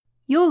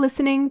You're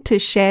listening to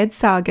Shared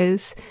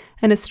Sagas,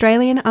 an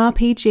Australian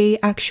RPG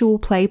actual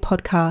play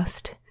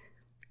podcast.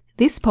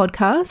 This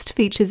podcast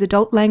features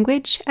adult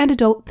language and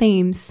adult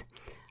themes.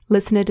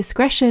 Listener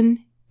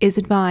discretion is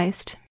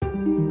advised.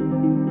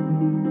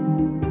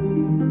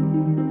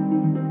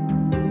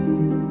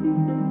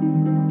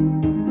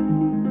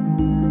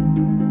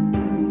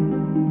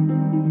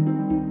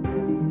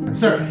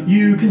 So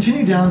you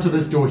continue down to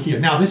this door here.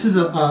 Now, this is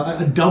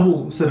a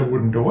double set of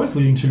wooden doors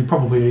leading to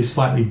probably a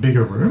slightly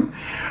bigger room.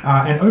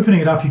 And opening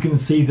it up, you can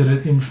see that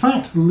it in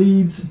fact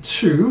leads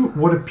to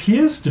what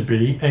appears to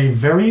be a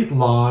very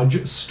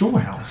large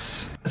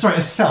storehouse. Sorry,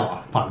 a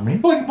cellar, pardon me.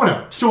 Well,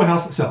 whatever.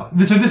 Storehouse, cellar.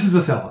 So this is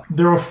a cellar.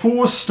 There are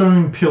 4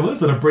 stone pillars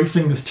that are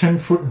bracing this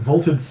 10-foot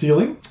vaulted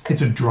ceiling.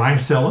 It's a dry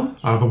cellar,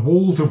 the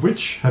walls of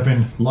which have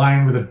been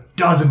lined with a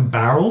dozen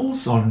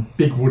barrels on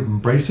big wooden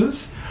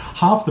braces.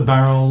 Half the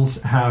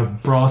barrels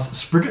have brass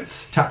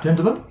spriggets tapped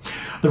into them.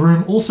 The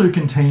room also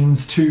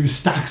contains 2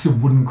 stacks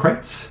of wooden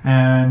crates,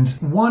 and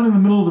one in the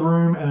middle of the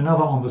room and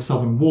another on the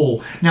southern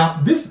wall.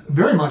 Now, this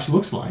very much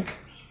looks like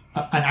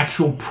an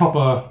actual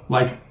proper,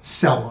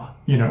 cellar.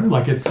 You know,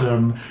 like it's...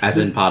 as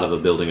in part of a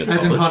building itself.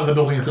 As in part of the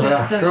building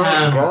itself.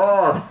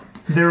 God.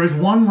 There is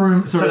one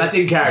room... So that's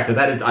in character.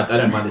 That is, I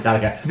don't mind this out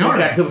of character. No. In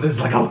character, it's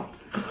like, oh,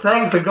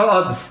 thank the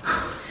gods.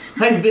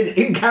 I've been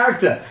in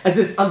character as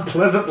this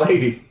unpleasant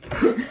lady.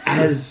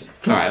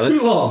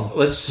 Too long.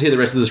 Let's hear the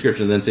rest of the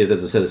description and then see if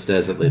there's a set of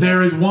stairs that lead.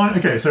 There is one...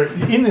 Okay, so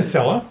in this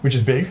cellar, which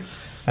is big,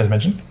 as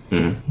mentioned,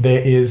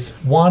 there is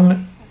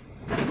one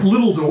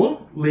little door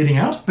leading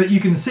out, but you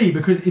can see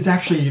because it's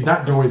actually...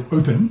 That door is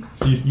open,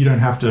 so you don't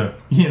have to,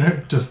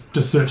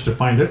 just search to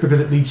find it because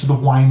it leads to the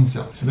wine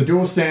cellar. So the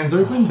door stands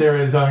open. There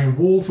is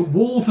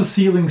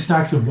wall-to-ceiling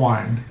stacks of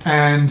wine.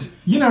 And,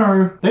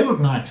 they look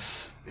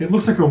nice. It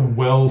looks like a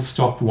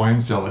well-stocked wine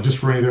cellar, just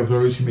for any of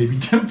those who may be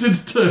tempted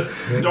to...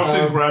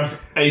 Doctor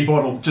grabs a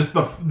bottle, just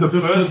the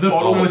first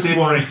bottle within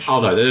reach. Oh,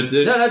 no.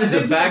 The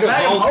bag of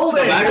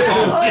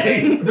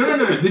holding.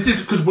 No. This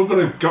is because we're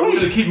going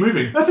to keep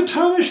moving. That's a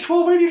Turnish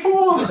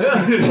 1284!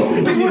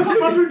 It's worth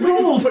 100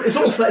 gold! It's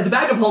also... The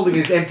bag of holding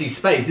is empty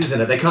space, isn't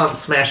it? They can't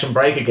smash and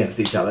break against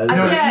each other.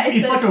 No,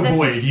 it's like a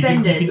void.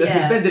 Suspended, They're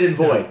suspended in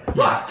void.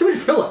 Right, so we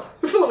just fill it.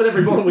 We fill it with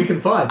every bottle we can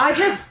find.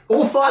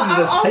 All 5 of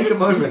us take a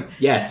moment.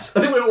 Yes.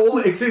 I think we're all,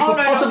 except for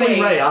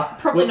possibly Rhea.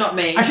 Probably not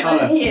me.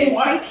 Actually,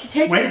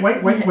 Take wait.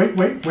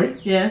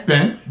 Yeah.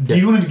 Ben, do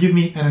you want to give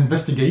me an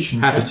investigation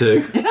Happy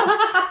check? to.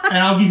 And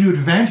I'll give you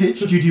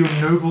advantage due to your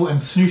noble and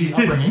snooty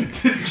upbringing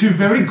to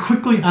very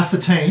quickly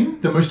ascertain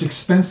the most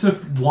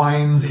expensive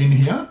wines in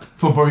here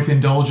for both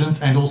indulgence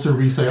and also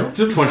resale.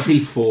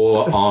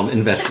 24 on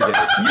investigation.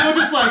 You're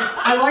just like,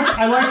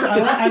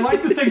 I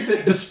like to think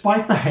that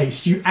despite the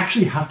haste, you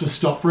actually have to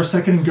stop for a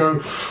second and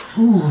go,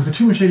 ooh, the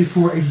Turnish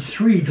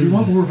 84-83. Do we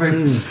want more of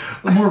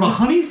a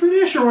honey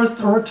finish or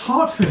a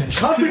tart finish?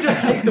 Can't we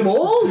just take them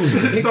all?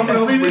 Someone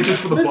else reaches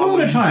for the there's bottle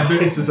more and time.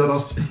 hisses at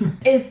us.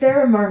 Is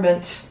there a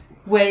moment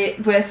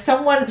where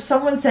someone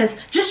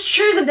says, just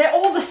choose them, they're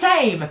all the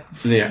same?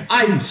 Yeah.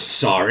 I'm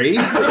sorry.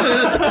 They're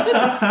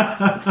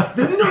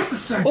not the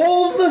same.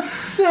 All the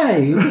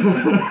same?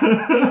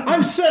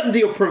 I'm certain to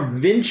your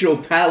provincial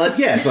palate,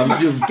 yes,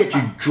 you'll get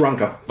you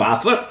drunker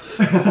faster.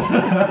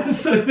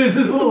 So there's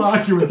this little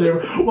argument there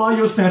while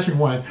you're snatching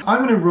wines.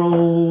 I'm going to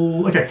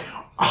roll... Okay.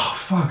 Oh,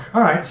 fuck.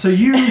 All right, so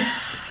you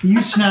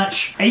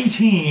snatch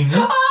 18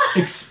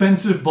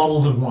 expensive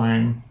bottles of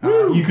wine.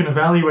 You can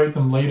evaluate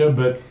them later,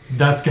 but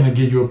that's going to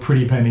give you a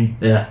pretty penny.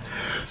 Yeah.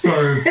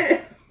 So...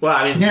 Well,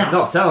 I mean, Now,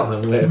 not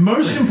selling them.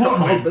 Most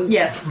importantly...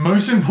 Yes.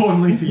 Most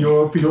importantly for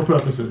your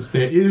purposes,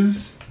 there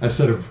is a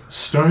set of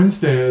stone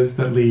stairs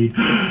that lead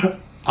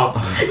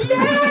up.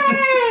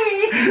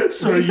 Yay!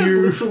 So We've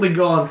you... literally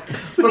gone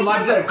from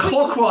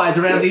clockwise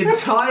around the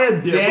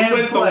entire damn we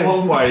went the place.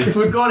 wrong way. If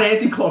we'd gone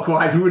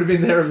anti-clockwise, we would have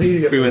been there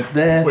immediately. We went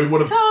there. We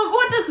would have... Tom,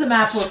 what does the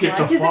map look Skipped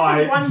like? a Is it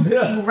fight. just one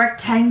big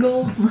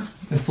rectangle?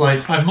 It's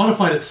like, I've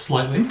modified it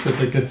slightly, but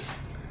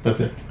that's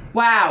it.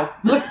 Wow.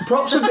 Look,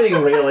 props for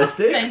being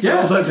realistic. Thank you.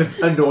 But also just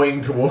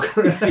annoying to walk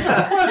around. Well,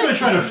 that's why I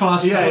try to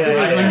fast travel.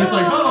 Yeah. It's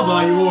like, blah, blah,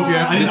 blah, you walk in.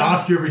 I didn't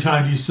ask you every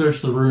time, do you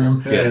search the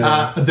room?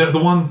 Yeah. The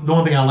one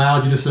thing I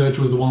allowed you to search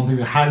was the one thing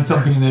that had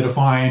something in there to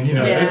find.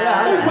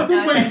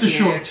 There's ways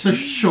to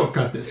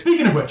shortcut this.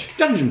 Speaking of which,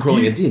 Dungeon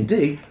crawling in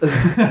D&D.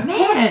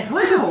 Man,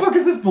 what the fuck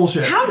is this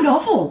bullshit? How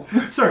novel.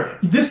 So,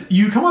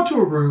 you come up to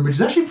a room which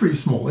is actually pretty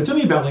small. It's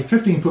only about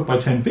 15 foot by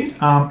 10 feet.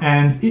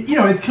 And,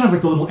 it's kind of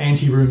like the little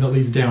ante-room that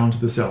leads down to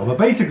the cellar. But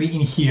basically,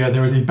 in here,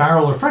 there is a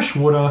barrel of fresh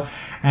water,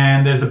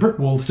 and there's the brick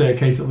wall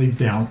staircase that leads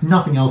down.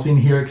 Nothing else in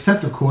here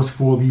except, of course,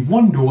 for the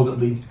one door that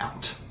leads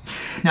out.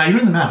 Now, you're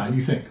in the manor,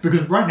 you think,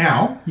 because right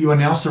now, you are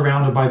now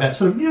surrounded by that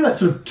sort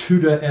of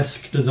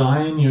Tudor-esque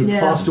design,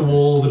 plaster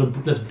walls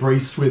that's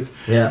braced with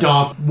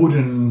dark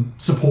wooden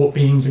support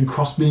beams and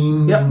cross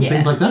beams and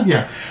things like that.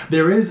 Yeah.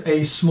 There is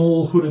a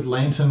small hooded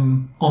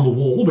lantern on the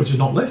wall, which is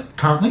not lit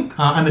currently.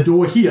 And the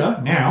door here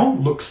now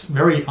looks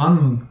very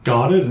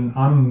unguarded and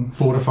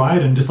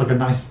unfortified and just like a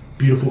nice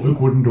beautiful oak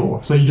wooden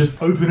door. So you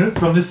just open it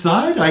from this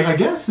side, I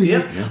guess? So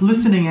you're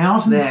listening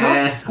out and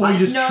stuff? Or are you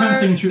just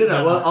trancing through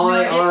No, well,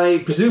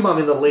 I presume I'm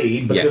in the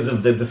lead because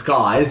of the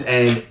disguise,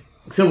 and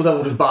Silverstone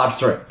will just barge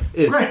through.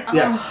 Great.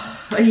 Yeah.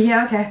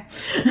 Yeah, okay.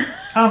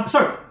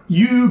 So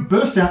you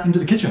burst out into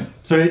the kitchen.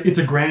 So it's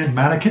a grand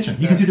manor kitchen.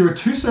 You can see there are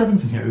two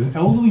servants in here. There's an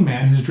elderly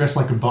man who's dressed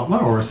like a butler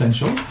or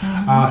essential,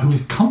 who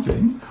is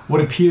comforting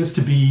what appears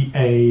to be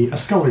a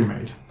scullery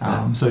maid.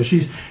 So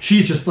she's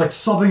just like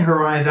sobbing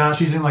her eyes out.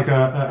 She's in like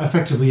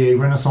effectively a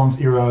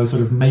Renaissance era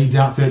sort of maid's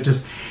outfit,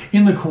 just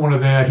in the corner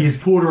there. He's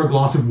poured her a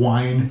glass of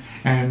wine,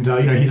 and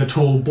he's a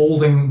tall,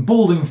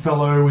 balding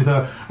fellow with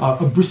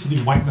a bristly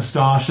white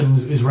moustache and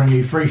is wearing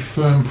a very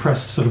firm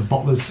pressed sort of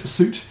butler's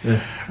suit.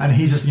 And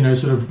he's just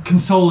sort of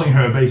consoling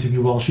her basically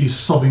while she's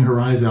sobbing her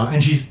eyes out,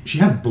 and she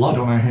has blood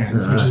on her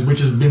hands, which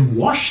has been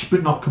washed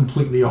but not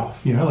completely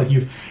off. Like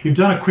you've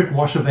done a quick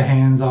wash of the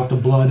hands after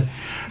blood.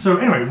 So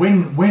anyway,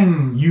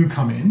 when you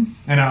come in,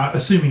 and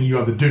assuming you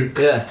are the Duke,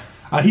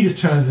 he just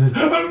turns and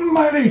says,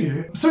 "My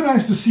lady, so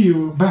nice to see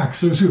you back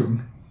so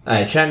soon."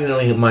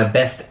 Channeling my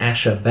best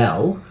Asher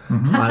Bell,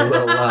 I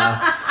will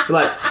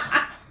like,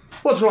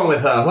 what's wrong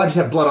with her? Why does she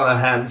have blood on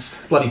her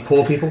hands? Bloody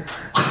poor people.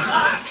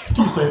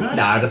 Do you say that?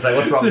 No, I just say,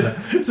 what's wrong with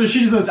her? So she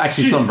just says,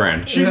 Actually, some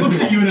brand. She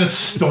looks at you in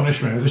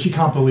astonishment, as if she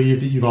can't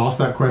believe that you've asked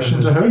that question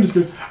to her, and just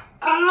goes,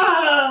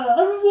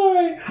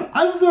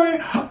 I'm sorry.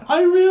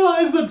 I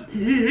realise that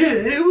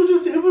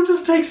it will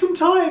just take some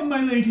time,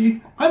 my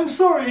lady. I'm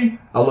sorry.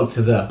 I'll look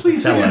to the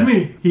Please forgive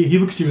me. He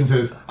looks to you and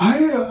says,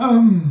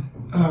 and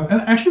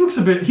actually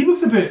he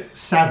looks a bit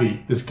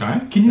savvy, this guy.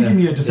 Can you give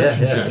me a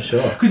deception check? For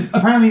sure. Because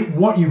apparently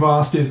what you've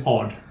asked is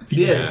odd. For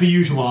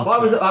you to ask.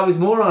 Well, I was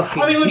more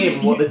asking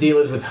him what the deal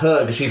is with her,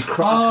 because she's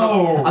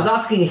crying. I was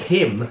asking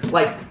him,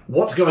 like,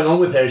 what's going on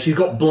with her? She's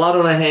got blood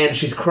on her hands,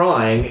 she's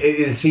crying.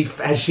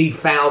 Has she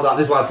fouled up?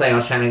 This is why I was saying I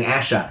was channeling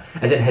Asher.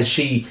 As in, has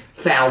she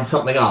fouled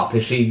something up?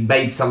 Has she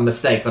made some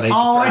mistake that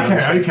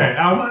okay.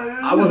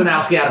 I wasn't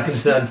asking out of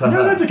concern for her.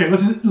 No, that's okay.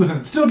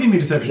 Listen. Still give me a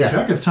deception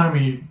check. It's time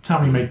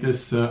we make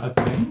this a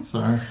thing.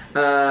 So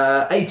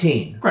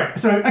 18. Great.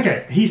 So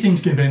okay, he seems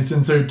convinced,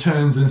 and so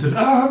turns and said,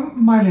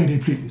 "My lady,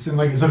 please," and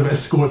like sort of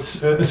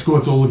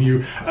escorts all of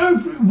you.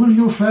 Will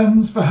your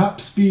friends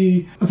perhaps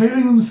be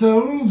availing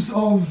themselves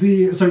of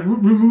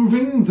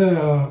removing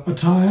their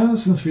attire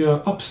since we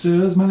are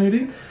upstairs, my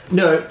lady?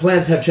 No,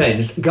 plans have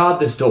changed. Guard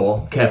this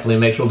door carefully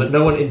and make sure that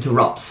no one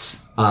interrupts.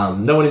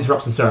 No one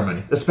interrupts the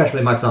ceremony,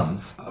 especially my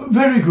sons.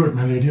 Very good,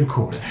 my lady, of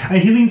course.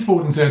 And he leans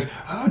forward and says,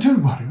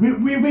 "Don't worry.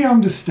 We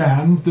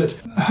understand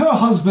that her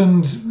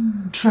husband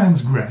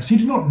transgressed. He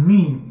did not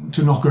mean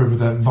to knock over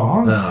that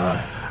vase.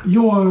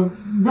 Your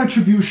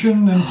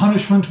retribution and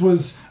punishment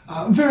was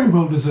very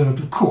well deserved,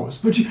 of course.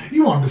 But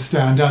you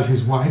understand, as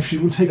his wife, she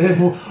will take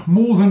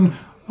more than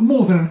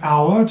an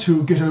hour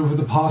to get over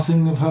the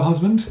passing of her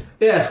husband."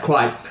 Yes,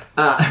 quite.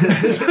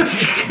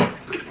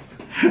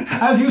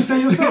 As you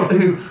say yourself,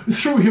 when you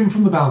threw him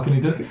from the balcony,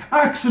 that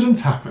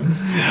accidents happen.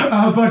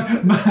 But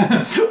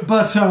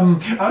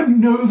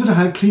know that I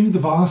have cleaned the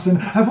vase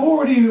and have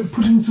already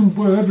put in some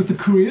word with the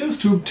couriers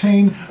to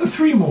obtain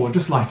 3 more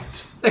just like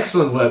it.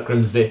 Excellent work,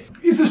 Grimsby.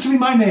 Is this to be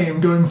my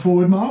name going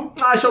forward, Mom?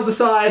 I shall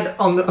decide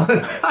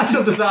I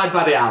shall decide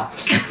by the hour.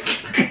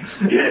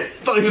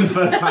 It's not even the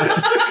first time.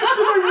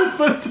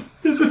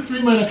 It's just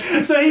 3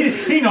 minutes. So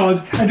he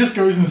nods and just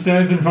goes and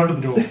stands in front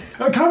of the door.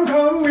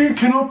 Come, we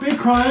cannot be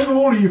crying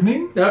all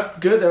evening.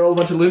 Yep, good. They're all a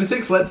bunch of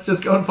lunatics. Let's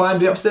just go and find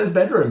the upstairs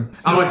bedroom.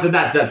 So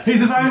that's. He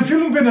says, "I am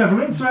feeling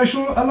benevolent, so I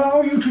shall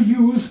allow you to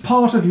use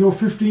part of your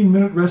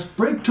 15-minute rest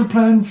break to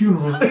plan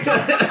funeral."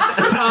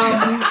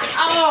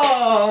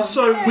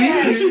 So we.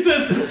 She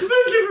says,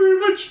 "Thank you very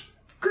much,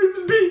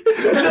 Grimsby."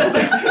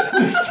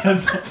 He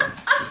stands up.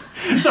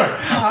 So,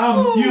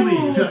 you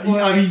leave.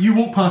 I mean, you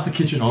walk past the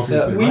kitchen,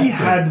 obviously. We right?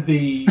 had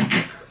the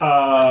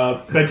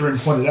bedroom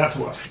pointed out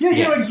to us. Yeah,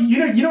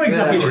 you know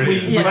exactly where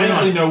it is. We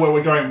vaguely know where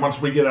we're going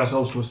once we get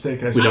ourselves to a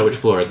staircase. We know which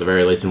floor at the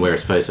very least and where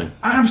it's facing.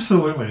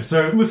 Absolutely.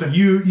 So listen,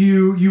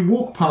 you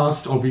walk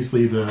past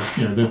obviously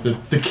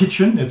the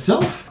kitchen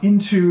itself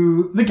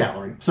into the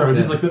gallery. So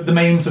this is like the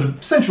main sort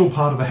of central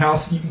part of the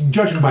house.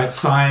 Judging by its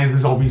size,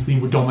 this obviously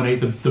would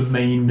dominate the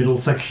main middle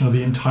section of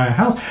the entire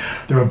house.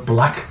 There are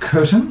black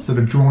curtains that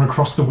are drawn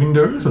across the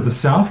windows of the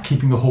south,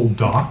 keeping the hall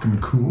dark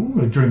and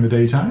cool during the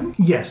daytime.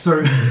 Yes,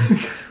 so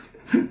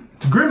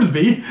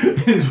Grimsby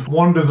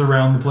wanders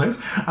around the place.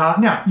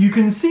 Now, you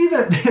can see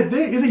that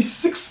there is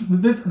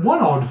there's one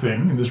odd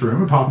thing in this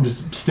room, apart from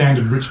just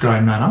standard rich guy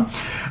manner.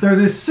 There is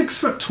a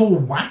 6-foot-tall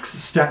wax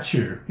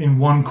statue in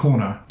one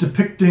corner,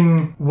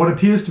 depicting what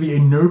appears to be a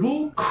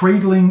noble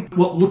cradling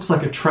what looks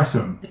like a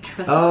tressum.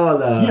 Oh,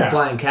 the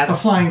flying cat. A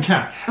flying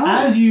cat. Oh.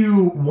 As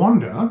you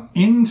wander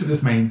into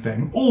this main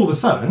thing, all of a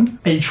sudden,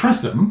 a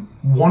tressum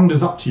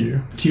wanders up to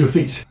you, to your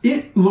feet.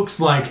 It looks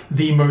like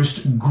the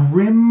most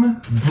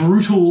grim,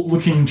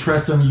 brutal-looking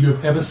Tressum you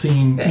have ever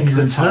seen in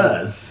your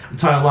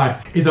entire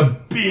life. Is a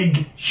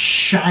big,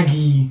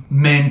 shaggy,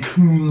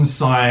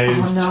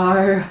 Mancoon-sized,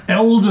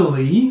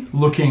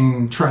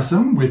 elderly-looking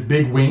Tressum with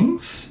big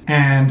wings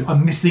and a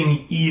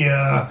missing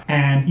ear,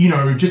 and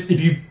just if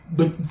you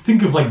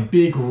think of like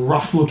big,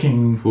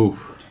 rough-looking.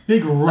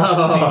 Big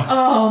rough-looking.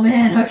 Oh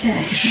man,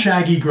 okay.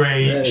 Shaggy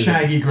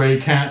grey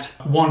cat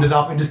wanders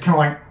up and just kind of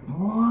like,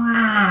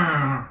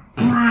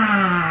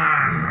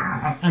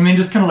 and then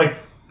just kind of like,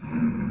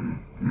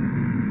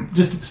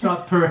 just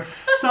starts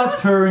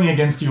purring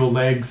against your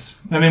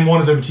legs, and then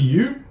wanders over to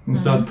you and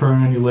starts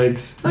purring on your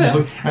legs.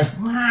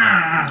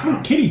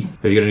 Kitty.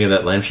 Have you got any of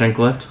that lamb shank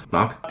left,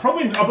 Mark?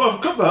 Probably.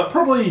 I've got that.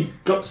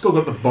 Still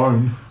got the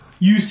bone.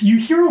 You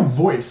hear a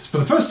voice for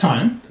the first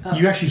time.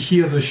 You actually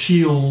hear the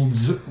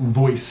shield's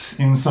voice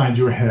inside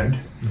your head,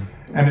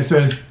 and it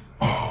says,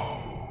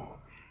 "Oh,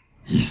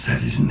 he said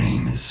his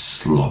name is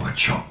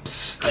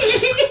Slobberchops,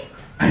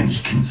 and he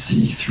can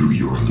see through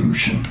your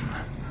illusion,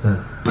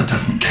 but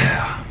doesn't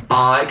care."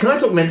 Can I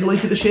talk mentally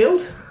to the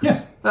shield?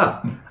 Yes.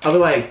 I'll be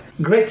like,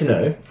 great to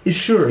know. Is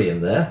Shuri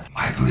in there?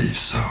 I believe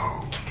so.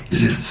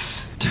 It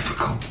is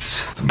difficult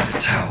for me to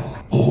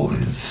tell. All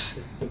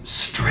is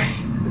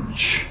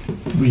strange.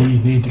 We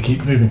need to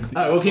keep moving.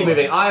 Oh, we'll keep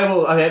moving. I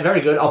will. Okay,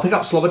 very good. I'll pick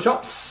up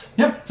Slobberchops.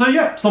 Yep. So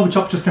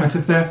Slobberchops just kind of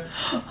sits there.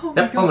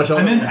 Yep, on my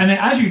shoulder. And then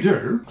as you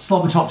do,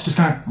 Slobberchops just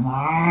kind of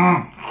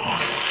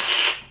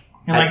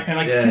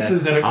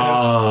kisses at a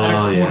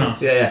corner.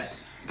 Yes. Yeah.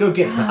 Go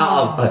get him.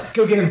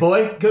 Go get him,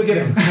 boy. Go get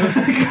him.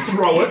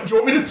 Throw it. Do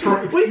you want me to throw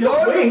it? He's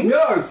got wings.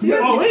 No.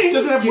 Wings.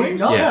 Does it have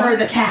wings? Yeah. Throw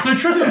the cat. So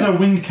Tressum's a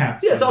winged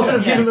cat. Yeah, so I'll sort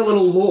of give him a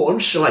little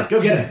launch. Like, go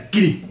get him.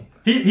 Giddy.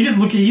 He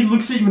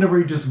looks at you whenever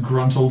he just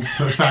gruntled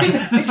for fashion.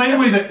 The same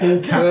way that all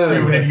cats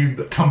do whenever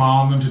you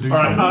command them to do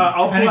something.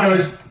 And he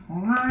goes,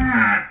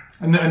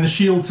 and the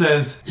shield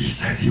says, "He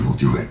says he will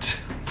do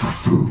it for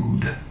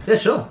food." Yeah,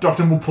 sure.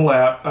 Doctor will pull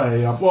out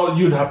a. Well,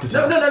 you'd have to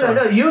tell us.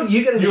 No.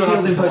 You get the You shield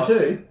have to info tell us.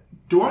 too.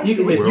 Do I? You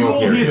can. you all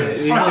hear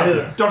this.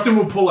 Okay. Doctor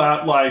will pull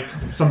out like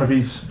some of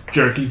his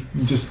jerky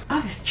and just.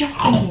 I was just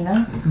thinking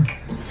that.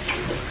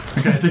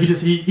 Okay, so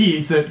he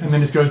eats it and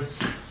then just goes.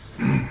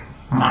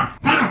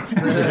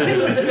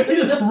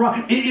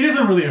 It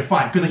isn't really a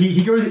fight because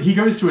he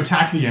goes to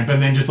attack the imp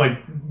and then just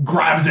like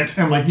grabs it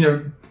and like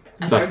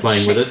Starts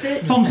playing with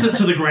it. thumps it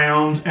to the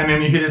ground, and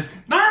then you hear this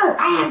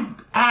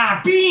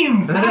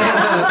beans.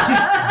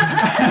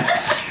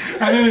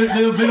 And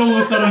then all of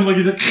a sudden, like,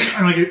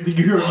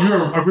 you hear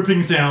a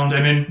ripping sound,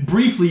 and then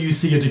briefly you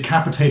see a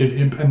decapitated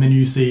imp, and then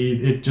you see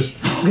it just...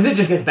 Because it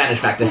just gets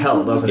banished back to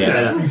hell, doesn't it?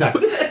 Yes.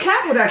 Exactly. Because a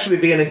cat would actually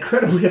be an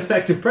incredibly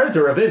effective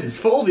predator of imps,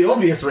 for all the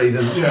obvious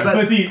reasons. Yeah.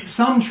 But see,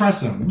 some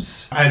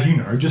Tressums, as you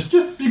know, just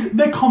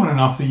they're common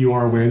enough that you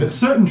are aware that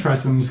certain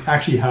Tressums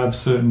actually have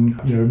certain,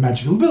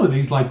 magical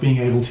abilities, like being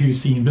able to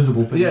see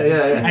invisible things.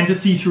 Yeah. And to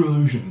see through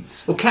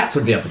illusions. Well, cats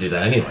would be able to do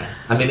that anyway.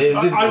 I mean,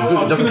 invisible is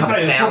good. It doesn't come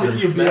sound and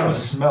you'd be able to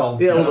smell.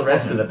 smell. Yeah, all the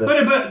rest of it.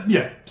 But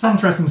yeah, some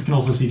Tressums can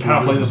also see through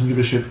Halfway illusions. doesn't give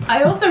a shit.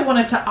 I also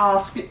wanted to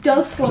ask,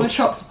 does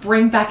Slobberchops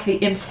bring back the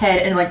imp's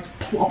head and like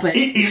plop it?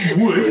 It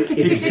would,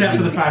 except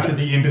for the fact that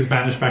the imp is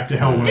banished back to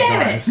hell when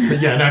Damn it dies.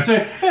 But yeah, no, so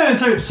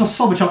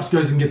Slobberchops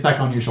goes and gets back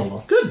on your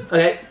shoulder. Good.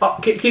 Okay,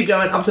 keep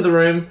going, up to the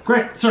room.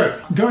 Great.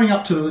 So going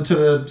up to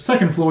the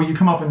second floor, you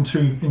come up into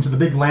the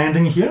big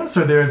landing here.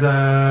 So there's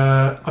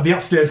the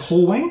upstairs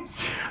hallway.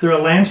 There are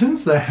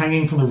lanterns that are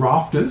hanging from the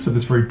rafters of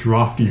this very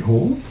drafty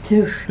hall.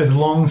 There's a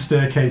long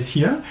staircase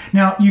here.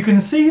 Now you can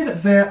see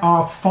that there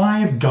are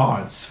 5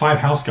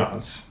 house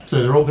guards.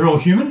 So they're all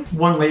human,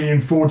 1 lady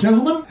and 4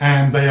 gentlemen,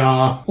 and they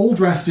are all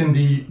dressed in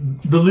the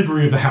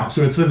livery of the house.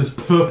 So it's this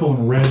purple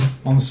and red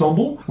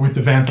ensemble with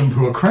the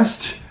Vanthampur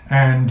crest.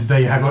 And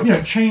they have got,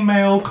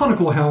 chainmail,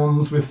 conical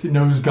helms with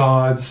nose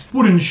guards,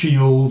 wooden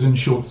shields, and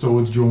short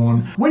swords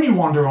drawn. When you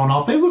wander on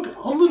up, they look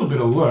a little bit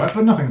alert,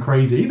 but nothing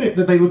crazy.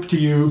 They look to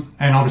you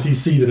and obviously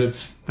see that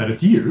it's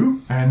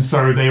you, and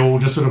so they all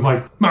just sort of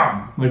like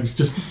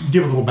just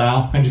give a little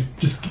bow and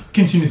just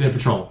continue their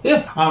patrol.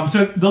 Yeah.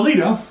 So the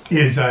leader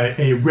is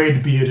a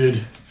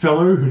red-bearded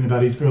fellow who in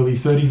about his early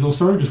 30s or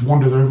so just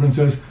wanders over and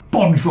says,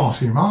 "Pardon me for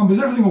asking, ma'am, is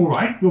everything all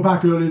right? You're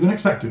back earlier than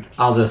expected."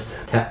 I'll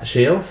just tap the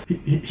shield.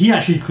 He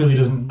actually clearly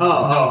doesn't know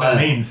what that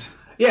means.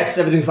 Yes,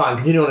 everything's fine.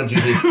 Continue on a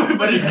duty.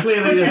 But it's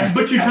clearly...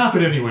 But you tap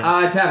it anyway.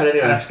 I tap it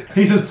anyway.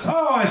 He says,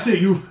 "Oh, I see.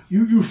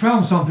 You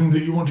found something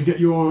that you want to get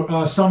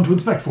your son to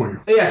inspect for you."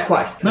 Yes,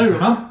 quite. No,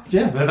 ma'am.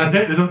 Yeah, that's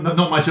it. There's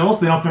not much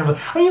else. They're not going to...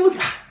 I mean, look...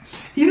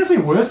 Even if they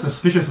were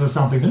suspicious of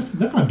something, they're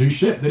not going to do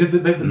shit.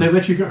 They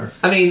let you go.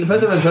 I mean, the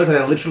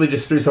person literally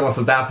just threw someone off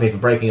a balcony for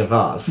breaking a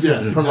vase.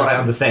 Yes, from what I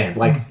understand.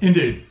 Like,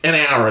 indeed. An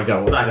hour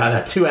ago, or I don't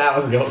know, 2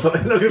 hours ago or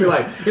something. They're going to be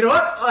like, you know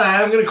what?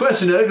 I'm going to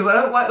question her because I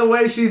don't like the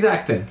way she's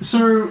acting.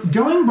 So,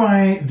 going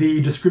by the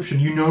description,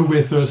 you know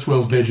where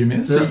Thirstwell's bedroom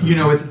is. So you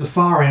know it's at the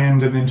far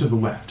end and then to the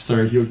left.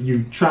 So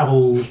you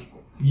travel...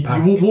 You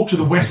walk to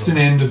the western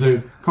end of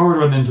the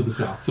corridor and then to the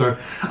south. So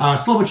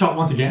Slobberchop,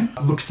 once again,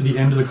 looks to the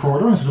end of the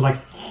corridor and sort of like...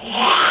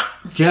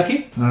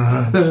 Jerky?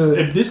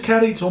 If this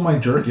cat eats all my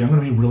jerky, I'm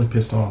going to be really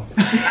pissed off.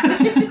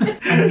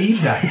 I need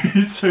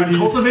that. So I'm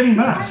cultivating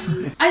mass.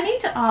 I need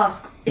to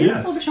ask, is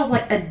Yes. Slobberchop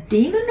like a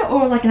demon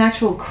or like an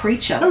actual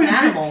creature? No, Like he's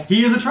an a animal?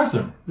 He is a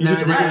Tressum. He's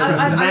just a regular I'm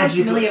Tressum. not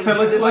Magically. familiar So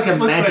with let's Like a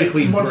say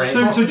magically mon- bred.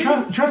 So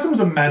Tressums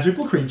are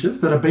magical creatures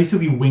that are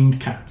basically winged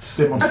cats.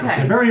 They're monstrous.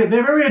 Okay.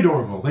 They're very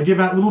adorable. They give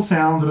out little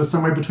sounds that are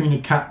somewhere between a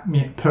cat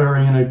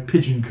purring and a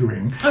pigeon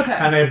cooing. Okay.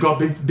 And they've got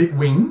big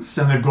wings,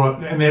 and they've got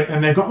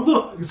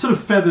little sort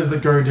of feathers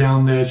that go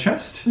down their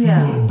chest.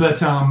 Yeah. But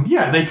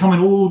they come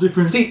in all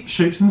different See-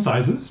 shapes and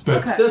sizes.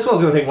 But Okay. First of all, I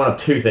was going to think one of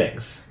two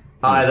things.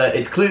 Either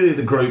it's clearly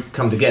the group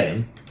come to get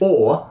him,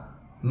 or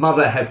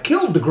Mother has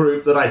killed the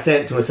group that I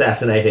sent to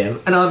assassinate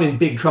him, and I'm in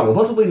big trouble.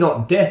 Possibly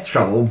not death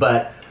trouble,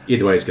 but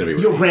Either way, it's going to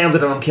be. you're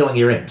grounded and I'm killing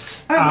your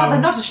imps. Oh, Mother,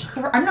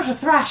 I'm not a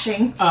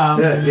thrashing.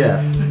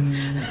 Yes.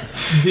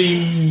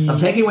 The I'm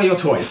taking away your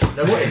toys.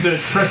 No the worries.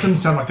 Tressums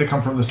sound like they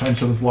come from the same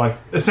sort of like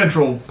a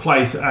central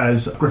place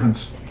as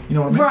griffins. You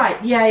know what I mean?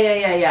 Right,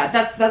 yeah.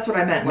 That's what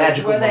I meant. Like,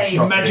 Magical were they...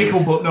 monstrosity.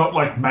 Magical, but not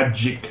like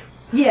magic.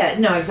 Yeah,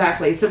 no,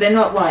 exactly. So they're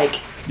not like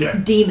Yeah.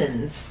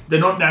 demons. They're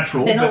not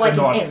natural. They're not but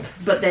like an imp,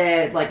 but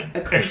they're like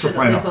a creature that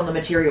Extraplanar. lives on the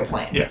material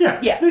plane. Yeah.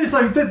 yeah, they're just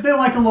like they're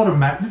like a lot of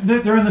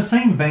they're in the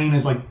same vein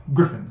as like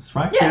griffins,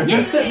 right? Yeah, they're,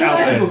 yeah, they're, yeah, they're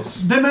yeah.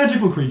 magical. They're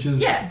magical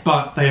creatures. Yeah.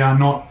 But they are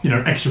not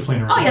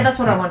extraplanar. Oh yeah, that's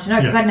what I want to know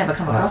because Yeah. I'd never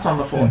come across one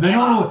before. They're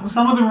not all,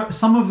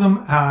 some of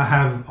them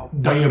have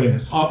way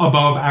Duckbears.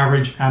 above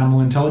average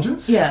animal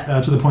intelligence,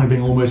 Yeah. to the point of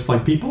being almost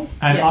like people,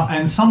 and Yeah.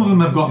 and some of them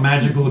have got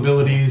magical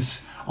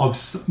abilities of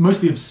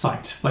mostly of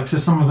sight. Like so,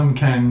 some of them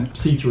can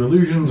see through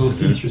illusions or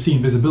see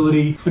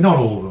invisibility, but not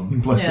all of them.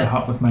 Bless Yeah. their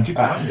heart with magic.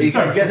 You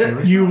guys get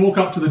it? You walk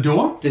up to the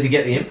door. Does he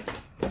get the imp?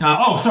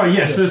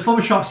 Yes. So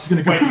Slobberchops is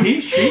going to go.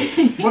 He,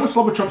 she? What are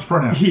Slobberchop's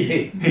pronouns? He.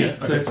 He.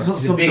 So Okay, so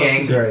He's a big Slobberchops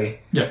is- angry.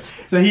 Yeah.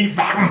 So he.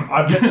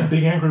 I've got some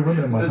big angry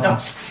women in my time.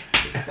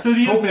 So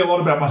the Taught me a lot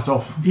about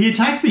myself. he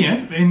attacks the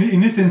imp. In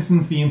this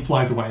instance, the imp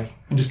flies away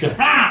and just goes.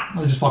 And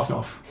it just fucks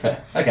off.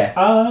 Fair. Okay.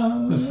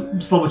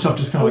 Slobberchop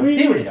just kind of like.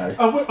 He already knows.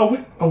 Are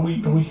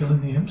we killing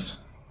the imps?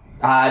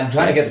 I'm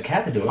trying to get the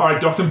cat to do it. All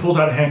right, Doctor pulls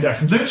out a hand axe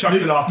and just chucks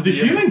it after the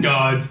human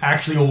guards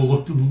actually all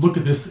look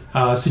at this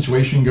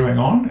situation going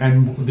on,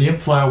 and the imp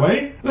fly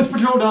away. Let's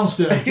patrol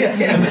downstairs.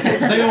 And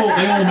they all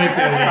make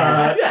their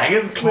way. Yeah,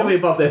 it's clearly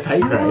above their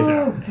pay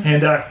grade.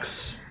 Hand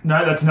axe.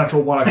 No, that's a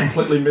natural one. I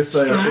completely missed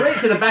that. Straight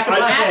to the back of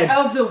my head.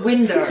 Out of the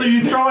window. So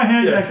you throw a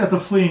hand axe at the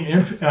fleeing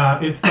imp.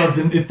 It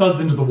thuds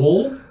into the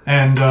wall,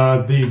 and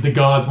the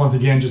guards once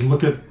again just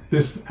look at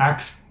this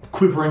axe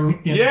quivering.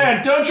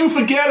 Yeah, don't you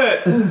forget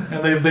it.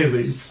 And they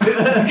leave.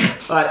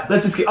 Alright,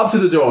 let's just get up to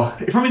the door.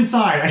 From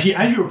inside, actually,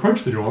 as you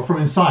approach the door, from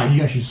inside,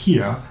 you actually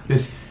hear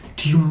this.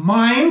 Do you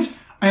mind?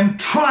 I'm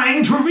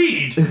trying to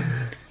read.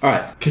 All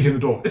right. Kick in the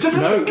door. It's a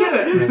No. get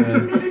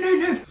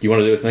it. You want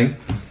to do a thing?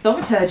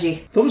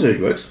 Thaumaturgy. Thaumaturgy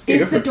works. Yeah,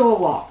 go Is for the it. door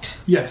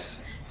locked?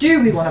 Yes.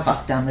 Do we want to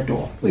bust down the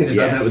door? We can just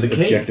open it with the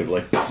key.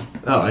 objectively.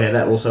 Oh, yeah,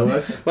 that also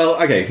works. Well,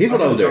 okay. Here's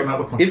what I've I'll done that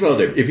with do. my- Here's what I'll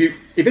do.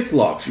 If it's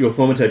locked, your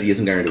thaumaturgy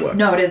isn't going to work.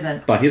 No, it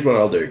isn't. But here's what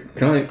I'll do.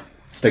 Can I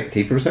take the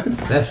key for a second?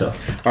 Yeah, sure.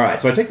 All right.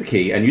 So I take the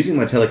key, and using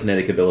my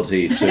telekinetic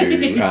ability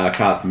to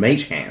cast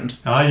Mage Hand,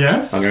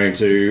 Yes. I'm going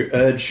to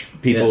urge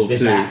people Yeah,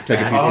 to back, take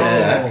a few back. steps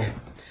Oh. back.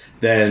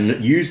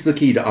 Then use the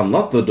key to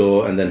unlock the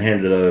door, and then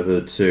hand it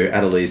over to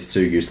Annalise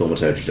to use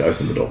thaumaturgy to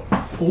open the door.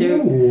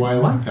 Ooh, I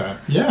like that.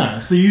 Yeah.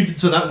 So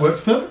that works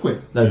perfectly.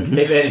 No,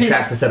 if any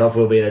traps are set off,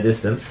 we'll be at a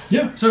distance.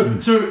 Yeah.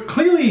 So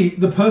clearly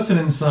the person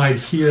inside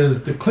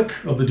hears the click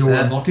of the door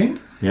Yeah. unlocking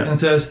Yeah. and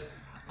says,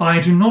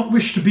 "I do not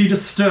wish to be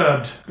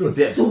disturbed."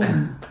 Yeah.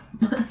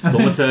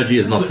 Thaumaturgy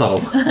is not subtle.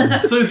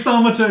 So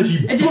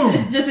thaumaturgy. It just, boom.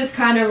 it's just this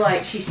kind of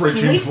like she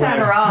Bridging sweeps out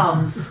plan. her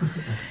arms,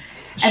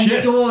 and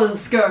Shit. the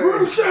doors go.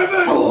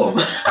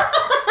 Boom.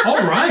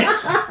 All right.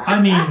 I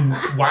mean,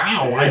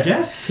 wow. I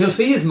guess. He'll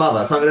see his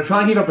mother, so I'm going to try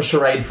and keep up a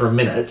charade for a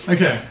minute.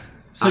 Okay.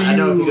 So I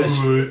know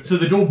if you so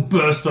the door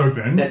bursts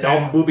open.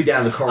 And we'll be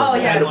down the corridor. Oh,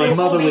 yeah, And it'll be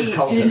before mother we- with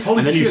cultists.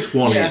 And then you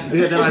swan Yeah. in.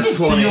 Yeah, then I So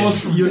swan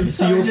in.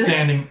 you're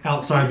standing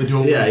outside the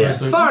door. Yeah, when it yeah.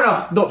 bursts open. Far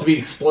enough not to be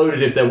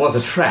exploded if there was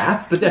a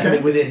trap, but definitely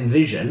Okay. within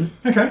vision.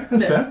 Okay,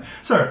 that's fair.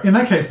 So, in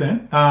that case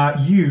then,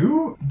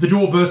 the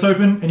door bursts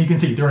open and you can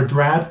see there are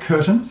drab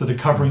curtains that are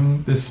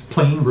covering this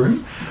plain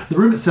room. The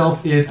room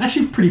itself is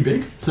actually pretty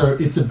big. So,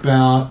 it's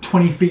about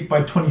 20 feet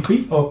by 20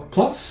 feet or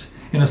plus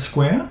in a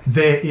square.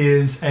 There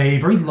is a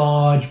very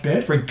large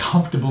bed, very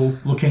comfortable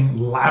looking,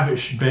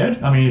 lavish bed.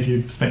 I mean, if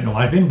you spent your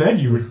life in bed,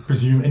 you would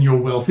presume, and you're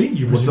wealthy,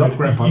 you What's presume... up,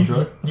 Grandpa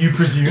Joe? You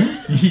presume...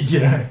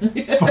 yeah,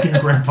 fucking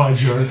Grandpa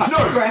Joe.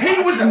 No,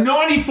 he was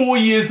 94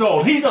 years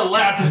old. He's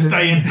allowed to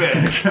stay in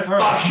bed.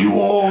 Fuck you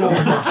all.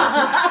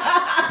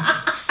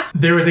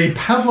 There is a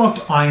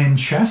padlocked iron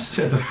chest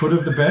at the foot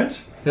of the bed.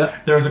 Yeah.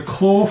 There is a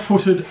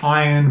claw-footed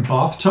iron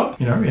bathtub,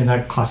 in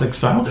that classic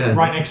style,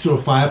 right next to a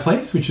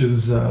fireplace, which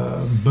is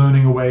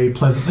burning away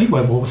pleasantly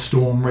while the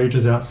storm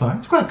rages outside.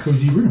 It's quite a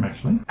cozy room,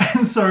 actually.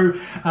 And so,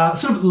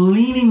 sort of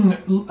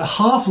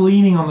half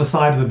leaning on the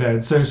side of the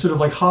bed, so sort of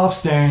like half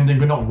standing,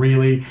 but not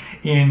really,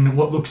 in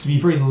what looks to be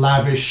very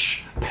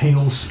lavish,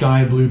 pale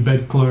sky blue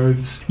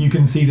bedclothes. You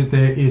can see that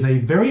there is a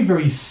very,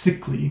 very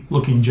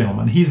sickly-looking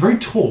gentleman. He's very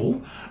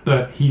tall,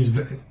 but he's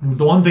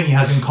the one thing he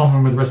has in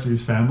common with the rest of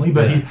his family,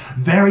 but he's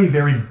very,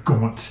 very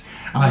gaunt.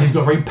 He's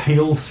got very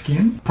pale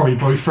skin, probably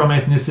both from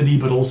ethnicity,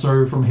 but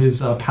also from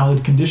his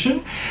pallid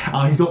condition.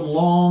 He's got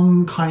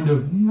long, kind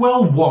of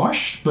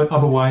well-washed, but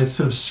otherwise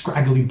sort of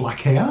scraggly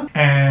black hair,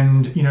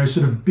 and,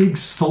 sort of big,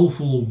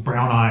 soulful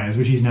brown eyes,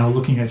 which he's now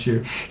looking at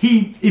you.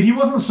 If he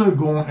wasn't so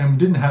gaunt and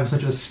didn't have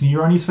such a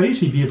sneer on his face,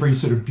 he'd be a very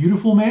sort of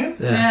beautiful man.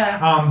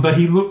 But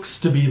he looks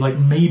to be like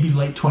maybe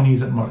late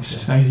 20s at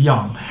most. Now, he's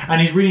young,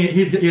 and he's reading.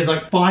 He has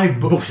like 5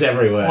 books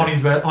everywhere on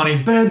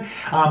his bed.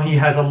 He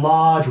has a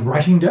large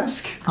writing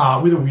desk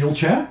with a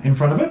wheelchair in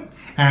front of it.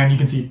 And you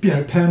can see,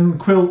 pen,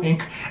 quill,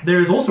 ink.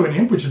 There is also an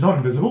imp, which is not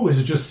invisible, which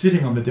is just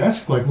sitting on the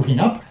desk, like looking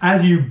up.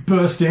 As you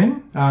burst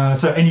in,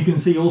 and you can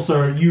see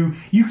also, you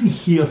can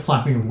hear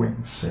flapping of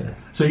wings. Yeah.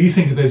 So you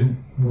think that there's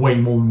way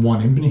more than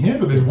one imp in here,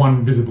 but there's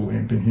one visible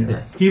imp in here.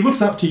 Yeah. He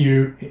looks up to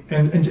you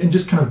and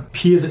just kind of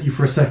peers at you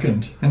for a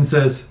second and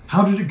says,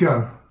 "How did it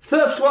go?"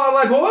 Thirstwire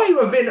like boy, you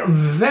have been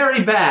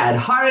very bad.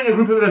 Hiring a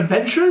group of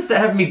adventurers to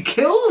have me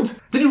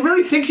killed? Did you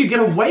really think you'd get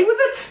away with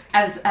it?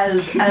 As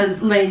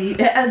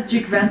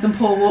Duke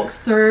Vanthampur walks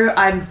through,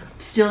 I'm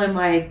still in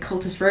my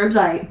cultist robes.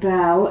 I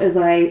bow as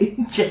I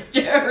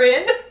gesture her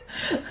in.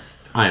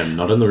 I am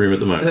not in the room at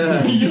the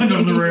moment. You're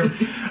not in the room.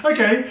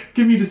 Okay,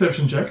 give me a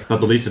deception check. Not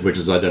the least of which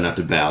is I don't have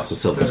to bow. It's a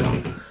silver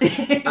tongue.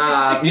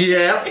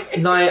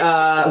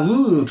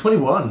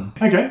 21.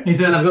 Okay, he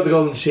says... And I've got the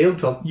golden shield,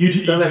 Tom.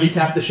 Don't let me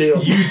tap the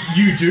shield.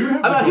 You do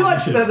have I feel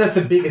like that's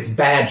the biggest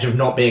badge of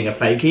not being a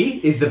fakie,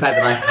 is the fact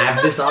that I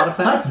have this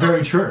artifact. That's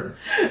very true.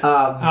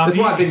 That's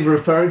why I've been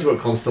referring to it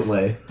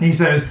constantly. He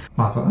says,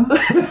 "Mother,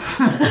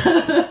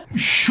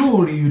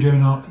 surely you do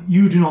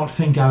not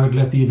think I would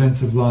let the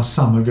events of last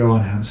summer go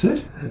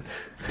unanswered?"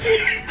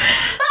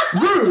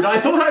 Rude! I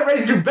thought I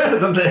raised you better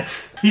than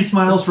this. He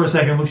smiles for a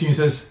second, looks at you and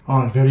says, "All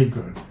right, very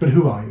good. But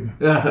who are you?"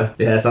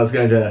 Yes, I was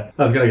going to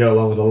go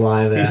along with the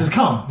line there. He says,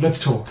 "Come, let's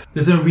talk.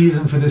 There's no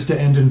reason for this to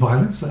end in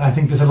violence. I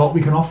think there's a lot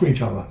we can offer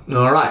each other."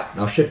 All right,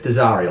 I'll shift to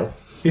Zariel.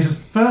 He says,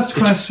 "First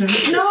question."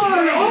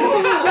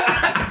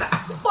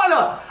 Why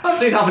not? I've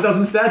seen half a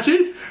dozen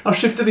statues. I'll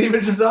shift to the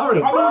image of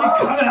Zariel.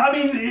 I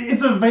mean,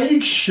 it's a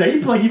vague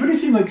shape. Like, you've only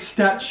seen, like,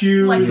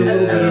 statue... Like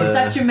a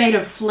statue made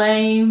of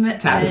flame.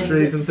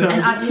 Tapestries and things.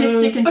 An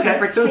artistic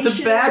interpretation. Okay, so it's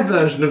a bad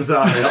version of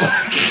Zariel.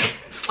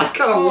 It's like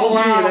kind of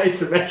wonky and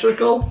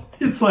asymmetrical.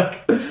 It's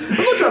like... I'm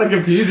not trying to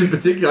confuse in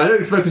particular. I don't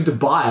expect him to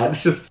buy it.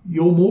 It's just...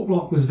 Your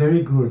Mortlock was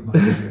very good, my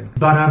dear.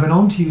 But I've been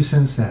on to you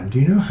since then. Do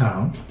you know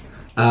how?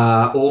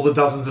 All the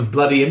dozens of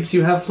bloody imps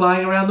you have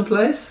flying around the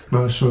place?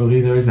 Well,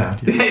 surely there is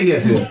that.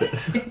 Yes.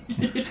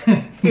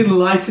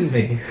 Enlighten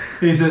me.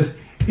 He says,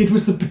 "It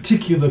was the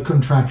particular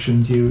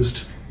contractions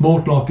used.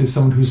 Mortlock is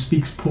someone who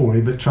speaks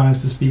poorly but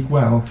tries to speak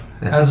well.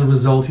 As a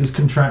result, his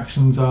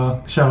contractions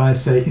are, shall I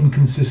say,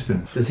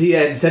 inconsistent." Does he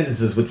end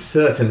sentences with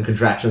certain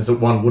contractions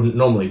that one wouldn't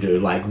normally do,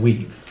 like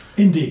weave?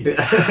 Indeed.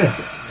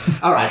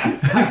 All right.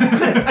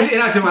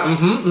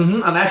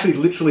 I'm actually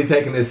literally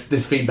taking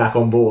this feedback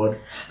on board.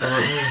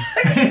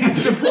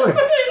 It's a good point.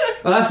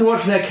 I'll have to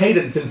watch their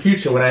cadence in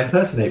future when I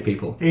impersonate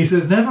people. He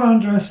says, "Never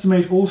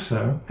underestimate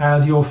also,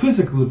 as your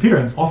physical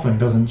appearance often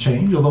doesn't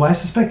change, although I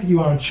suspect that you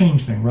are a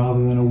changeling rather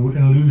than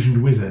an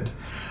illusioned wizard.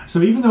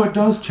 So even though it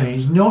does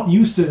change, not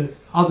used to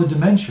other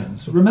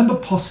dimensions, remember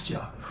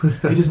posture.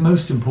 It is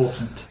most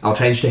important." I'll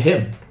change to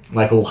him,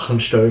 like all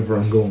hunched over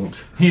and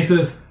gaunt. He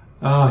says,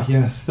 "Ah,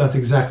 yes, that's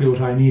exactly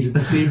what I needed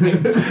this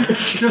evening.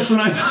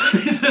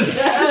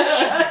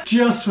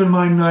 Just when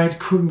my night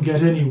couldn't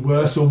get any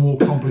worse or more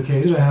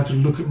complicated, I have to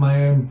look at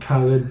my own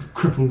pallid,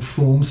 crippled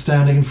form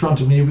standing in front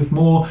of me with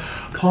more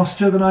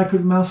posture than I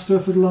could master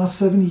for the last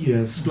 7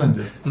 years.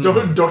 Splendid."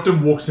 Doctor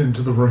walks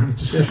into the room.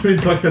 Just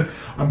like,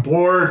 "I'm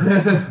bored."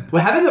 We're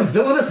having a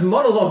villainous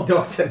monologue,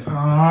 Doctor.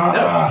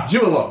 No,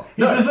 duologue.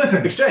 He says,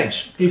 "Listen.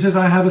 Exchange." He says,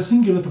 "I have a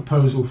singular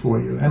proposal for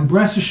you. And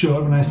rest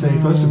assured when I say,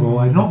 first of all,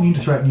 I do not mean to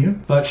threaten you,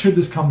 but should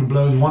this come to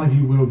blows, one of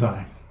you will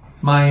die.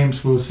 My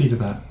imps will see to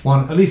that.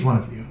 At least one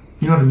of you.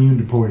 You're not immune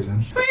to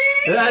poison."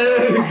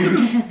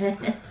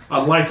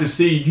 I'd like to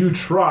see you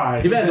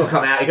try. You better well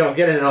come out. You go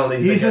get in all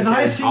these. He says,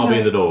 I'll be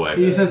in the doorway.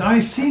 He says, "I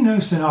see no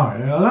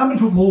scenario. Allow me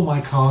to put more of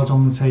my cards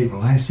on the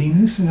table. I see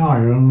no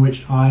scenario in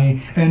which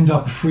I end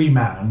up a free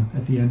man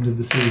at the end of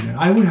the season.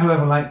 I would,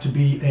 however, like to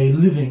be a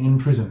living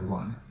imprisoned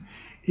one.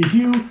 If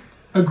you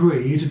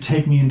agree to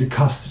take me into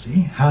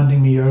custody,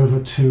 handing me over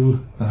to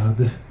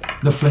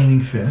the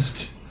Flaming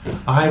Fist,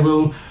 I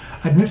will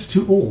admit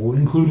to all,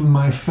 including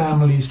my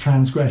family's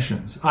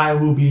transgressions. I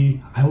will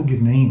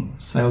give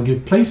names. I will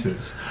give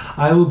places.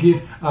 I will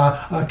give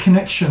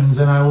connections,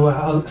 and I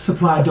will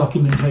supply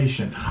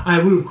documentation.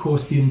 I will, of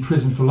course, be in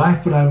prison for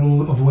life, but I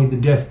will avoid the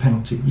death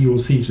penalty. You will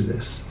see to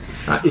this.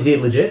 Is he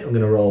legit? I'm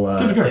going to roll.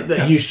 Give it a go.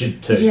 Yeah. You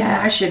should too.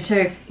 Yeah, I should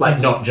too. Like,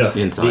 not just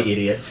Insight. the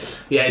idiot.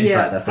 Yeah, insight.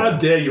 Yeah. That's How it.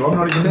 dare you? I'm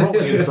not even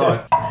rolling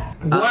inside.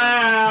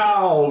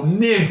 Wow,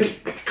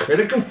 Nick.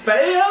 Critical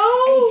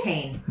fail.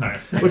 18.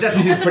 Nice. Which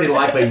actually seems pretty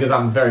likely because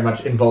I'm very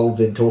much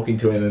involved in talking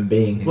to him and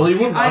being him. Well, he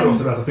wouldn't I'm- know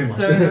us about a thing like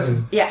So, this.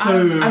 yeah,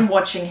 So- I'm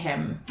watching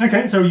him.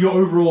 Okay, so your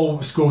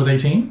overall score was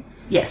 18,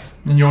 Yes.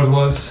 and yours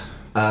was...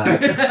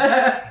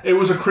 It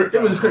was a crit.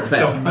 It was a crit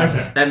fail. Doesn't matter.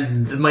 Okay.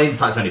 And my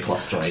insight's only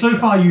 +3. So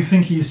far, you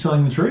think he's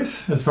telling the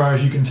truth, as far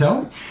as you can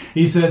tell.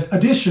 He says,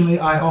 additionally,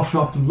 I offer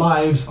up the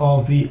lives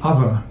of the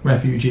other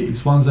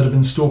refugees, ones that have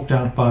been stalked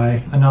out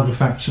by another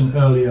faction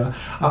earlier.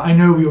 I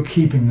know you're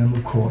keeping them,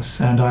 of course,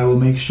 and I will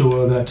make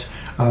sure that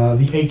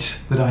the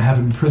 8 that I have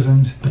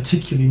imprisoned,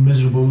 particularly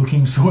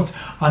miserable-looking sorts,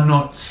 are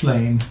not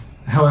slain.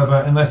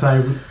 However, unless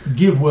I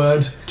give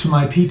word to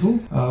my people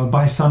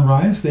by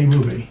sunrise, they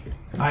will be.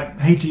 I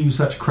hate to use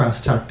such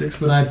crass tactics,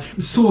 but I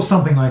saw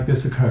something like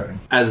this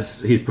occurring.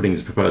 As he's putting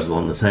his proposal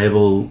on the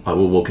table, I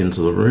will walk into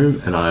the room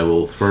and I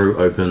will throw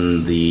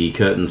open the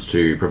curtains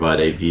to provide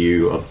a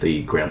view of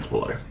the grounds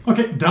below.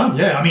 Okay, done.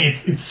 Yeah, I mean,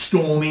 it's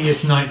stormy,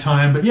 it's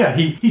nighttime, but yeah,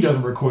 he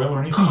doesn't recoil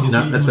or anything. He just,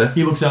 No, that's fair.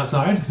 he looks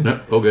outside. No,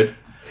 all good.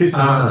 Hisses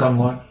in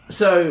sunlight.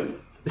 So,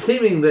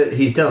 seeming that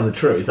he's telling the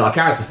truth, our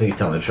characters think he's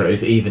telling the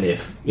truth, even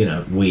if,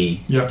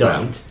 we Yep.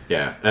 don't.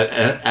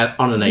 Yeah,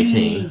 on an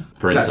 18,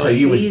 for That's insight. so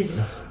you would.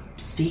 He's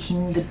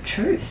speaking the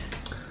truth.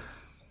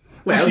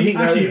 Well, he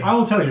Actually, I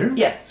will tell you.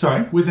 Yeah.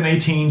 Sorry, with an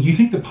 18, you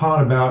think the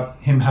part about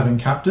him having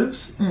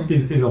captives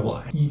is a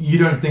lie. You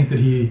don't think that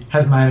he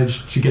has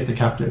managed to get the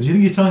captives. You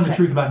think he's telling the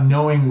truth about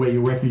knowing where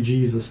your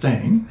refugees are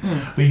staying,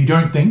 but you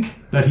don't think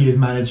that he has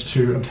managed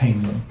to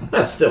obtain them.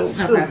 That's still.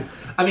 Okay.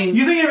 I mean,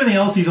 You think everything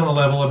else he's on the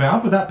level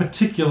about, but that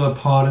particular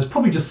part is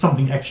probably just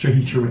something extra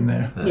he threw in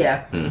there.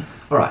 Yeah.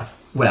 all right.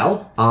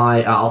 Well,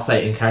 I'll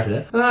say it in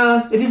character.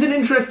 It is an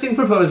interesting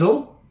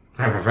proposal.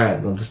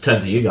 I'll just turn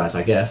to you guys,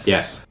 I guess.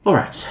 Yes. All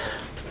right.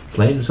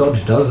 Flame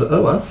Sodge does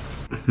owe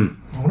us.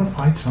 I want to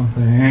fight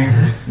something.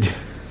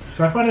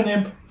 Can I find an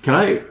imp? Can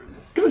I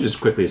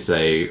just quickly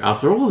say,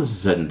 after all this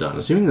is said and done,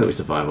 assuming that we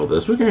survive all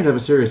this, we're going to have a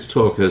serious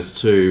talk as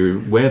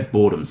to where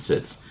boredom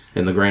sits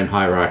in the grand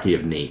hierarchy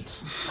of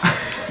needs.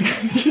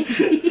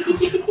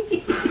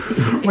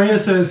 Rhea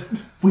says,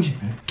 wait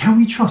a minute, can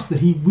we trust that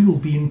he will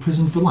be in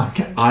prison for life?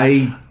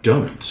 I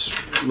don't.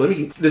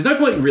 There's no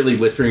point in really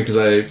whispering because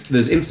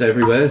there's imps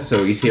everywhere,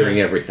 so he's hearing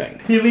everything.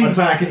 He leans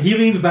back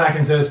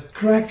and says,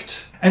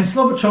 correct. And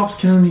Slobber Chops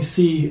can only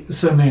see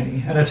so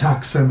many and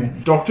attack so many.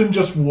 Docton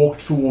just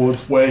walked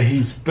towards where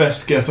his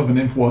best guess of an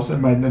imp was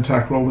and made an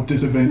attack roll with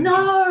disadvantage.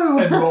 No!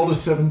 And rolled a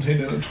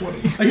 17 and a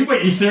 20.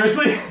 Wait, you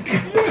seriously?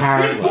 His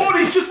Apparently.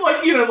 body's just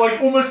like,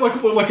 almost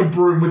like a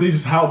broom with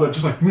his halberd,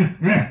 just like... meh,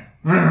 meh,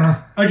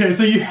 meh. Okay,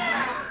 so you...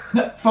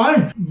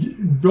 Fine.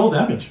 Roll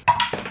damage.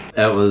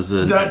 That was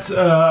That's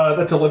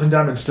 11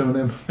 damage to an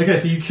imp. Okay,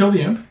 so you kill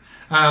the imp.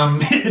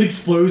 It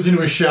explodes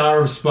into a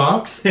shower of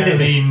sparks. I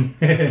mean,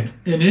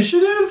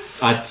 initiative?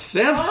 It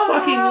sounds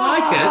fucking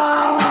like it.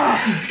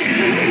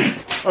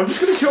 I'm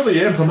just going to kill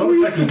the imps. I'm not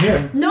attacking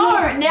him.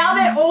 No! Now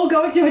they're all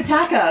going to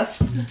attack us.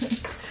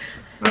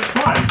 That's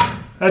fine.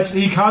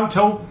 He can't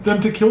tell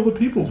them to kill the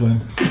people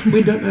then.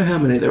 We don't know how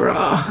many there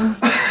are.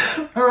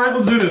 All right,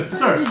 let's do this.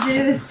 Why did So, you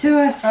do this to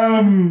us?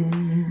 I'll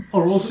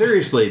roll.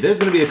 Seriously, there's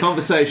going to be a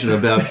conversation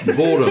about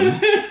boredom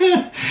and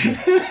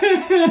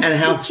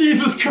how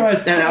Jesus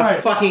Christ. and All how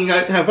right. fucking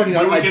I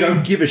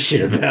don't give a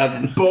shit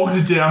about.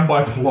 Bogged down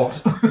by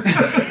plot.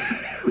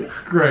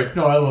 Great.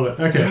 No, I love it.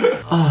 Okay.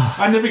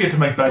 I never get to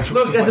make bad choices.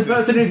 Look, as a like this.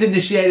 person who's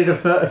initiated a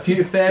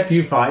fair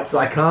few fights,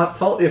 I can't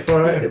fault you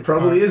for it. It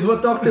probably is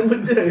what Doctor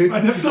would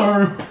do.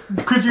 So,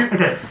 could you...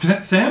 Okay,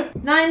 Sam?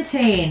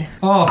 19.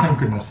 Oh, thank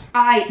goodness.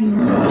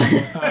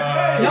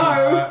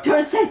 No!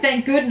 Don't say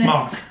thank goodness.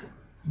 Mark.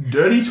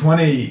 Dirty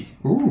 20.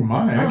 Ooh,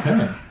 my,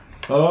 okay.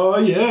 Oh,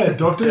 yeah.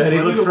 Doctor's Dirty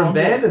ready looks to from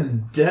rumble. Ben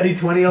and dirty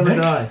 20 on the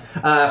Nick? die.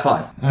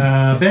 5.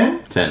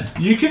 Ben? 10.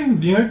 You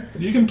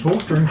can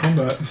talk during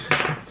combat.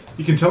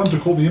 You can tell him to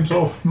call the imps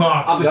off.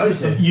 Mark, I'm going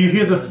to. you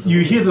hear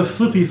the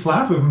flippy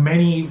flap of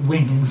many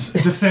wings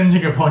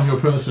descending upon your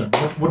person.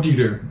 What do you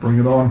do? Bring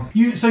it on.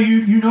 You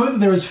know that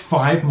there is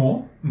 5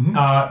 more,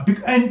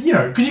 and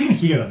because you can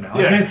hear them now.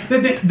 Yeah.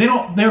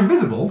 They're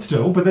invisible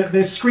still, but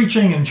they're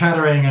screeching and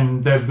chattering,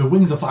 and the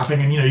wings are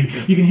flapping, and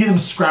you can hear them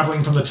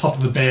scrabbling from the top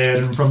of the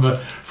bed and from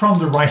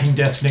the writing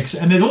desk next.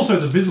 And there's also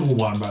the visible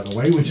one, by the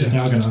way, which is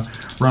now going to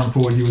run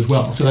forward you as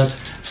well. So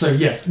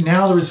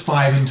now there is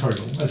 5 in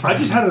total. That's I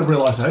just had a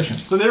realization.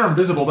 So they're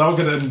invisible. They'll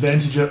get an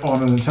advantage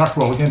on an attack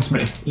roll against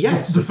me.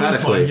 Yes, The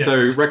first one, emphatically. yes.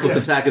 So reckless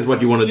attack is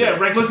what you want to do. Yeah,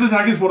 reckless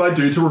attack is what I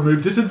do to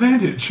remove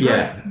disadvantage.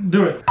 Yeah.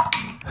 do it.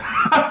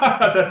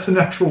 That's a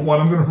natural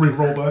one. I'm going to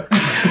re-roll that.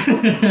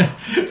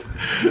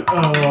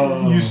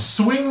 You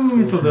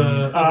swing for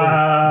the.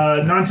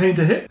 19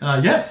 to hit.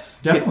 Yes,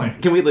 definitely.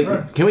 Can we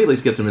at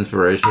least get some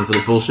inspiration for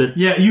this bullshit?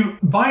 Yeah,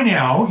 by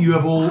now you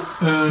have all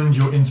earned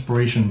your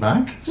inspiration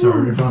back. So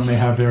everyone may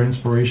have their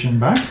inspiration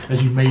back,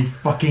 as you may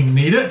fucking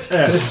need it.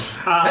 Hey,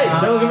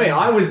 don't look at me.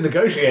 I was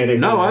negotiating.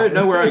 No, I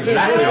know where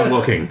exactly I'm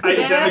looking. 8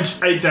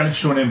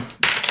 damage to an imp.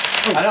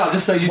 I know, I'm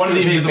just so used One to of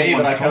the being invisible me that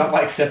I ones, can't,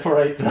 like,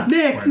 separate them.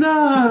 Nick,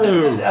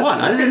 no! What?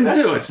 I didn't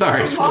do it.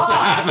 Sorry, it's supposed to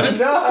happen.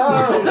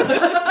 No!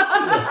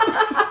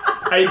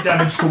 8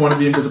 damage to one of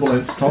the invisible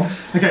imps, Tom.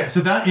 Okay,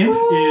 so that imp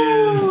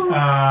is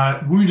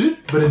wounded,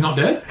 but is not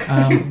dead.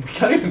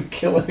 Can't even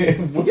kill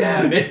him with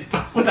an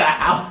imp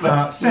without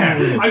help.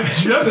 Sam. I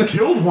just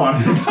killed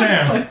one.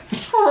 Sam,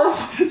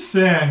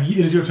 it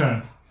is your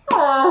turn.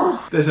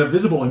 There's a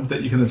visible imp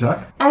that you can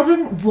attack. I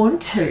didn't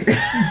want to.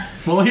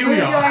 Well, here we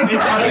are.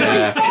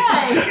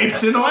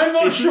 It's an I'm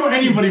not sure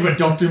anybody but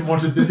Doctor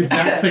wanted this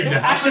exact thing to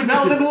happen.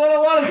 Ashenbell didn't want a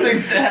lot of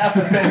things to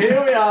happen, but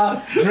here we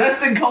are,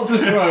 dressed in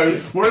cultist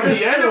robes. We're at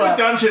the end of a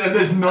dungeon and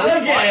there's no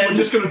fight. We're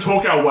just going to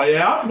talk our way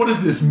out. What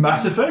is this,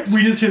 Mass Effect?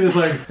 We just hear this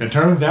like, it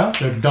turns out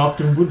that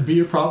Doctor would be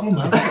a problem.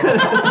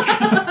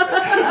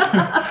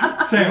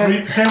 Sam, what do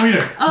you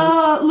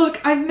do? Look,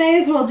 I may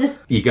as well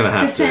just You're gonna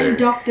have defend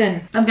to.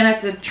 Docton. I'm gonna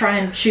have to try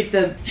and shoot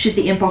the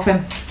imp off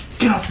him.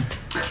 Get up.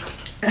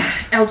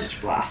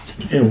 Eldritch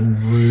Blast.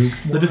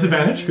 The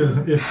disadvantage, because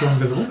it's still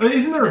invisible.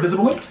 Isn't there a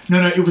visible imp?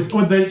 No, it was.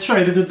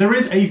 Sorry, there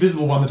is a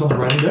visible one that's on the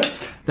writing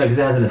desk. No, because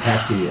it hasn't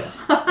attacked you yet.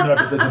 No,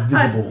 but there's a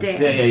visible.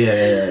 Damn.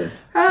 Yeah.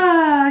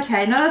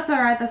 Okay, no, that's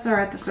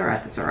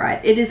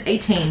alright. It is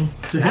 18.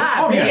 To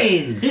hit.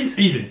 beans. It's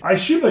easy. I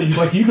assume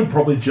that you could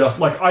probably just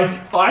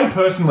I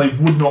personally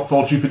would not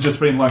fault you for just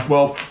being like,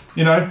 well,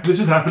 you know, this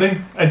is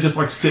happening, and just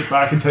like sit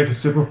back and take a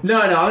sip of.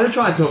 No, I'm going to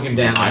try and talk him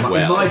down. In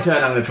my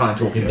turn, I'm going to try and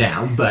talk him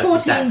down, but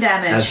 14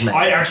 damage.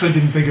 I actually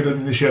didn't think it would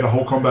initiate a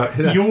whole combat.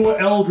 Your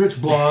Eldritch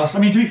Blast. I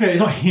mean, to be fair, it's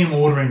not him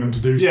ordering them to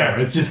do so. Yeah.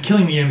 It's just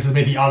killing the imps has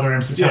made the other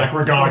imps attack,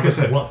 regardless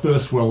of what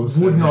Thirstwell is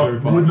Would so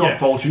far. not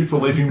fault you for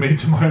leaving me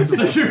to my own.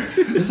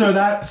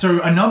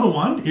 So another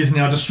one is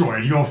now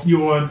destroyed.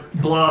 Your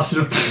blasted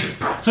of.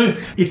 So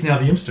it's now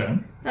the imp's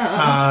turn.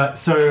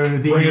 So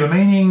the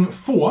remaining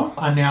 4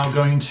 are now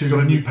going to. Got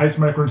a new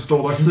pacemaker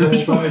installed. I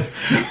can go all day.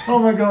 Oh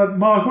my god,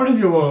 Mark! What is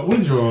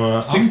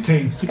your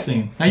 16?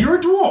 16. Now you're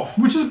a dwarf,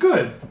 which is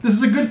good. This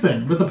is a good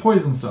thing with the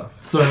poison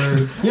stuff.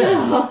 So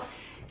yeah.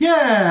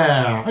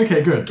 Yeah.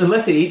 Okay. Good.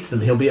 Unless he eats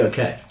them, he'll be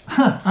okay.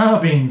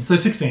 Beans. So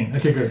 16.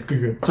 Okay.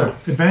 Good. So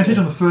advantage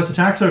on the first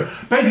attack. So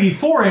basically,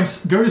 4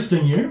 imps go to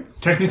sting you.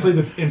 Technically,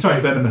 the imps are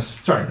venomous.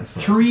 Sorry.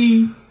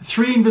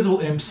 Three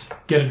invisible imps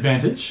get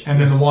advantage, and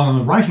then the one on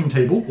the writing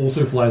table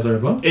also flies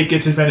over. It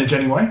gets advantage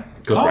anyway.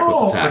 Because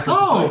reckless attack.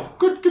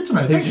 Good to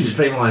know. Thank He's just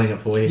streamlining it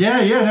for you.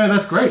 Yeah, no,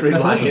 that's great.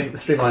 That's awesome.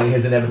 Streamlining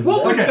his inevitable.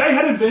 Well, Okay. they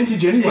had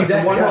advantage anyway,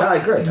 Exactly, so why not I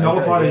agree.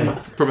 nullify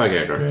it? Provoke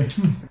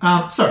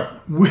aggro. So,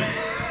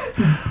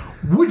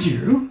 would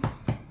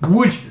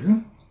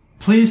you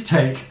please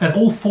take, as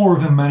all 4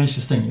 of them managed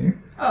to sting you,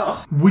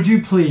 would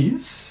you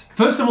please,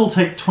 first of all,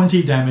 take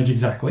 20 damage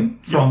exactly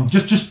from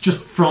just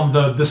from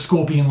the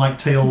scorpion-like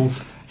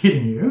tails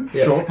hitting you,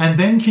 Sure. and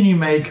then can you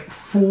make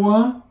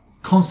 4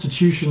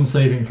 Constitution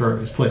saving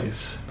throws,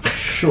 please?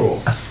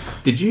 Sure.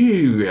 Did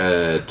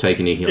you take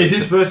any healing? Is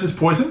this versus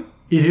poison?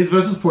 It is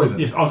versus poison.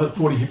 Yes, I was at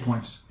 40 hit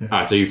points.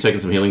 Alright, so you've taken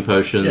some healing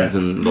potions Yeah.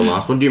 and the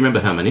last one. Do you remember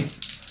how many?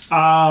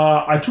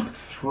 I took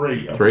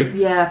 3. 3?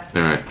 Yeah.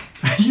 Alright.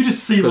 You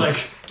just see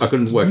like I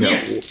couldn't work Yeah.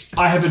 out.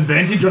 I have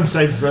advantage on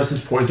saves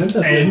versus poison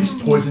and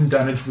poison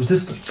damage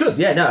resistance. Good.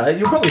 Yeah, no,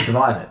 you'll probably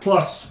survive it.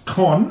 Plus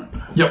con.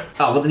 yep.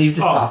 Oh, well, then you've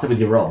just passed it with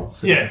your roll.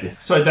 So Yeah.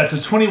 So that's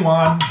a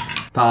 21,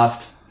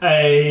 Passed.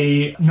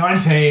 a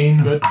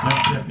 19, Good.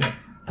 Yep.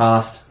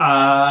 Passed.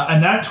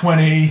 and that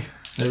 20,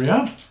 There we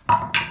are.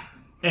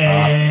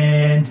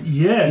 and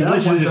yeah, You that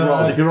literally was, just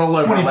rolled. If you roll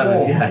over 24.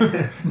 11,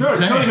 yeah. No,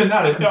 it's not even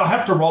that. I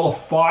have to roll a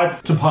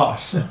 5 to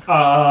pass.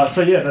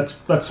 So yeah,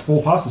 that's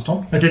 4 passes,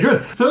 Tom. Okay,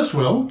 good.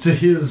 Thirstwell, to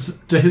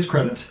his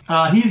credit,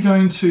 he's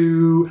going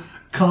to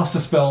cast a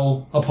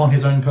spell upon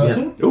his own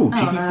person, Ooh,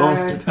 cheeky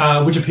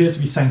bastard. which appears to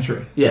be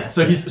Sanctuary. Yeah.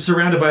 So he's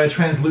surrounded by a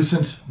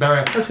translucent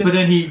barrier. good. But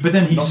then he Not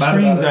bad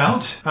screams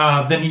about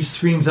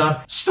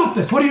out. Stop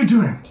this! What are you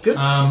doing? Good.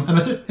 And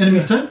that's it.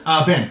 Enemy's turn.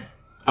 Ben.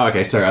 Oh,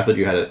 okay, sorry, I thought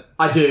you had it.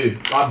 I do,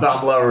 but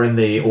I'm lower in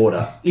the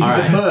order. You can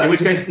Alright. defer. In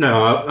which case,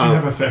 no, Do you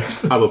have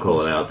effects? I will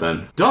call it out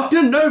then.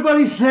 Doctor,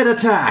 nobody said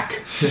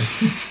attack!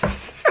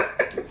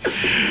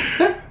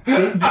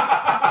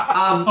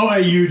 Are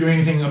you doing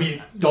anything? I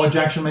mean, dodge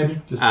action maybe?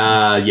 Just,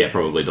 Yeah,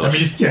 probably I dodge.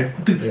 mean,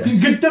 because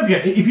don't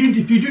forget, if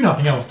you do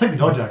nothing else, take the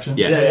dodge action.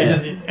 Yeah. It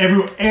just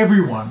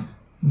everyone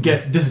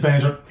gets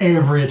disadvantage on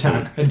every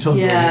attack until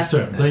your Yeah. next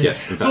turn. So,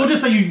 Yes, so we'll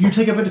just say you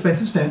take up a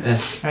defensive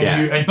stance, and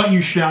Yeah. but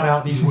you shout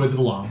out these words of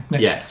alarm.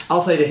 Yes.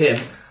 I'll say to him,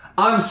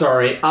 I'm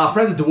sorry, our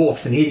friend the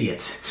dwarf's an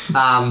idiot.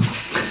 I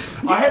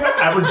have an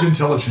average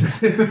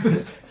intelligence.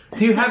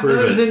 Do you have Prove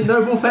those it. in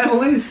noble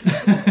families?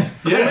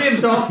 Call the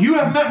imps off. You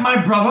have met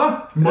my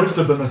brother. Most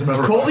of them, as a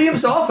matter of Call fact. the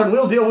imps off, and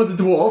we'll deal with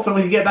the dwarf, and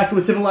we can get back to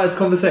a civilized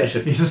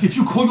conversation. He says, if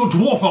you call your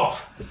dwarf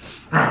off.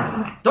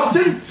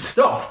 Doctor,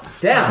 stop.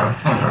 Down.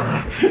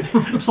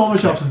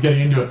 Slobberchops is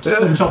getting into it.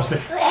 Just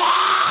chopstick.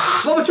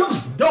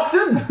 Slobberchops,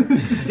 Doctor,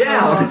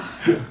 down.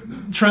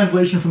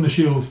 Translation from the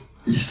shield.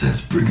 He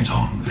says, bring it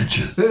on,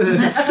 bitches.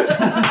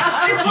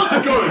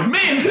 Let's go! Me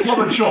and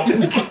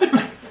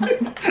Slobberchops!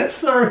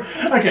 So,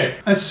 okay,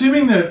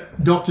 assuming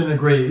that Doctor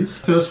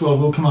agrees, Thirstwell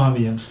will command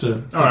the imps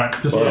to Alright.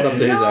 Well, it's up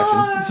to his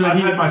action. So I've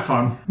he, had my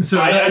fun. So-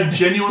 I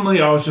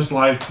genuinely, I was just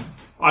like,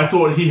 I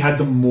thought he had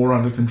them more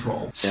under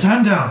control.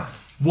 stand down.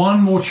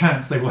 One more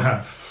chance they will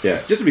have.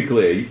 Yeah, just to be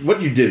clear,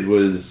 what you did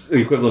was the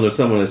equivalent of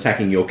someone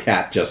attacking your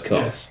cat just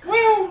cause.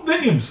 Well,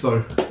 they're imps,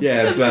 though.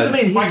 Yeah, I but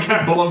mean, My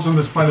cat belongs on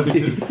this planet. but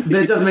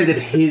it doesn't mean that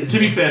his. To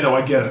be fair, though,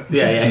 I get it.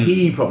 Yeah,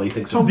 he probably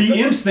thinks so. The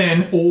imps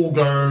then all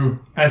go,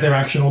 as their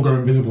action, all go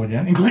invisible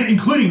again,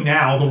 including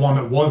now the one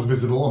that was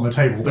visible on the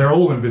table. They're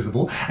all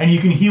invisible, and you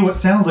can hear what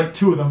sounds like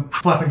two of them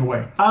flapping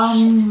away.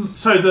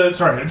 Sorry, I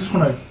just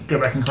want to go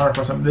back and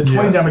clarify something. The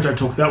 20 Yes. damage I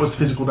took, that was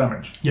physical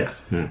damage.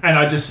 Yes, And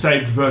I just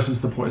saved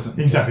versus the poison.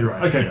 exactly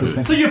right. Okay, good.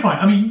 Thank So you. you're fine.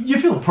 I mean, you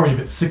feel probably a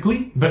bit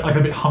sickly, but like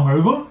a bit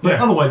hungover, but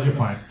Yeah. otherwise you're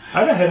fine. I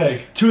have a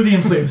headache. Two of the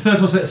imps leave.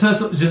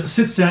 Thirstwell just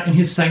sits down in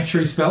his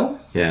sanctuary spell,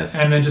 Yes.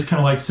 and then just kind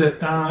of like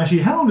sit. Actually,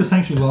 how long does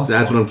sanctuary last?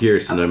 That's for? what I'm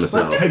curious to know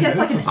myself. I guess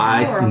like an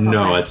hour or something.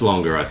 No, it's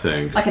longer, I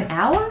think. Like an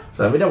hour?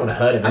 So we don't want to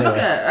hurt him I'm not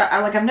anyway.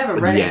 gonna. I've never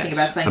read anything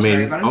about I Sanctuary,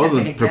 mean, but I'm I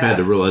wasn't gonna prepared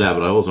to guess. rule it out,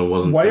 but I also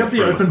wasn't. Way of the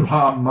gonna throw open myself.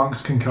 palm,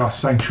 monks can cast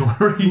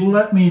Sanctuary.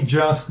 Let me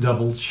just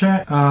double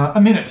check. A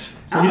minute.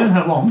 So he doesn't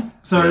have long.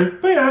 So,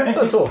 but yeah,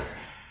 Don't talk.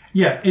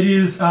 yeah, it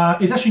is.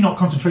 It's actually not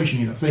concentration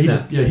either. So he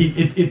just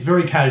it's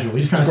very casual. He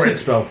just kind of great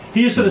sits. spell.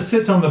 He just sort of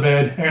sits on the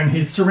bed, and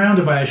he's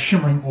surrounded by a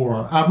shimmering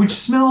aura, which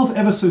smells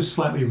ever so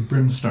slightly of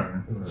brimstone.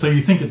 So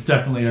you think it's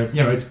definitely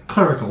it's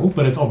clerical,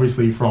 but it's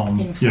obviously from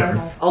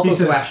Infernal. I'll he talk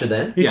to says- Asher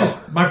then. He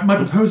says, my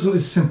proposal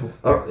is simple.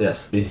 Oh,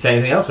 yes. Did he say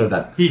anything else or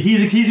that?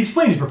 He's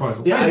explained his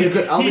proposal. Yeah, Basically, you're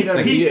good. I'll leave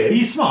that to you.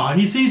 He's smart.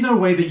 He sees no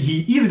way that he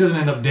either doesn't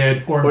end up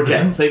dead or in Or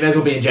prison. jail. So he may as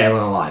well be in jail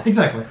and alive.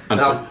 Exactly.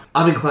 Now,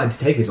 I'm inclined to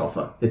take his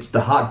offer. It's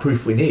the hard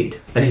proof we need.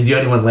 And he's the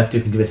only one left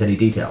who can give us any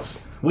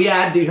details. We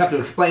add that you have to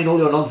explain all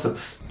your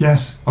nonsense.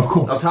 Yes, of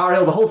course.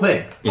 Altariel, the whole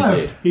thing. No,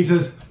 Indeed. he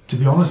says, to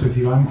be honest with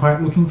you, I'm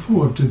quite looking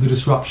forward to the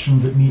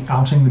disruption that me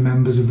outing the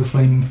members of the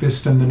Flaming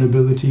Fist and the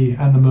nobility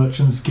and the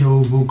Merchants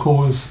Guild will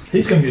cause.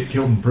 He's going to get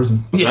killed in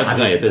prison. I'd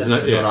say there's no.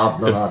 That's Yeah,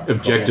 not our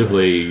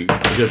objectively,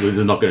 this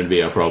is not going to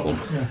be our problem.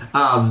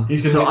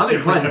 He's gonna So get I'm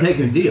inclined to Jeffrey take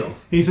his deal.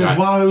 He says, Right.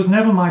 while it was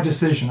never my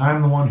decision, I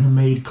am the one who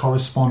made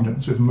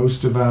correspondence with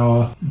most of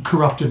our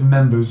corrupted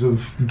members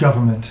of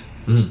government.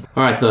 All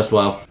right,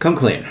 Thirstwell, come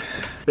clean.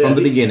 From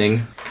the beginning,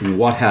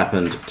 what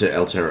happened to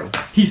Eltero?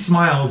 He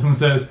smiles and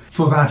says,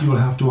 for that you will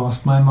have to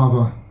ask my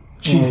mother.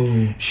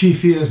 She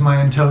fears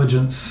my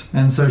intelligence,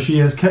 and so she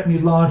has kept me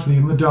largely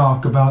in the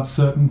dark about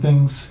certain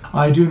things.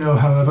 I do know,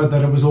 however,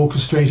 that it was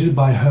orchestrated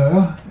by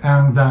her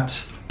and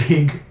that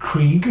pig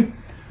Krieg,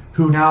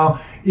 who now,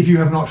 if you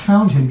have not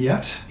found him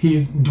yet,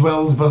 he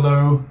dwells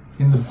below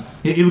in the...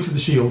 He looks at the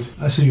shield.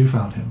 So you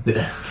found him.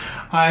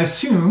 I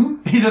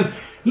assume... He says...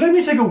 Let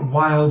me take a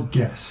wild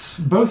guess.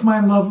 Both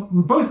my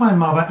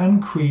mother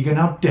and Krieg are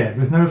now dead,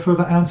 with no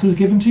further answers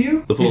given to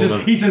you.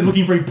 He says,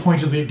 looking very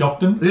pointedly at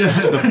Docton.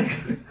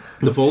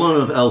 The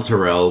fallen of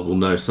Elturel will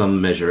know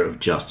some measure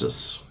of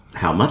justice.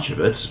 How much of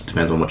it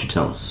depends on what you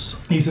tell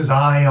us. He says,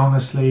 I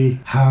honestly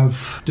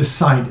have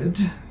decided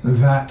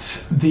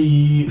that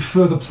the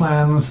further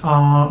plans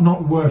are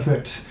not worth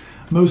it,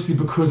 mostly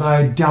because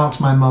I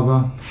doubt my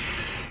mother.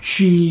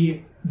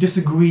 She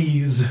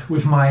disagrees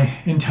with my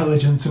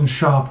intelligence and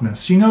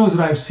sharpness. She knows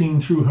that I've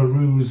seen through her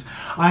ruse.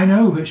 I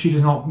know that she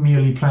does not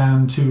merely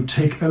plan to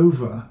take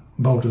over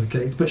Baldur's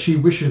Gate, but she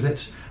wishes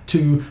it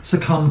to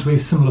succumb to a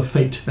similar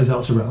fate as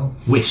Elturel.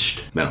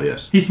 Wished. Well,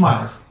 yes. He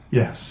smiles.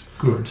 Yes,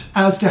 good.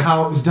 As to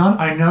how it was done,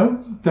 I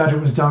know that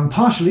it was done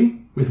partially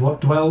with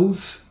what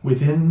dwells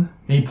within,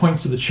 and he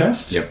points to the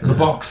chest, Yep. the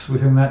box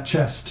within that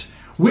chest,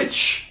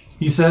 which,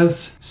 he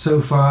says, so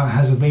far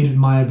has evaded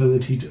my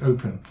ability to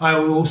open. I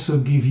will also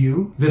give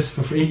you this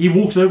for free. He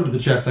walks over to the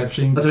chest,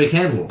 actually. That's what he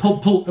can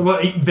walk.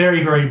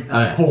 Very, very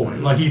yeah. poorly.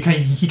 Like, he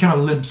kind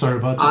of limps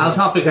over. I was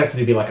half expecting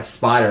to be like a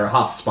spider, a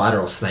half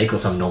spider or snake or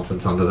some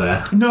nonsense under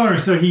there. No,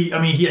 so he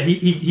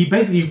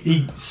basically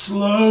he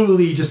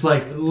slowly just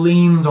like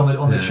leans on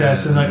the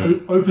chest and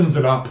like opens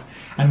it up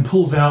and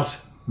pulls out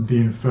the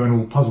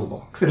infernal puzzle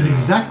box. It is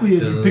exactly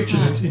as you pictured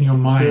it in your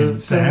mind,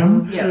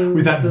 Sam,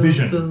 with that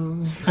vision.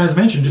 As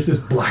mentioned, just this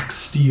black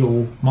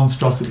steel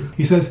monstrosity.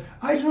 He says,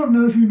 I do not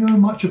know if you know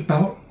much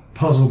about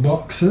puzzle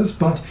boxes,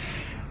 but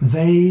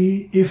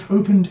they, if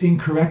opened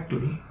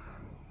incorrectly,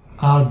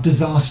 are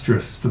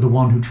disastrous for the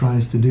one who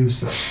tries to do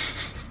so.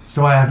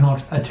 So I have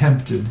not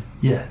attempted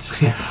yet.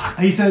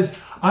 He says,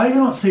 I do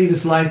not say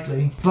this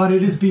lightly, but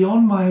it is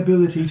beyond my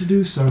ability to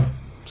do so.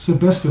 So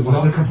best of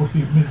luck.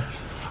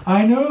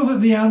 I know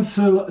that the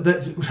answer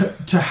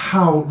to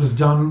how it was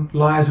done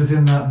lies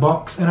within that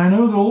box, and I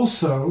know that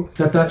also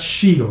that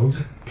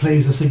shield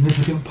plays a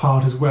significant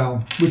part as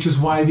well, which is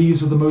why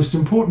these were the most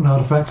important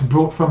artifacts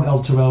brought from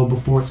Elturel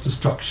before its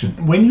destruction.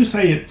 When you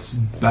say it's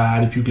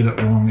bad if you get it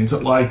wrong, is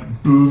it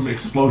like boom,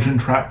 explosion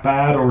trap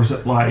bad, or is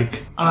it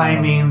like... I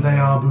mean, they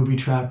are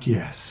booby-trapped,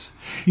 yes.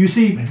 You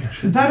see,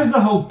 that is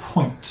the whole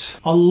point.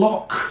 A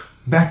lock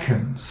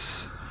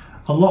beckons,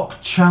 a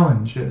lock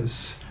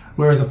challenges,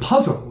 whereas a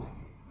puzzle,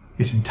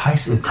 it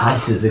entices.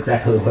 Entices,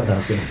 exactly what I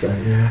was going to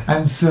say. Yeah.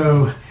 And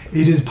so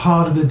it is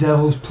part of the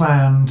devil's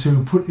plan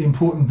to put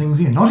important things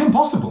in. Not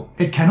impossible.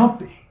 It cannot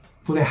be.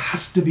 For there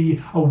has to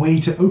be a way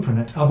to open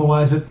it,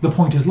 otherwise the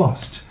point is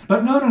lost.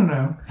 But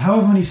no.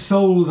 However many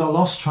souls are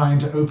lost trying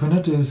to open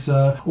it is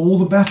all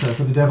the better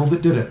for the devil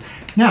that did it.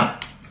 Now,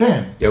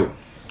 Ben. Yo.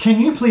 Can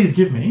you please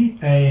give me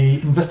a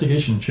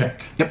investigation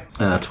check?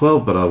 Yep.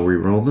 12, but I'll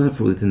re-roll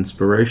that with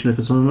inspiration if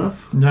it's not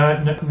enough. No.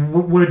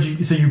 What did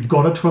you... So you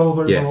got a 12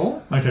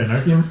 overall? Yeah. Okay,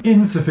 no.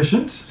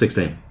 Insufficient?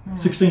 16.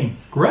 16.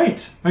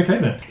 Great. Okay,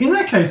 then. In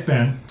that case,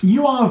 Ben,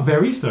 you are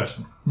very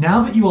certain,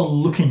 now that you are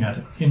looking at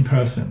it in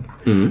person,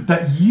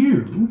 that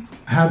you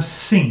have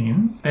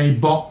seen a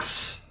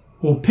box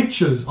or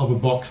pictures of a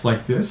box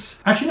like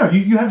this. Actually, no,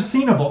 you have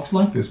seen a box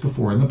like this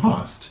before in the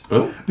past.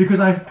 Oh.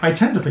 Because I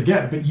tend to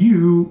forget, but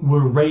you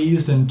were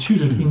raised and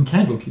tutored in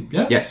Candlekeep,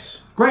 yes?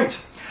 Yes. Great.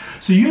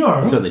 So you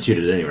know... Certainly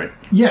tutored at any rate.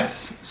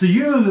 Yes. So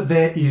you know that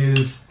there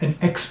is an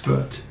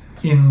expert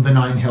in the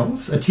Nine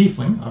Hells, a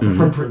tiefling,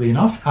 appropriately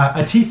enough,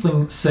 a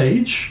tiefling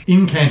sage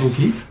in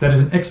Candlekeep that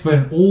is an expert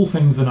in all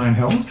things the Nine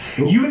Hells.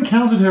 Ooh. You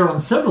encountered her on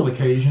several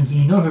occasions,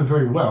 and you know her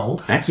very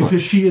well. Excellent.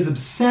 Because she is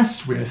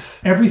obsessed with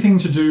everything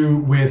to do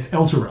with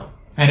Elturel.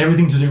 And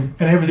everything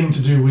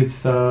to do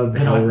with the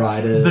Hell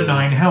Riders, the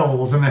Nine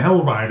Hells and the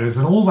Hell Riders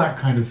and all that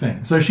kind of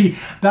thing. So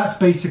that's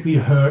basically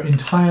her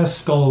entire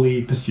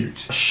scholarly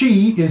pursuit.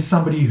 She is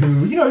somebody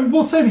who,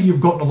 we'll say that you've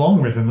gotten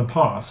along with in the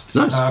past.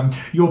 Nice.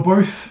 You're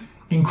both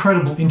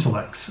incredible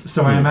intellects,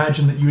 so I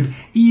imagine that you would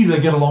either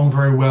get along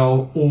very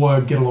well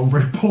or get along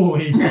very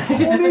poorly,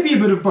 or maybe a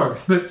bit of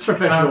both. But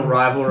Professional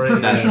rivalry.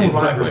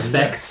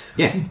 Respect.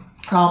 Yeah.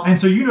 And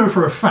so you know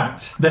for a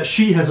fact that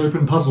she has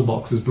opened puzzle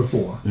boxes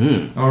before,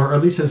 or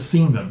at least has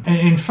seen them.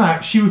 And in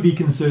fact, she would be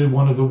considered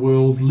one of the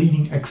world's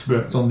leading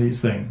experts on these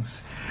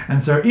things. And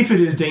so if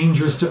it is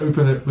dangerous to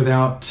open it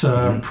without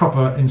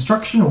proper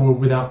instruction or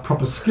without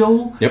proper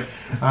skill,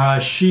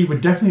 she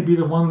would definitely be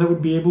the one that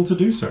would be able to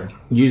do so.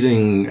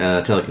 Using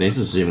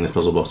telekinesis, assuming this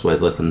puzzle box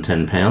weighs less than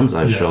 10 pounds,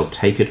 I shall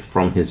take it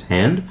from his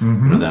hand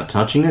without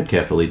touching it,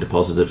 carefully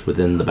deposit it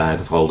within the bag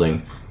of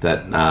holding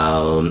that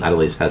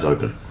Adelise has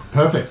open.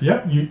 Perfect.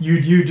 Yep.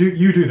 You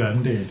do that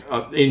indeed.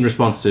 In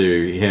response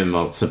to him,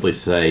 I'll simply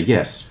say,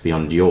 yes,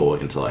 beyond your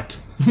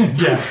intellect.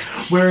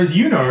 Yes. Whereas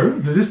you know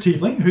that this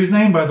tiefling, whose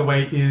name, by the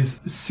way, is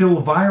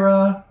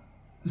Silvira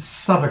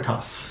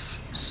Savicus.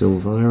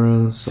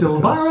 Silvira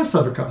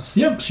Savicus.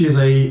 Yep. She is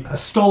a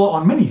scholar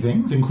on many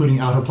things, including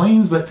Outer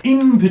Planes, but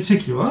in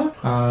particular,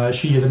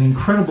 she is an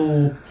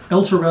incredible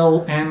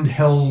Elturel and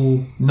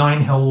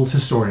Nine Hells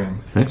historian.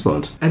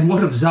 Excellent. And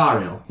what of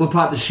Zariel? What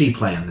part does she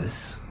play in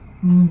this?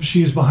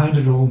 She is behind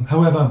it all.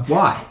 However,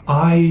 why?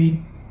 I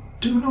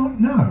do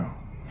not know.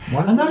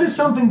 What? And that is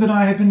something that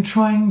I have been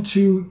trying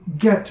to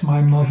get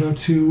my mother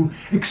to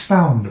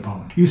expound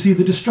upon. You see,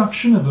 the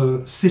destruction of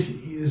a city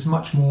is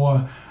much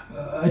more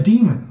a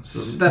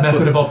demon's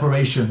method of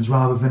operations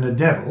rather than a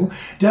devil.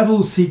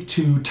 Devils seek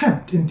to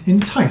tempt,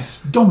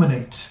 entice,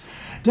 dominate.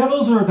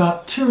 Devils are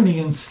about tyranny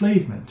and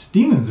enslavement.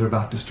 Demons are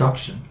about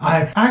destruction.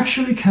 I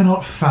actually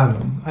cannot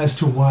fathom as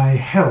to why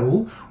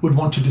hell would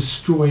want to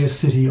destroy a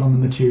city on the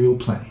material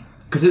plane.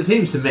 Because it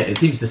seems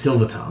to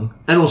Silver Tongue,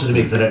 and also to me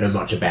because I don't know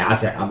much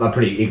about it, I'm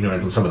pretty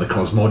ignorant on some of the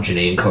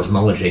cosmogony and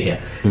cosmology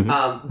here.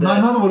 My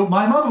mother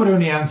would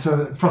only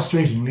answer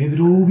frustratingly that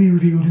all will be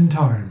revealed in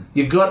time.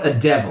 You've got a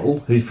devil,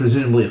 who's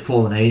presumably a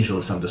fallen angel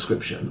of some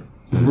description,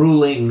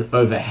 ruling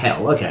over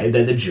hell. Okay,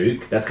 they're the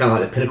Duke. That's kind of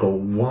like the pinnacle.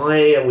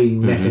 Why are we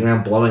messing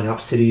around blowing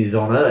up cities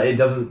on Earth? It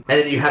doesn't...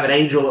 And then you have an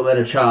angel that let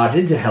her charge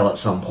into hell at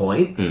some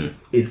point.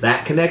 Is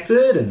that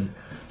connected? And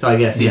so I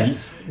guess,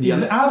 yes.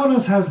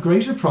 Avernus has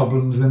greater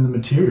problems than the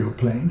material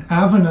plane.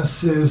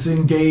 Avernus is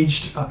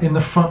engaged in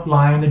the front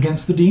line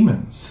against the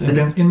demons,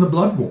 in the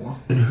blood war.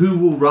 And who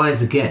will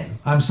rise again?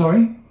 I'm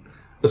sorry?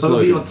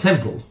 Over your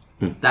temple.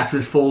 That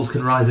which falls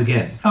can rise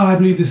again. I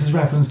believe this is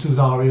reference to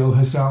Zariel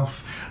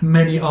herself.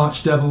 Many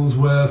archdevils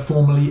were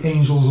formerly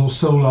angels or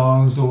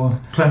solars or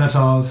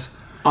planetars.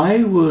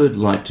 I would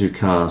like to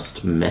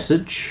cast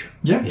Message.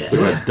 Yeah. Which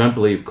I don't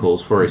believe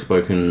calls for a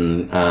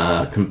spoken...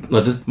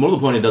 more to the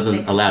point, it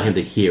doesn't allow him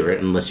to hear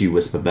it unless you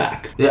whisper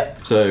back. Yeah.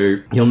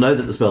 So he'll know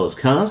that the spell is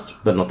cast,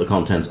 but not the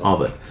contents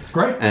of it.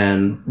 Great.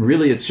 And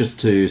really it's just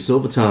to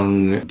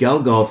Silvertongue.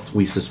 Galgoth,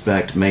 we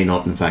suspect, may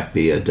not in fact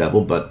be a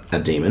devil, but a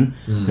demon,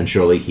 and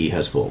surely he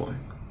has fallen.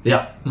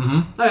 Yeah.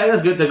 Mm-hmm. Okay,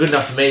 that's good. They're good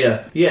enough for me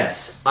to.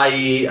 Yes. Do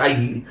you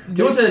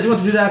want to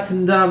do that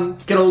and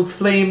get old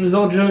Flame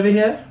Zodge over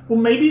here? Well,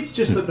 maybe it's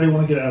just that they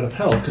want to get out of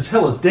hell, because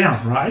hell is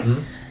down, right?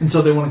 And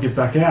so they want to get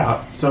back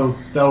out, so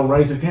they'll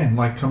raise again,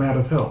 like come out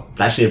of hell.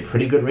 That's actually a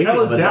pretty good reading.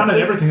 Hell is down and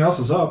everything else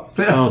is up.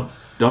 Oh,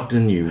 Doctor,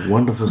 you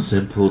wonderful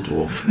simple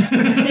dwarf.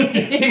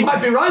 He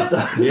might be right,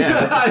 though.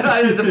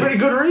 Yeah. It's a pretty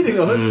good reading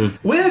of it.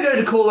 We're going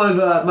to call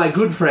over my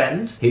good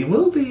friend. He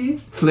will be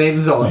Flame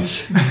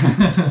Zodge.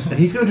 And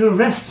he's going to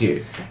arrest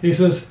you. He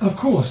says, of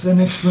course, an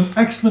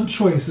excellent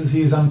choice as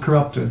he is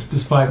uncorrupted,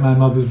 despite my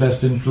mother's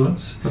best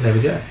influence. Well, there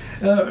we go.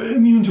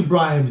 Immune to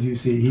bribes, you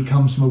see. He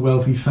comes from a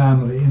wealthy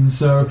family, and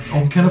so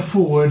can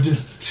afford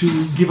to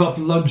give up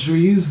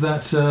luxuries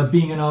that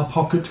being in our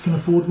pocket can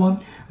afford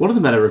one. What are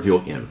the matter of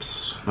your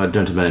imps? I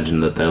don't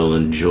imagine that they'll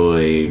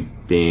enjoy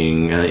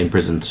being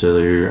imprisoned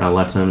to a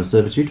lifetime of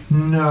servitude.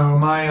 No,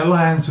 my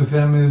alliance with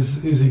them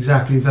is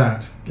exactly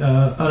that.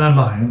 An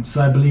alliance.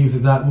 I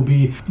believe that will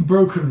be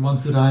broken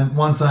once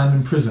I'm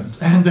imprisoned.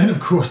 And then, of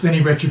course, any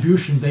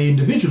retribution they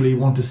individually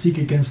want to seek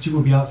against you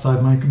will be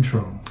outside my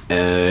control.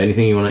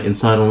 Anything you want to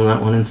insight on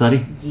that one,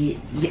 Insighty?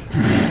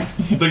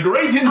 The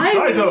Great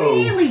Insighto!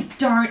 I really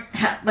don't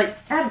have,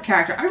 out of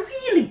character, I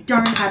really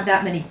don't have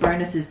that many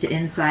bonuses to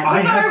insight.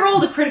 Also, I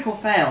rolled a critical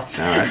fail.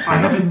 Alright. I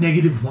have a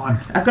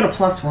 -1. I've got a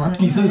 +1.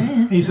 He says,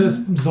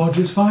 Zodge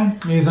is fine.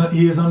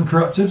 He is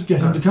uncorrupted. Get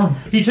him to come.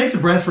 He takes a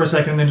breath for a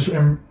second and then just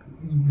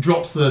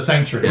drops the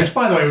sanctuary, which,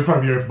 by the way, would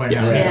probably be over by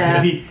now. Yeah.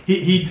 But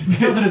he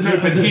does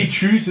it as He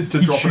chooses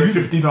to drop it in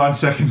 59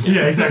 seconds.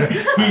 Yeah, exactly.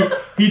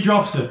 He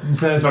drops it and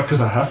says, Not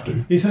because I have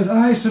to. he says,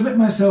 I submit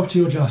myself to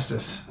your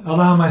justice.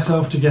 Allow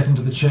myself to get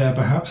into the chair,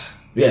 perhaps.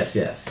 Yes.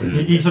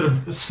 He sort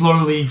of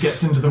slowly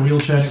gets into the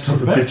wheelchair next to Son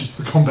the of a bed. bitch, it's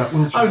the combat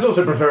wheelchair. I was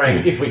also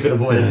preferring, if we could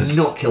avoid it,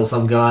 not kill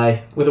some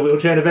guy with a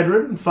wheelchair in a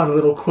bedroom. Fun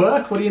little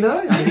quirk, what do you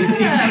know? I mean,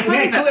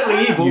 he's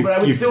clearly evil, but I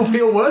would still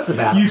feel worse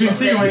about You it. can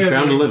see Rhea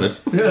Found a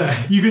limit.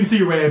 You can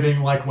see Rhea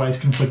being likewise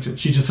conflicted.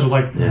 She just sort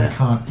of I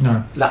can't,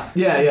 no.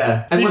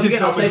 Yeah. And This once is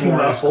again, I'll not say the from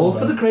glorious all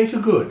combat. for the greater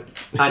good.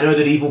 I know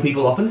that evil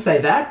people often say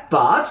that,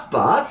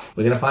 but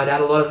we're going to find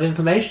out a lot of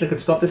information that could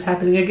stop this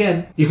happening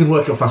again. You can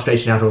work your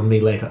frustration out on me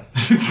later.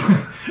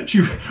 She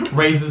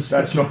raises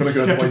That's not going to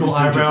go the way you skeptical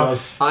think it eyebrow.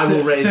 does. I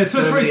will raise so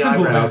it's very many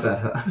simple eyebrows then. at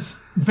her.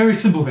 It's very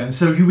simple then.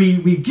 So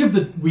we give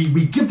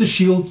the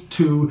shield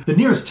to the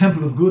nearest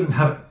temple of good and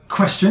have it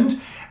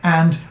questioned,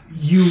 and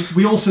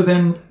we also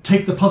then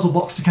take the puzzle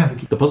box to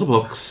Candlekeep. The puzzle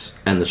box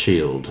and the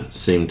shield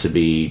seem to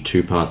be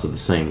two parts of the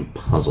same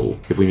puzzle.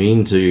 If we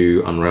mean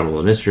to unravel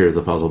the mystery of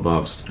the puzzle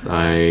box,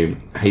 I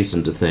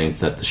hasten to think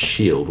that the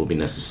shield will be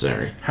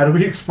necessary. How do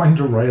we explain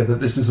to Rhea that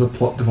this is a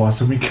plot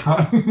device and we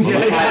can't?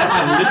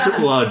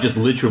 I just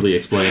literally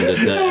explained it.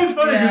 It's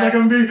funny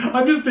because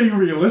I'm just being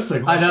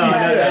realistic. I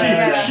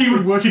know. She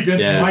would work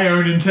against my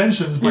own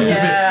intentions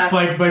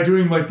by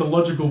doing the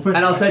logical thing.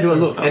 And I'll say to her,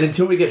 look, and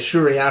until we get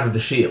Shuri out of the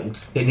shield,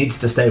 it needs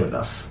to stay with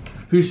us.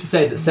 Who's to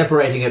say that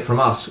separating it from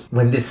us,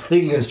 when this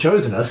thing has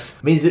chosen us,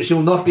 means that she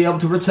will not be able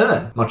to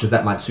return? Much as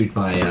that might suit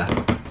my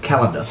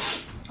calendar.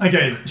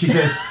 Okay, she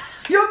says.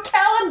 Your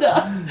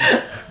calendar!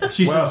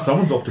 She Wow, says,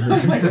 someone's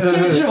optimistic. My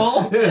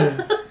schedule!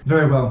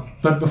 very well,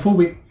 but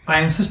before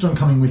I insist on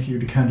coming with you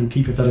to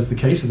Candlekeep if that is the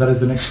case, if that is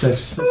the next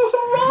stage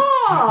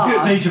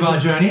of our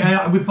journey.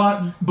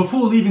 But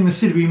before leaving the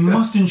city, we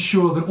must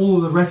ensure that all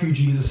of the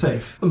refugees are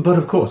safe. But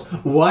of course,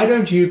 why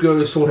don't you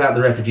go sort out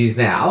the refugees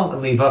now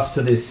and leave us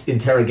to this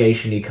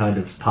interrogation-y kind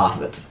of part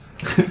of it?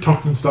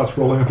 Tolkien starts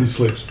rolling up his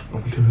sleeves.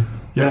 Are we going to...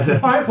 Yeah.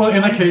 All right. Well,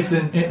 in that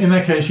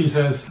case, she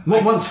says.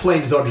 Well, once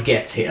Flame Zodge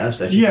gets here,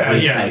 so she can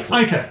leave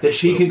safely, okay. that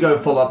she can go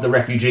follow up the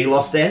refugee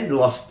lost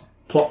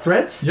plot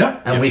threads,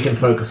 and we can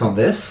focus on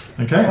this.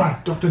 Okay.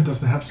 Right, Doctor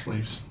doesn't have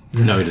sleeves.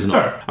 No, he does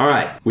not. All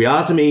right, we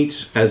are to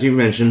meet, as you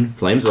mentioned,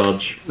 Flame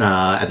Zodge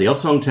at the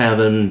Elfsong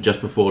Tavern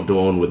just before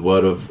dawn with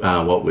word of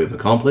what we've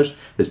accomplished.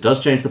 This does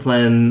change the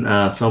plan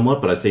somewhat,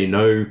 but I see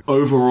no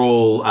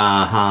overall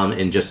harm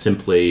in just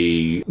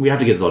simply... We have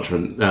to get Zodge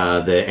from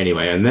there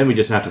anyway, and then we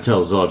just have to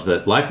tell Zodge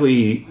that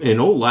in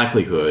all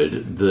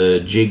likelihood, the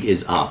jig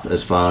is up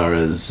as far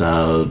as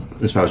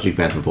Duke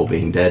Phantomfall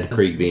being dead,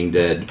 Krieg being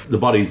dead, the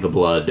body's the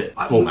blood,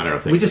 all manner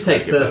of things. We just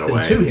take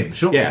Thurston to him,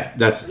 sure. Yeah,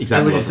 that's exactly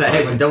and we what just say,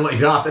 hey, we've done what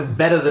you've asked. And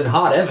better than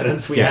hard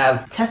evidence, we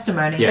have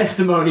testimony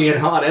and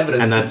hard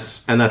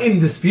evidence. And that's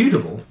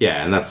indisputable.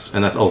 Yeah, and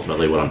that's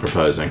ultimately what I'm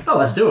proposing. Oh,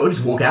 let's do it. We'll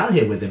just walk out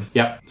here with him.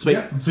 Yep. Sweet.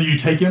 Yeah. So you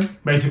take him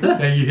basically.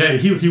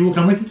 He will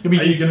come with you. I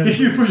mean, if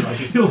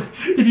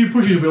you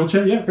push his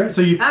wheelchair, yeah, great. So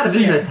you. Out of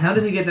interest, how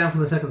does he get down from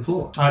the second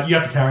floor? You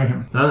have to carry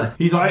him. No.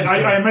 He's on.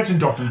 I imagine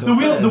Doctor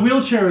does. The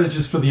wheelchair is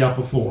just for the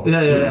upper floor.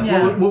 Yeah.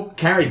 Well, we'll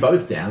carry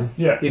both down.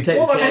 Yeah. You take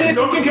the chair.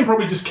 Doctor can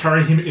probably just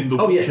carry him in the.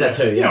 Oh yes, that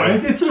too. You know,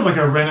 it's sort of like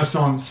a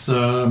Renaissance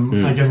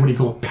I guess what do you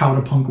call it,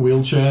 powder punk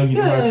wheelchair, you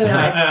know,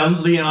 nice.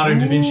 Leonardo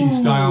da Vinci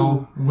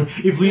style.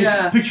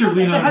 Picture of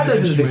They Leonardo had da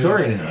those in Vinci. the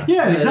Victorian era.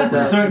 Yeah,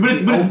 exactly. So, but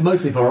it's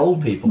mostly for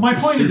old people. my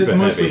point is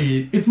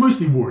Super it's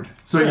mostly wood.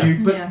 So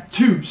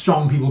two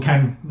strong people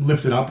can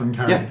lift it up and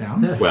carry it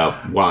down. Well,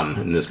 one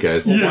in this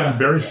case. Yeah,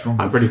 very strong.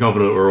 I'm pretty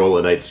confident we're all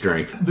at 8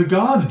 strength. The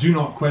guards do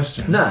not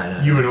question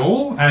No. you at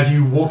all as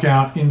you walk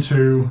out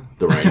into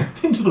The rain.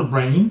 into the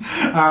rain.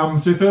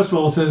 So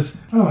Thirstwell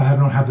says, "Oh, I have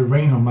not had the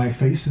rain on my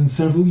face in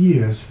several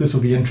years. This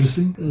will be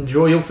interesting."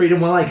 Enjoy your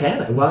freedom while I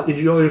can. Well,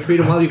 enjoy your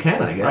freedom while you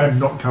can, I guess. I am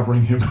not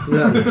covering him.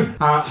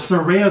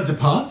 So Rhea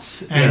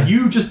departs, and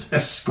you just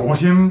escort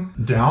him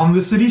down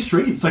the city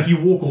streets. Like you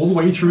walk all the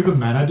way through the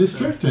Manor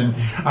District. And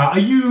are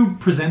you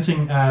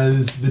presenting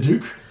as the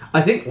Duke?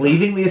 I think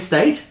leaving the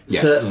estate,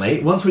 Yes.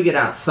 certainly. Once we get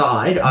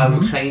outside, I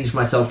will change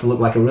myself to look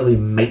like a really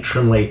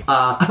matronly...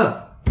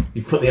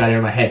 You've put the idea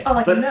in my head. Oh,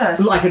 like a nurse.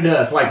 Like a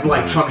nurse, like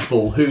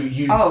Trunchbull, who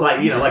you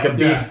like a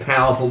big,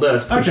 powerful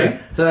nurse pushing. Okay.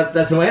 So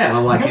that's who I am.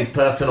 I'm like his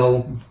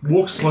personal.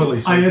 Walk slowly.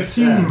 So I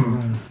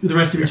assume the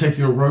rest of you take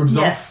your robes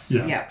Yes.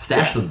 off. Yeah.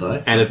 Stash them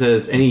though. And if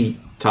there's any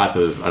type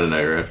of, I don't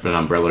know if an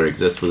umbrella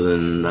exists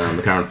within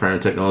the current frame of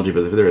technology,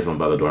 but if there is one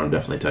by the door, I'm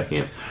definitely taking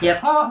it.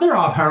 Yep. There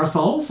are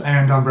parasols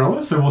and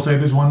umbrellas, so we'll say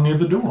there's one near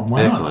the door.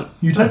 Why Excellent. not?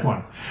 You take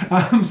one.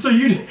 So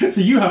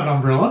you have an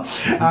umbrella.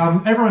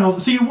 Everyone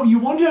else. So you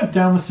wander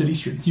down the city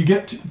streets. You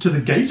get to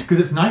the gate because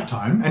it's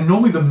nighttime, and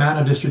normally the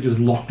Manor District is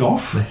locked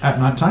off at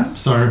nighttime.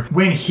 So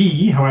when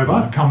he,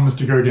 however, comes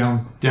to go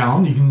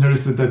down, you can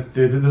notice that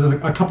there's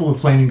a couple of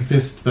flaming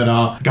fists that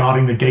are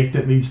guarding the gate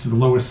that leads to the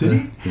lower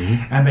city,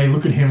 and they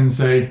look at him and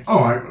say,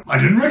 "Oh, I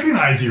didn't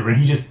recognize you," and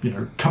he just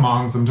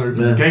commands them to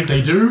open the gate.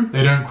 They do.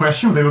 They don't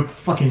question. They look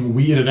fucking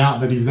weirded out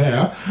that he's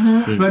there.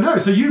 But no.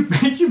 So you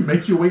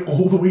make your way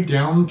all the way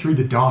down through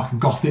the dark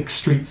Gothic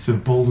streets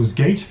of Baldur's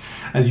Gate,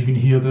 as you can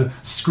hear the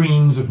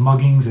screams of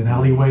muggings and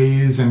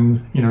alleyways,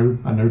 and I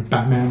don't know,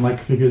 Batman-like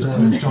figures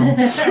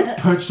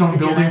perched on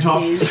building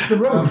tops. It's the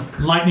road.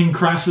 Lightning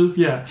crashes.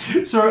 Yeah.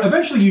 So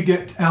eventually you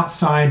get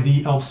outside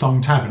the Elf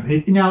Song Tavern.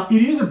 It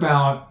is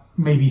about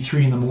maybe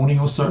 3 a.m.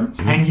 or so,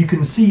 and you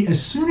can see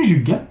as soon as you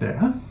get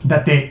there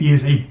that there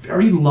is a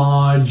very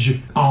large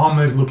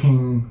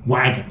armored-looking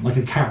wagon, like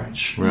a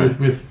carriage,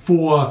 with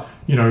 4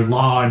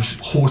 large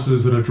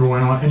horses that are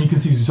drawn on it, and you can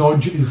see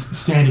Zodge is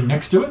standing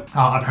next to it,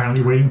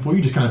 apparently waiting for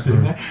you, just kind of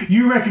sitting there.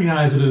 You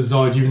recognize it as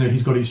Zodge, even though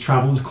he's got his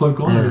traveler's cloak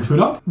on and his hood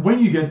up. When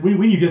you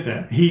get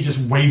there, he just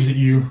waves at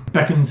you,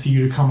 beckons for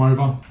you to come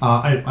over.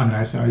 I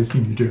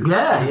assume you do.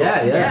 Yeah.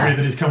 It's weird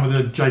that he's come with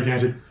a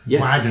gigantic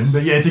Yes. wagon,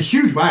 but yeah, it's a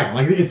huge wagon.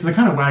 Like it's the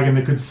kind of wagon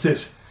that could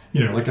sit,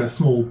 like a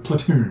small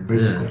platoon,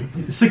 basically.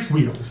 6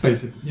 wheels,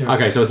 basically.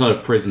 Okay, so it's not a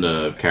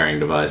prisoner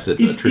carrying device,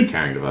 it's a troop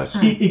carrying device.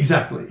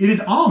 Exactly. It is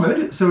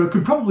armored, so it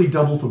could probably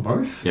double for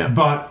both. Yeah.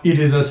 But it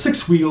is a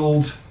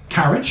 6-wheeled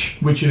carriage,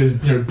 which is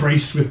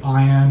braced with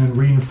iron and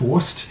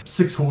reinforced.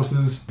 6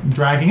 horses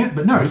dragging it.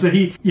 But no, so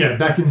he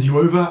beckons you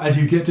over as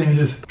you get to him. He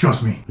says,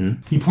 "Trust me."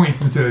 He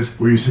points and says,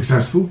 "Were you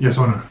successful? Yes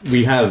or no?"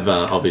 We have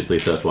obviously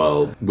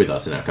Thirstwell with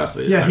us in our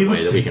custody. Yeah, There's he no way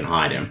looks- that we can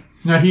hide him.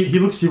 Now he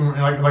looks at you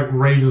and like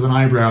raises an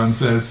eyebrow and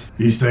says,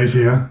 "He stays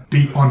here.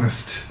 Be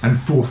honest and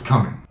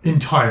forthcoming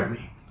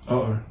entirely."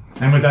 Uh-oh.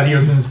 And with that, he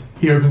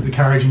opens the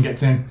carriage and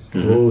gets in.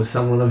 Oh,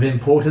 someone of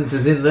importance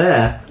is in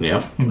there. Yeah.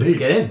 Indeed. Let's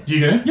get in. Do you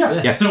get in?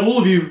 Yeah. Yeah. So all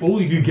of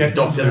you get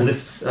Doctor into-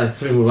 lifts.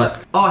 So we're like,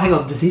 oh, hang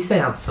on. Does he stay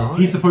outside?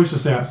 He's supposed to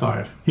stay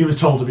outside. He was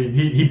told to be.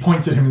 He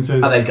points at him and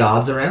says, Are there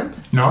guards around?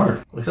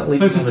 "No." We can't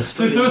leave him on the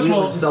street. and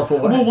wheel himself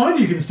away. well, one of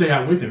you can stay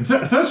out with him.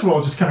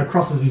 Thirstwell just kind of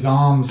crosses his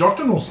arms.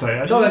 Doctor will stay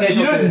out. Okay,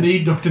 you Doctor. don't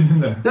need Doctor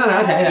in there. No,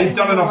 okay. He's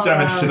done enough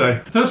damage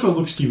today. Thirstwell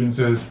looks to you and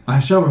says, "I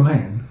shall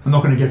remain. I'm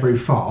not going to get very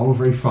far or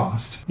very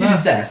fast." You should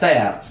stay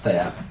out. Stay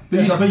out.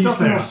 But you Doctor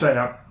stay will out. stay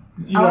out.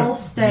 I'll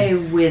stay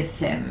with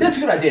him. That's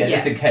a good idea, Yeah.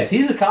 just in case.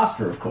 He's a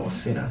caster, of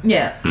course,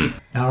 Yeah.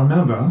 Now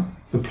remember,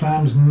 the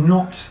plan's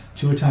not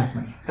to attack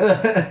me.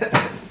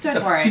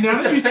 Don't worry. See,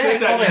 now that you It's a fair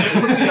said that, you just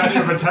put the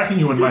idea of attacking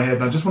you in my head,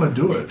 and I just want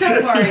to do it.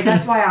 Don't worry.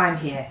 That's why I'm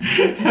here.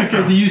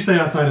 Okay, so you stay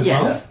outside as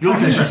Yes. You're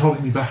well. okay, she's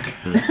holding me back.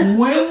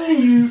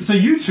 So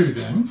you two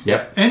then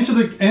Yep. enter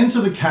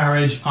the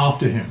carriage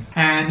after him,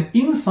 and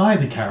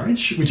inside the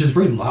carriage, which is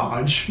very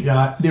large,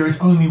 there is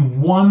only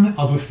one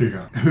other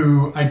figure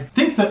who I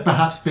think that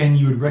perhaps Ben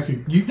you would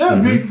recognize.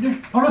 No,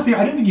 honestly,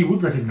 I don't think you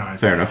would recognize.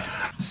 Fair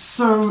enough.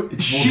 So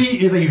she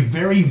is a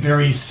very,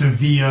 very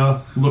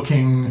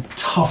severe-looking,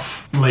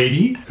 tough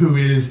lady who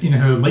is in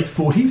her late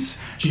 40s.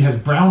 She has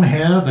brown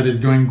hair that is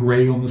going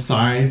grey on the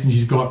sides, and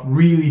she's got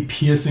really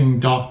piercing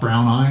dark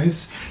brown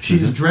eyes. She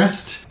is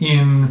dressed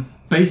in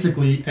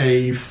basically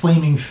a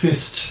flaming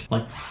fist,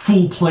 like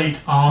full plate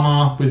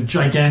armor with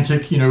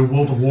gigantic,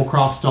 World of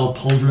Warcraft style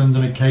pauldrons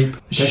and a cape.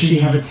 Does she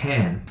have a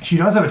tan? She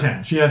does have a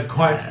tan. She has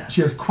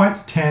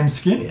quite tan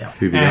skin, Yeah.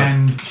 Who we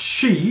and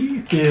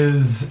she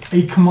is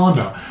a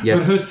commander. Yes.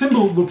 But her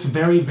symbol looks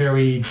very,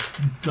 very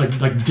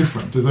like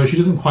different, as though she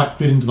doesn't quite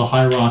fit into the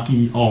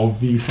hierarchy of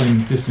the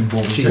Flaming Fist in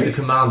Baldur's She's Gate.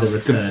 the commander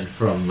returned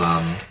from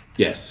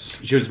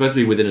Yes. She was supposed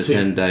to be within a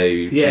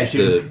 10-day... Yeah,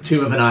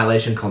 Tomb of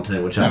Annihilation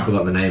continent, which I've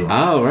forgotten the name of.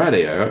 Oh,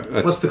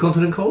 rightio. What's the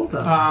continent called?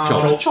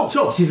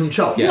 Chult. She's from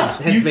Chult. Yes.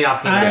 Hence me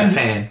asking about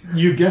Tan.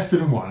 You guessed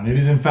it in one. It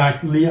is, in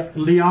fact,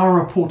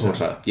 Liara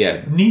Porter.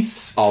 Yeah.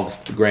 Niece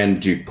Of the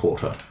Grand Duke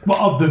Porter. Well,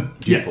 of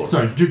the...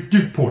 Porter.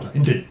 Duke Porter,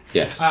 indeed.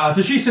 Yes.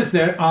 So she sits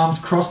there, arms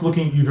crossed,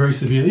 looking at you very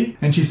severely,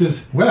 and she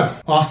says, well,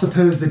 I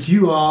suppose that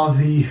you are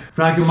the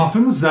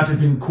ragamuffins that have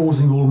been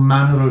causing all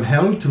manner of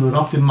hell to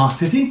erupt in my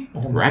city?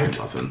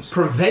 Ragamuffins.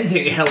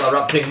 Preventing hell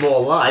erupting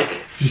more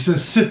like. She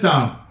says, sit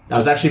down. That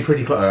was actually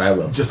pretty close. I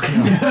will. Just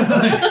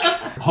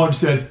Hodge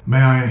says,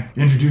 may I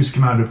introduce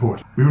Commander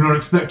Porter? We were not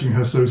expecting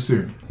her so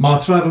soon. My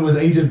travel was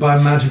aided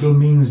by magical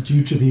means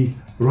due to the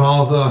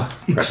rather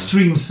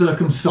extreme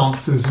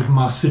circumstances of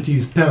my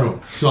city's peril.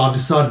 So I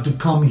decided to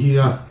come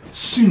here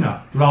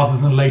sooner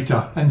rather than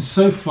later, and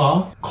so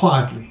far,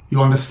 quietly.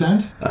 You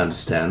understand? I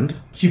understand.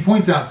 She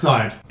points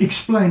outside.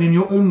 Explain in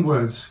your own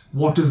words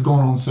what has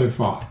gone on so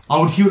far. I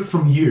would hear it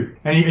from you.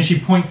 And she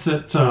points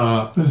at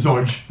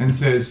Zodge and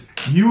says,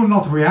 you will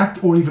not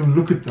react or even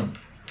look at them.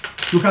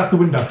 Look out the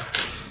window.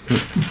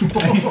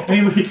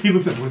 and he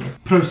looks at the window.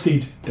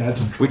 Proceed.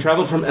 We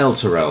travelled from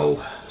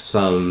Elturel.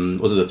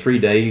 Was it a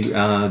 3-day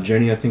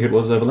journey, I think it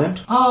was, overland?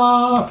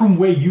 From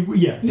where you...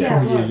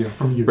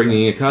 from you.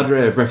 Bringing a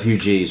cadre of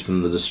refugees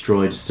from the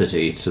destroyed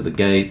city to the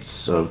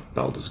gates of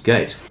Baldur's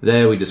Gate.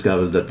 There we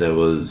discovered that there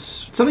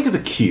was something of a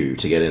queue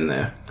to get in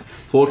there.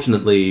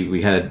 Fortunately,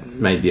 we had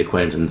made the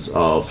acquaintance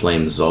of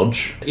Flame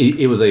Zodge.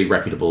 He was a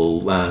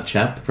reputable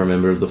chap, a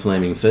member of the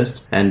Flaming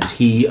Fist, and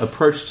he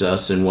approached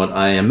us in what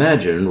I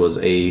imagine was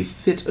a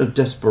fit of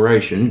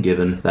desperation,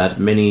 given that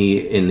many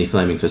in the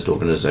Flaming Fist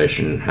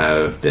organization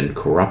have been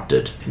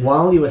corrupted.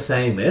 While you were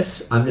saying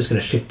this, I'm just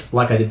going to shift,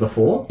 like I did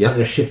before. Yes. I'm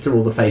going to shift through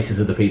all the faces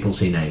of the people's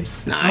he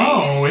names. Nice.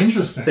 Oh,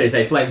 interesting. So you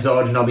say Flame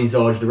Zodge, Nobby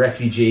Zodge, the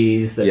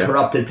refugees, the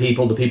corrupted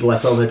people, the people I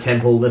saw in the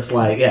temple,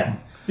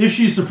 If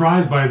she's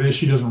surprised by this,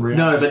 she doesn't react.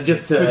 No, but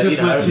just to,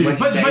 lets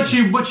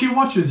you. But she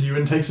watches you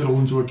and takes it all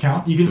into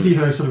account. You can see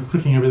her sort of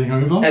clicking everything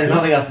over. And if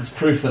nothing else, it's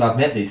proof that I've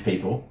met these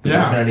people.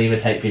 Yeah. I can only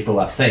imitate people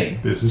I've seen.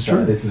 This is So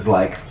true. this is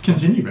like...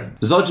 Continue, Ben.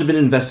 Zodge had been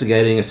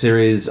investigating a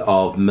series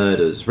of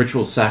murders,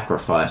 ritual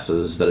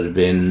sacrifices that had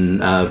been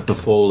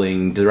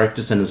befalling direct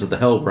descendants of the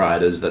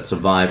Hellriders that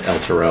survived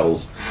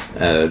Elturel's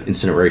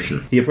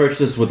incineration. He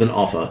approached us with an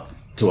offer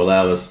to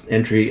allow us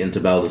entry into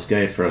Baldur's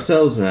Gate for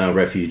ourselves and our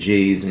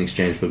refugees in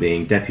exchange for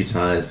being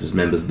deputized as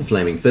members of the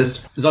Flaming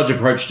Fist. Zodge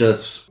approached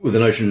us with the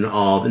notion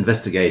of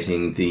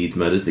investigating these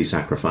murders, these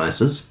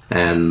sacrifices,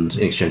 and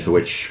in exchange for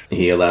which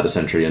he allowed us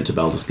entry into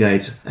Baldur's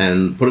Gate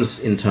and put us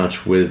in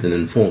touch with an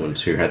informant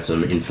who had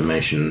some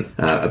information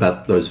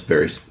about those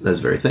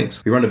very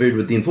things. We rendezvoused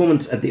with the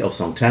informant at the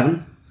Elfsong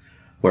Tavern,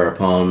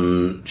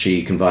 whereupon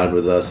she confided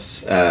with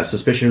us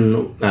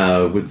suspicion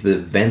with the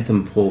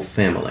Vanthampur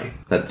family,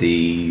 that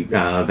the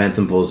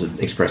Vanthampurs had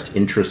expressed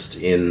interest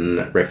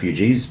in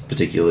refugees,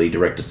 particularly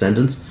direct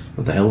descendants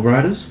of the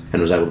Hellriders,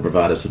 and was able to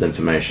provide us with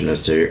information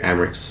as to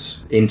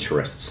Amric's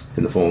interests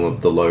in the form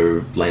of the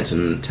Low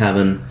Lantern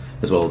Tavern,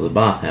 as well as a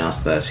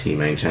bathhouse that he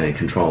maintained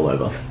control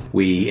over.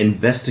 We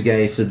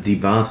investigated the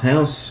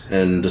bathhouse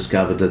and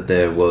discovered that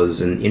there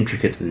was an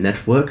intricate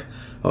network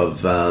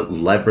of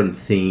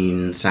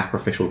labyrinthine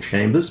sacrificial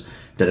chambers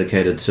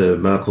dedicated to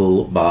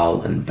Merkel,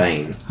 Baal, and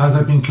Bane. Has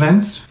that been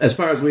cleansed? As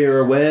far as we are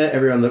aware,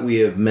 everyone that we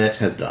have met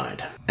has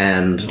died.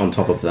 And on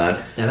top of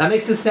that... Now that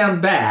makes us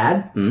sound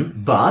bad,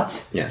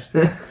 but... Yes.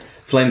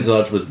 Flame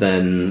Zodge was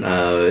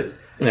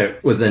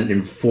then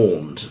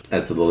informed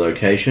as to the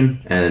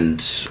location,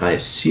 and I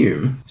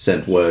assume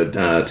sent word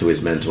to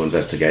his men to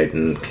investigate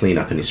and clean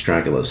up any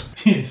stragglers.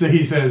 So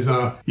he says,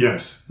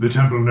 yes, the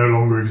temple no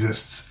longer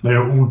exists. They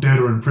are all dead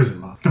or in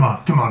prison. Come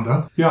on,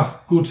 Commander. Yeah,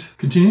 good.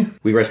 Continue.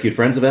 We rescued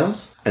friends of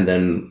ours, and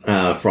then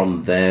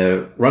from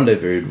there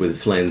rendezvoused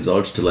with Flame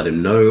Zodge to let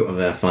him know of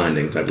our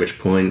findings, at which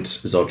point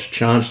Zodge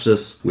charged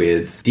us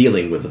with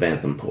dealing with the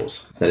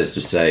Vanthampurs. That is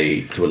to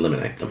say, to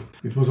eliminate them.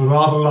 It was a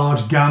rather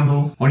large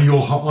gamble on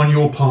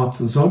your part,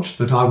 Zodge,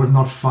 that I would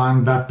not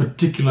find that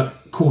particular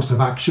course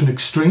of action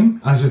extreme.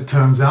 As it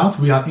turns out,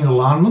 we are in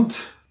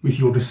alignment with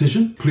your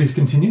decision. Please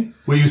continue.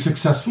 Were you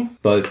successful?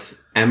 Both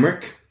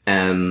Amric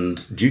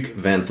and Duke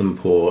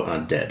Vanthampur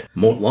are dead.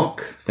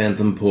 Mortlock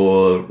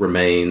Vanthampur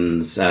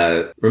remains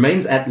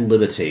at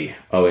liberty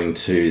owing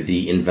to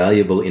the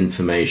invaluable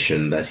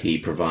information that he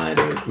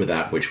provided,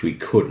 without which we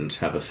couldn't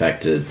have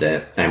affected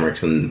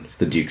Amric and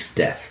the Duke's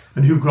death.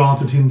 And who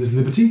granted him this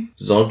liberty?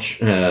 Zodge.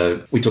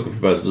 We took the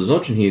proposal to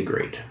Zodge and he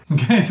agreed.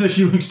 Okay, so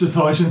she looks to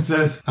Zodge and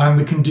says, and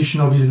the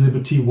condition of his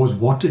liberty was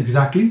what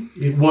exactly?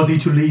 Was he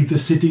to leave the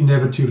city,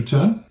 never to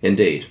return?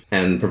 Indeed,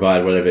 and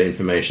provide whatever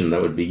information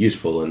that would be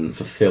useful in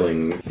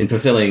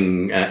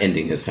fulfilling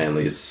ending his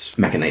family's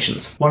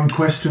machinations. One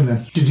question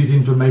then, did his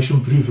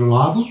information prove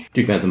reliable?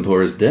 Duke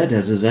Vanthampur is dead,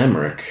 as is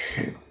Amric.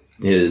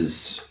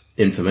 His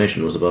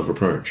information was above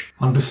reproach.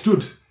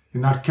 Understood.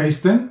 In that case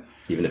then,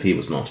 even if he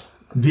was not.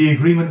 The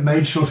agreement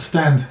made shall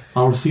stand.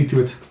 I will see to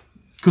it.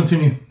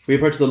 Continue. We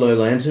approached the Low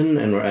Lantern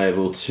and were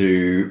able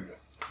to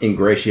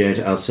ingratiate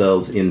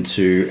ourselves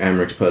into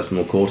Amric's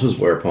personal quarters,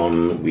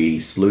 whereupon we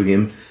slew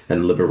him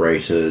and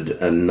liberated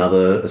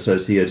another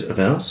associate of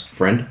ours,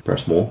 friend,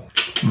 perhaps more.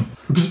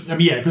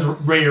 Because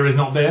Rhea is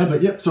not there,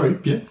 but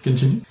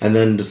continue. And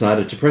then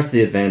decided to press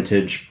the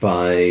advantage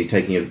by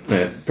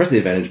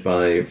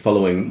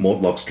following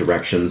Mortlock's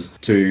directions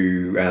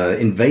to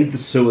invade the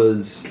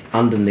sewers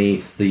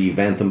underneath the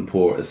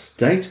Vanthampur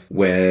estate,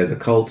 where the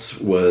cult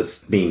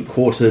was being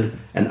courted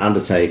and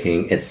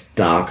undertaking its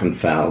dark and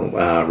foul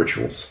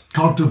rituals.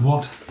 Cult of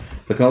what?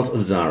 The cult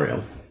of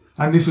Zariel.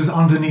 And this was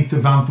underneath the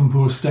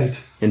Vanthampur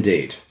estate.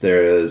 Indeed.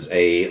 There is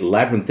a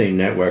labyrinthine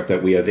network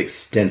that we have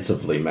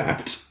extensively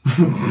mapped.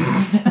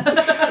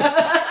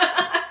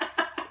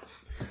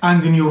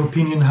 And in your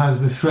opinion,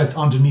 has the threat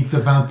underneath the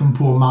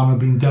Vanthampur Manor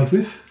been dealt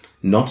with?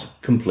 Not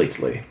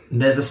completely.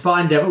 There's a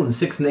spine devil and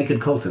 6 naked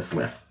cultists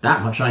left.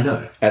 That much I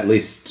know. At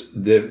least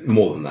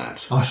more than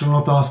that. I shall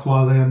not ask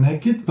why they are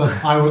naked,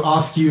 but I will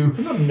ask you...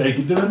 They're not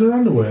naked, they're in their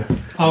underwear.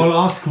 I will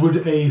ask,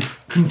 would a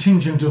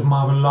contingent of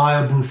my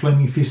reliable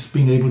Flaming Fists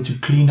been able to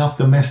clean up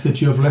the mess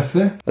that you have left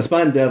there? A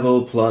spine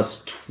devil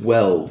plus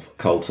 12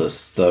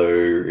 cultists,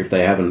 though if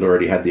they haven't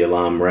already had the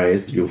alarm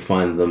raised, you'll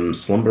find them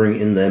slumbering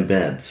in their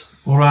beds.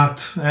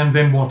 Alright, and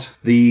then what?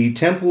 The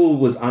temple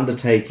was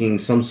undertaking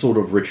some sort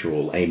of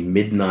ritual, a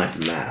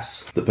midnight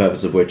mass, the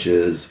purpose of which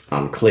is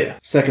unclear.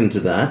 Second to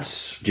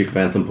that, Duke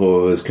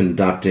Vanthampur was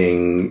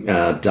conducting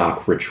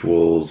dark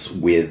rituals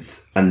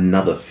with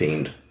another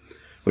fiend,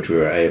 which we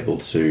were able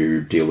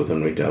to deal with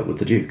when we dealt with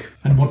the Duke.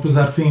 And what was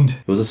that fiend?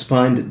 It was a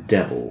spined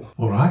devil.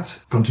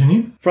 Alright,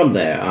 continue. From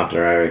there,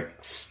 after our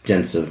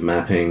extensive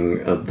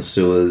mapping of the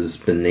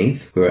sewers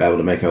beneath, we were able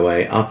to make our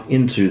way up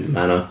into the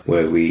manor,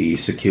 where we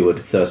secured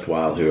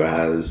Thirstwhile, who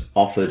has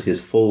offered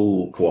his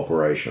full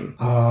cooperation.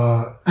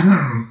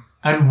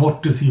 And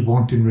what does he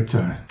want in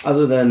return?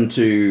 Other than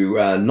to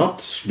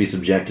not be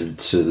subjected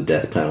to the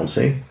death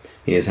penalty,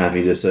 he is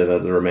happy to serve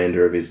out the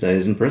remainder of his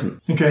days in prison.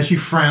 Okay, she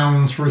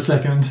frowns for a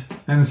second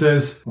and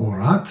says,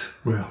 Alright,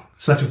 well,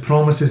 such a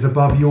promise is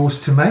above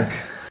yours to make.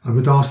 I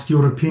would ask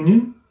your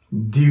opinion.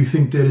 Do you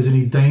think there is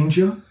any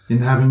danger in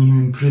having him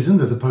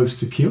imprisoned as opposed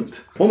to killed?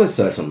 Almost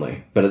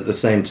certainly, but at the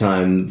same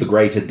time, the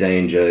greater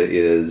danger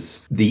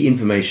is the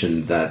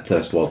information that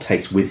Thirstwhile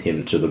takes with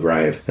him to the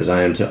grave, as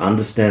I am to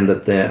understand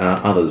that there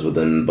are others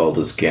within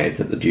Baldur's Gate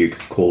that the Duke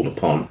called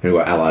upon, who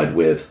are allied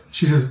with.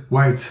 She says,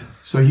 wait,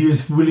 so he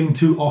is willing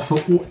to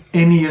offer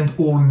any and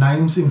all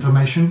names,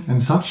 information,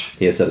 and such?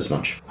 He has said as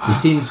much. He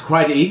seems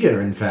quite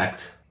eager, in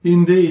fact.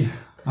 Indeed.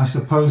 I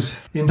suppose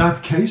in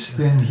that case,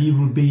 then he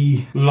will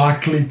be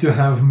likely to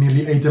have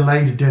merely a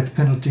delayed death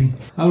penalty.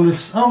 I will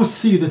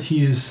see that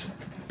he is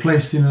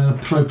placed in an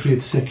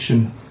appropriate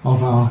section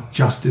of our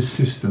justice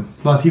system,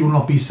 but he will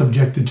not be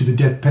subjected to the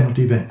death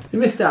penalty then. You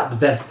missed out the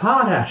best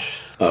part,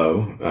 Ash.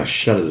 Oh, I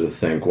shudder to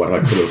think what I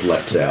could have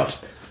left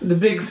out. The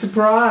big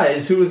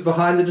surprise, who was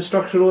behind the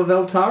destruction of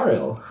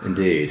Eltariel.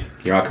 Indeed.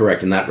 You are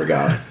correct in that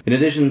regard. In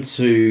addition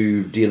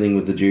to dealing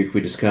with the Duke, we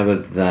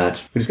discovered that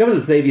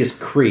Thavius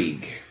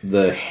Krieg,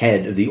 the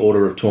head of the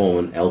Order of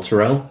Torment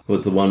Elturel,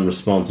 was the one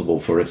responsible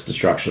for its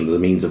destruction, the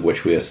means of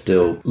which we are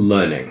still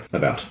learning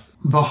about.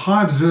 The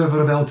High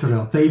Observer of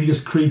Elturel,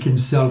 Thavius Krieg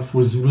himself,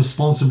 was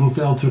responsible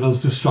for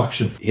Elturel's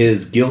destruction.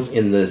 His guilt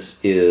in this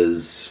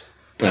is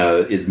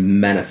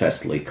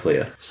manifestly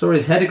clear. Saw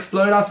his head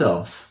explode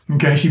ourselves.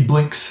 Okay, she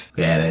blinks.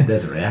 Yeah,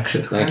 there's a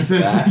reaction. And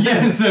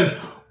says,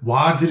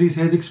 why did his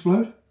head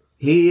explode?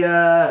 He,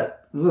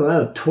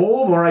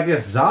 Torb, or I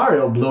guess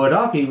Zariel, blew it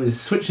up. He was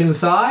switching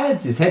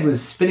sides. His head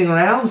was spinning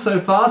around so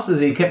fast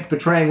as he kept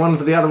betraying one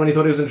for the other when he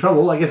thought he was in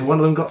trouble. I guess one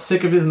of them got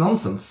sick of his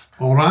nonsense.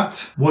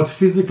 Alright, what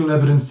physical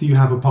evidence do you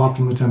have apart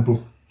from the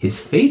temple? His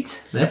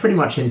feet? They're pretty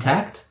much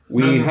intact.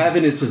 We have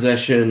in his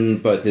possession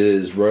both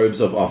his robes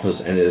of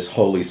office and his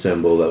holy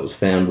symbol that was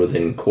found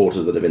within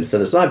quarters that had been set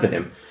aside for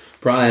him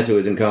prior to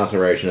his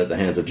incarceration at the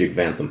hands of Duke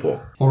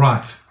Vanthampur. All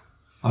right.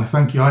 I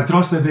thank you. I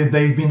trust that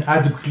they've been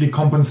adequately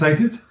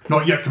compensated.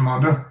 Not yet,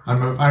 Commander.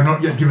 I've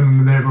not yet given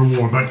them their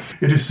reward, but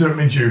it is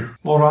certainly due.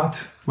 All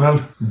right.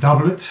 Well,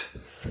 double it.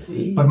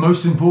 But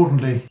most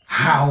importantly,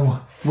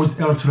 how was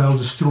Elturel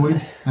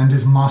destroyed, and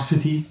is Mars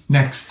City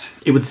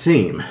next? It would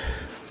seem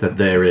that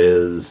there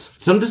is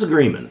some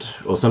disagreement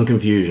or some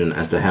confusion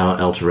as to how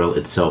Elturel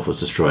itself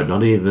was destroyed.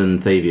 Not even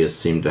Thavius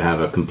seemed to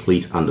have a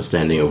complete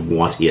understanding of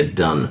what he had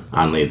done,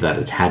 only that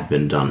it had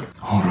been done.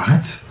 All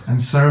right.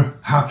 And so,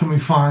 how can we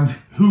find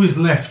who is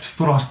left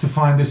for us to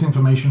find this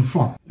information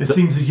from? It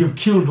seems that you've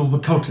killed all the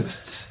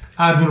cultists.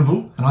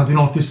 Admirable, and I do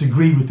not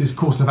disagree with this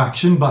course of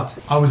action, but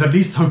I was at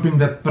least hoping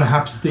that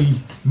perhaps the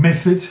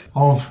method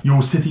of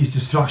your city's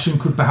destruction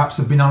could perhaps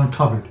have been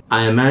uncovered.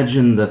 I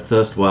imagine that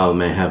Thirstwhile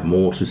may have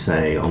more to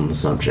say on the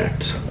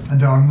subject. And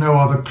there are no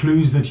other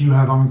clues that you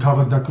have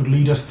uncovered that could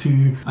lead us to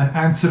an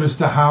answer as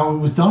to how it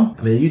was done?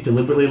 I mean, are you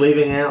deliberately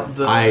leaving out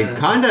the... I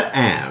kind of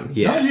am,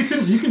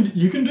 yes. No,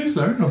 you can do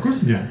so. Of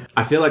course you can.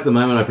 I feel like the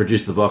moment I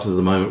produce the box is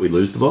the moment we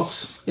lose the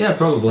box. Yeah,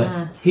 probably.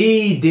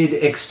 He did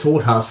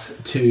extort us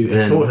to...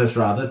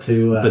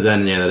 But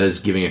then, yeah, that is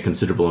giving a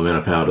considerable amount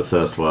of power to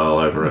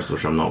Thirstwell over us,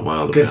 which I'm not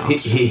wild about.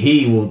 Because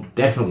he will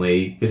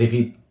definitely... Because if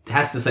he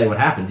has to say what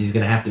happens, he's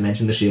going to have to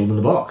mention the shield in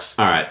the box.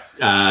 All right.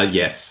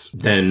 Yes.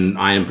 Then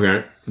I am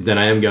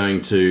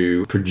going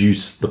to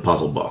produce the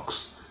puzzle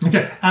box.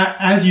 Okay.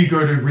 As you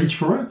go to reach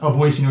for it, a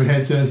voice in your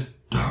head says,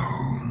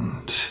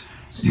 Don't.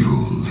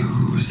 You'll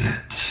lose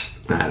it.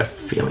 I had a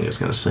feeling it was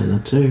going to say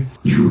that too.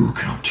 You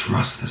cannot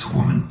trust this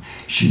woman.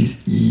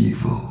 She's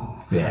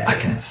evil. Yeah. I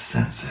can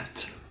sense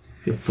it.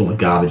 You're full of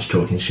garbage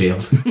talking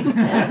shield.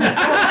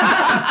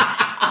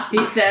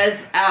 He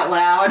says out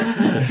loud.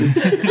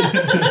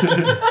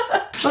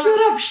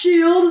 Shut up,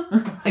 shield!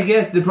 I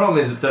guess the problem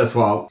is that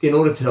Thirstwell, in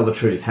order to tell the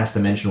truth, has to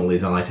mention all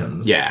these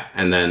items. Yeah,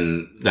 and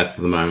then that's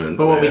the moment.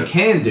 But what we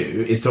can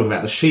do is talk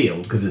about the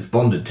shield, because it's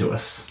bonded to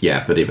us.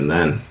 Yeah, but even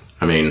then,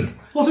 I mean...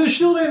 Also,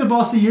 Shield ain't the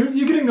boss of you.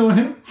 You can ignore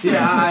him.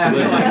 Yeah, I feel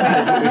like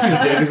that's what we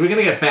should do, because we're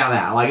going to get found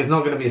out. Like, it's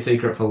not going to be a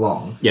secret for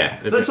long.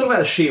 Yeah. So let's talk about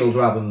the shield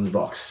rather than the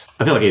box.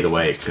 I feel like either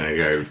way it's going to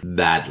go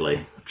badly.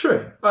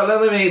 True. Right,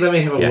 let me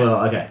have a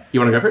whirl. Okay.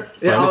 You want to go for it?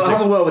 Yeah, Well, I'll let's have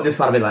see. a whirl with this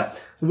part of it. Like,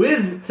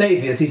 with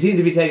Thavius, he seemed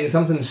to be taking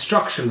some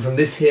instruction from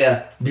this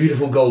here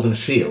beautiful golden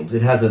shield.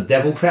 It has a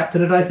devil trapped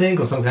in it, I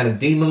think, or some kind of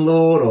demon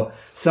lord, or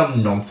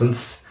some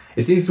nonsense.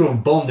 It seems to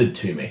have bonded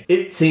to me.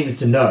 It seems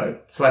to know.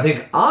 So I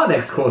think our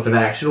next course of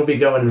action will be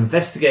go and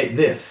investigate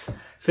this.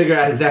 Figure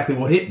out exactly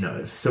what it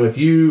knows. So if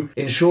you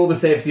ensure the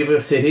safety of your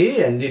city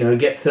and,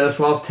 get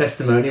Thirstwell's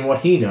testimony and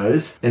what he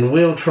knows, and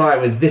we'll try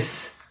with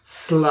this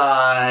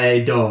sly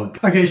dog.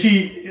 Okay,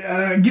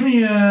 give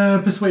me a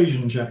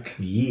persuasion check.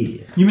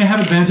 Yeah. You may have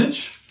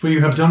advantage, for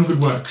you have done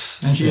good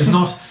works, and she is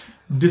not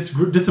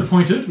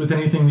disappointed with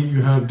anything that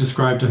you have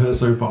described to her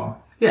so far.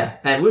 Yeah,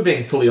 and we're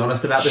being fully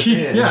honest about this.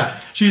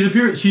 She's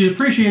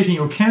appreciating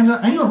your candor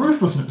and your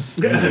ruthlessness.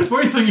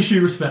 Both things she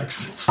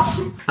respects.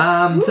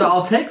 So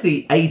I'll take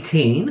the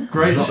 18,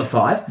 Great. not the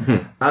 5,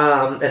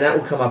 and that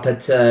will come up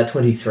at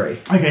 23.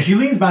 Okay, she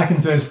leans back and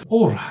says,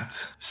 all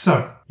right,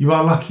 so you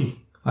are lucky.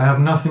 I have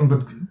nothing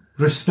but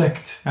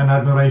respect and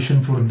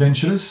admiration for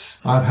adventurers.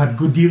 I've had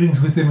good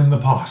dealings with them in the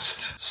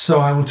past,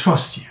 so I will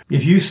trust you.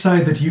 If you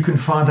say that you can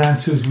find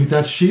answers with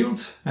that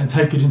shield and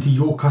take it into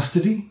your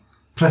custody,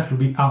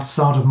 preferably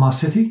outside of my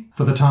city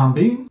for the time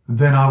being,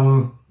 then I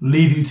will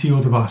leave you to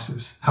your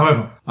devices.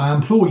 However, I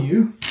implore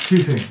you 2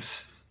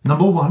 things.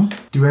 Number 1,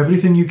 do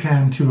everything you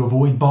can to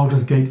avoid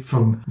Baldur's Gate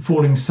from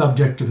falling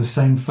subject to the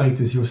same fate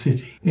as your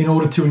city. In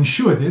order to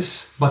ensure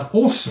this, but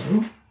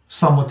also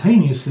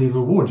simultaneously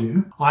reward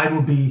you, I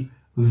will be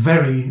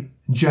very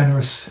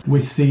generous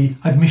with the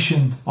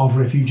admission of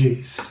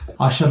refugees.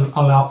 I shall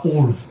allow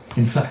all of them.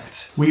 In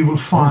fact, we will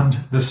find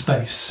the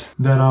space.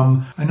 There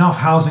enough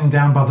housing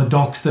down by the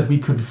docks that we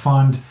could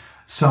find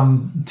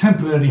some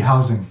temporary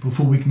housing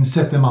before we can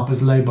set them up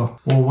as labour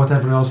or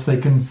whatever else they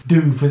can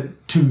do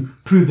to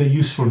prove their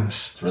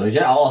usefulness. It's really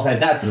I'll say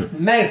that's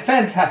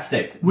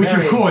fantastic. Which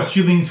of course,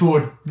 she leans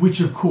forward,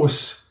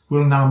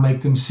 will now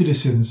make them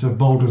citizens of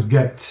Baldur's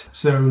Gate.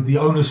 So the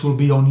onus will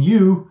be on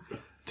you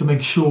to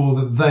make sure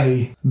that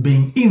they,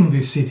 being in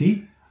this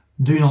city,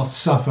 do not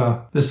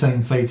suffer the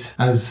same fate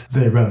as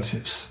their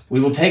relatives. We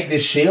will take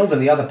this shield and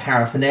the other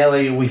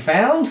paraphernalia we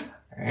found.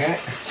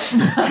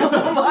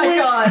 Oh my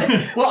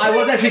god. Well, I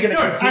was actually going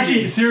to No,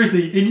 actually,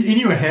 seriously, in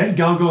your head,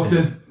 Galgol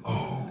says,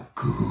 Oh,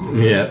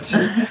 good. Yeah.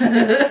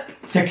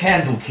 to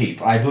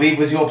Candlekeep, I believe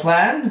was your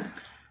plan.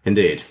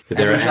 Indeed. If And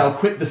there, we are, shall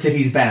quit the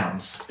city's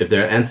bounds. if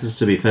there are answers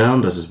to be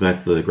found, I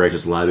suspect the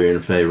greatest library in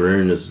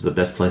Faerun is the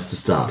best place to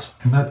start.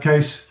 in that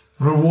case,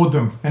 reward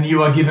them. And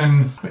you are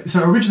given...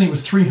 So originally it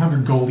was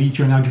 300 gold each,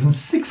 you're now given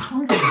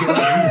 600 gold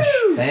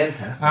each.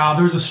 Fantastic.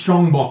 There's a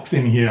strong box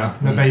in here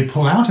that they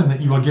pull out and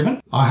that you are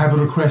given. I have a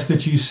request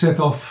that you set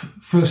off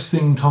first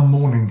thing come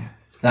morning.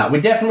 Now, we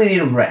definitely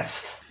need a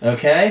rest,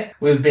 okay?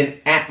 We've been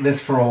at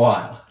this for a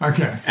while.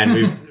 Okay. And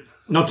we've,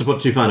 not to put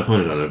too fine a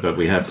point on it, but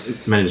we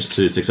have managed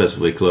to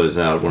successfully close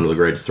out one of the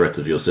greatest threats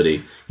of your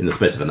city in the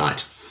space of a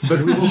night.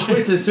 But we will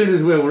quit as soon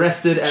as we're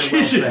rested and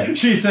well fed.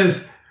 She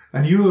says,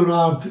 and you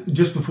arrived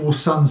just before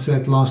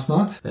sunset last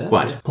night.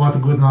 Quite. Quite a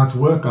good night's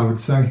work, I would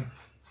say.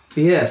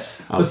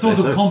 Yes. I The would sort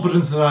say of so.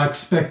 competence that I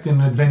expect in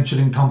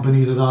adventuring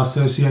companies that I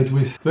associate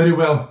with. Very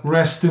well.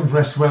 Rest and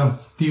rest well.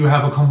 Do you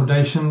have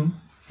accommodation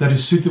that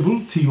is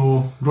suitable to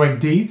your great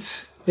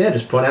deeds? Yeah,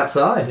 just point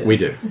outside. We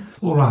do.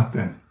 All right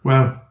then.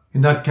 Well,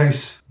 in that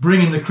case,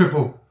 bring in the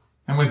cripple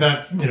And with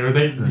that,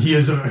 he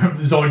is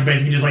Zodge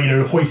basically just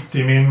hoists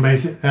him in.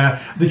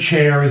 The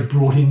chair is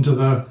brought into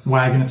the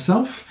wagon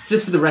itself.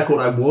 Just for the record,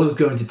 I was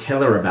going to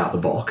tell her about the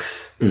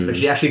box, but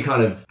she actually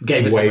kind of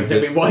gave us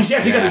everything we wanted. She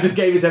actually kind of just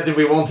gave us everything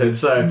we wanted,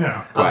 so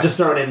I'm just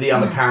throwing in the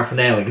other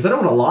paraphernalia, because I don't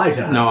want to lie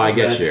to her. No, I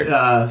get you.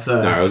 No,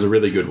 it was a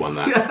really good one,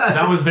 that.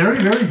 That was very,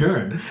 very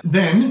good.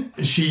 Then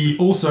she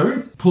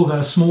also pulls out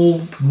a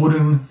small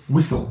wooden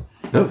whistle.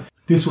 Oh.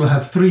 This will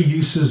have 3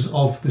 uses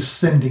of the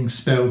sending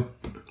spell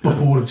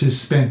before it is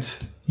spent.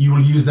 You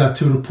will use that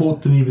to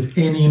report to me with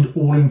any and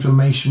all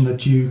information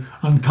that you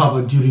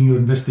uncover during your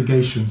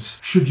investigations,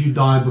 should you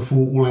die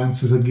before all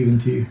answers are given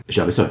to you.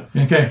 Shall be so.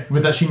 Okay,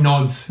 with that she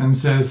nods and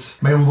says,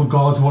 may all the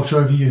gods watch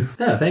over you.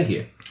 Oh, thank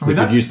you. We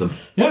could use them.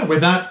 Yeah,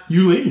 with that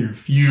you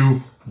leave.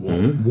 You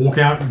walk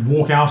out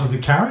of the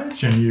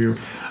carriage and you,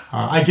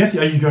 I guess,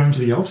 are you going to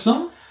the elf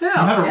song? Yeah,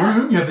 you have a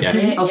room, you have the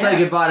keys. I'll say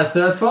goodbye to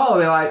Thirstfall. I'll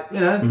be like,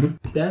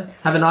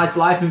 have a nice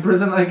life in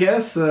prison, I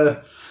guess.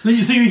 So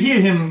you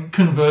hear him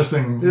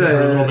conversing with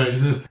her a little bit. He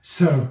says,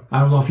 so,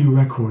 I will offer you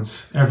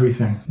records,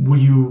 everything. Will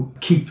you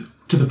keep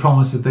to the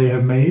promise that they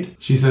have made?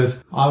 She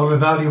says, I will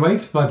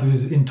evaluate, but it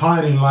is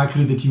entirely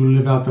likely that you will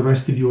live out the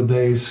rest of your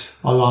days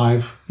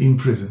alive in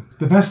prison.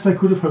 The best I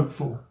could have hoped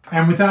for.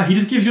 And with that, he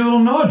just gives you a little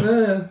nod.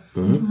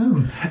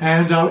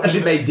 And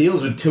actually made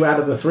deals with 2 out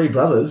of the 3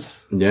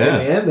 brothers. Yeah.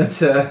 In the end,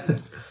 that's...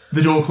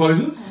 The door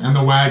closes and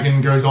the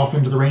wagon goes off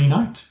into the rainy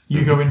night.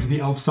 You go into the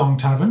Elf Song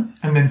Tavern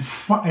and then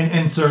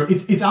and so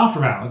it's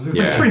after hours. It's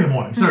like 3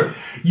 a.m. So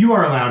you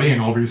are allowed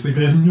in, obviously, but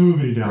there's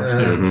nobody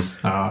downstairs.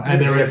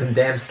 And there is some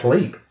damn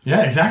sleep.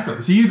 Yeah,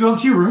 exactly. So you go up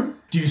to your room.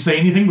 Do you say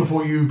anything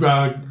before you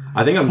I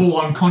think I'm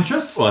fall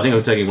unconscious? Well, I think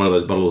I'm taking one of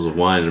those bottles of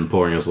wine and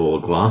pouring us all a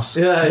glass.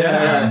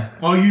 Yeah.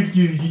 Oh,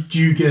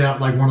 you get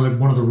out like one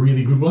of the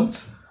really good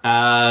ones?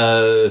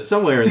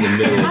 Somewhere in the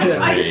middle of the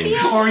range.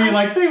 Or are you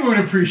like, they won't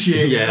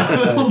appreciate it?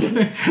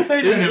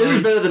 It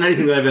is better than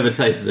anything that I've ever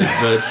tasted,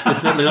 but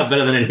it's certainly not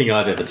better than anything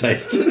I've ever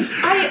tasted.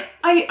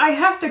 I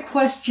have to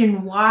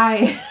question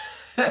why.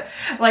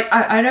 Like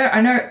I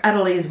know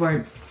Adelise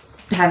won't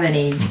have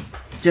any,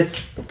 just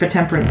for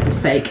temperance's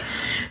sake.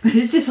 But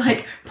it's just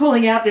like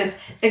pulling out this,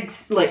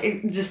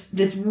 just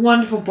this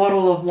wonderful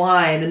bottle of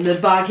wine, and the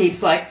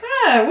barkeep's like,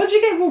 what'd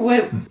you get?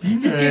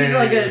 Just gives you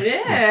like a,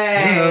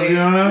 What's going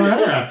on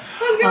there?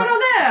 What's going on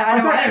there?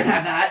 I don't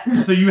have that.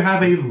 So you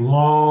have a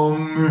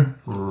long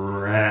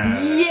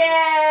rest.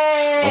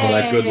 Yay! Oh,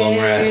 that good long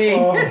rest.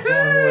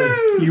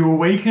 You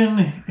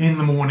awaken in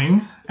the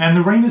morning, and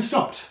the rain has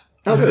stopped.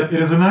 It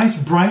is a nice,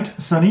 bright,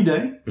 sunny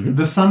day.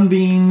 The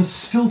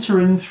sunbeams filter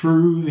in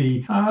through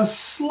the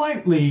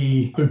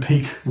slightly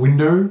opaque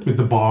window with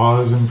the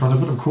bars in front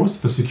of it, of course,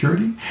 for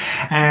security.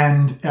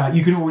 And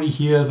you can already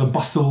hear the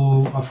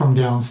bustle from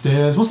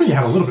downstairs. We'll say you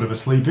have a little bit of a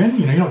sleep in.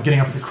 You're not getting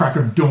up at the crack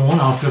of dawn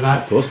after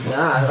that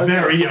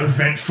very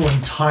eventful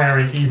and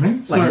tiring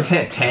evening. Like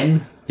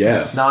 10?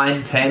 Yeah.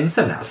 9, 10,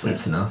 7 hours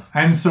sleep's enough.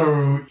 And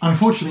so,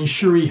 unfortunately,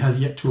 Shuri has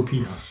yet to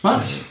appear.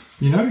 But...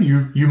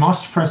 you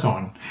must press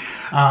on.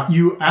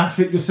 You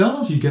outfit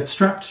yourselves. You get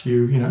strapped.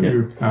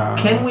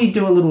 Can we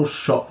do a little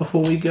shop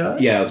before we go?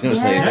 Yeah, I was going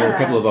to say, there are a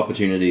couple of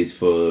opportunities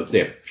for...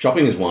 Yeah,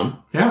 shopping is one.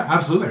 Yeah,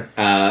 absolutely.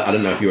 I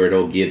don't know if you were at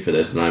all geared for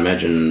this, and I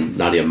imagine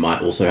Nadia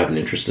might also have an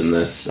interest in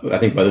this. I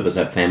think both of us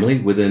have family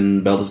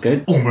within Baldur's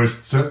Gate.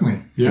 Almost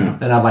certainly, yeah.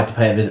 And I'd like to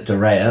pay a visit to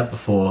Rhea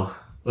before...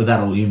 without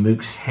all you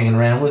mooks hanging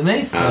around with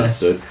me.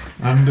 So.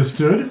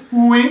 Understood.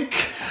 Wink.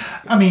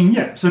 I mean,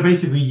 yeah, so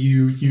basically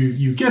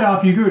you get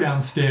up, you go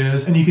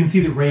downstairs, and you can see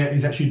that Rhea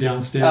is actually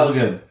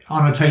downstairs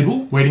on a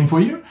table waiting for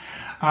you.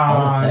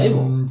 On a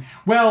table?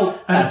 Well,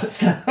 that's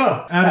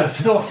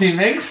saucy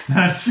mix.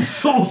 That's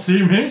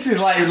saucy mix. She's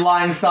like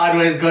lying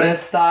sideways, goddess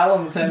style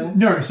on the table.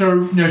 No,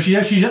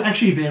 she's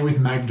actually there with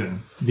Magdan,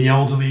 the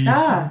elderly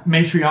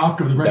matriarch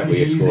of the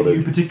refugees that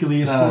you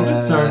particularly escorted.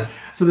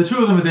 So the 2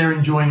 of them are there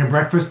enjoying a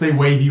breakfast. They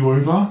wave you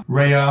over.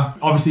 Rhea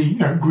obviously,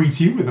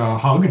 greets you with a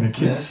hug and a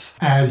kiss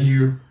as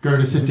you go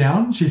to sit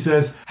down. She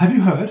says, have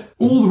you heard?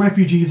 All the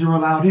refugees are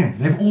allowed in.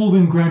 They've all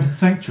been granted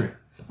sanctuary.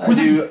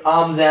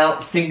 Arms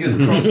out, fingers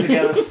crossed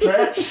together,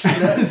 stretch.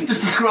 Just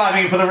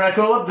describing it for the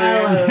record.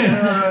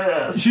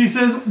 She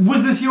says,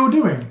 was this your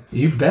doing?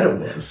 You bet it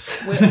was.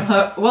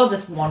 We'll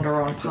just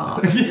wander on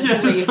past.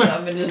 Leave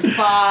them and just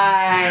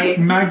bye.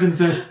 Magdan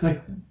says,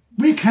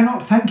 we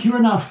cannot thank you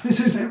enough. This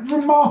is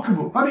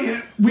remarkable. I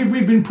mean,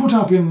 we've been put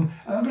up in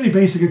a very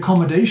basic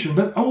accommodation,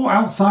 but all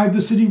outside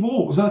the city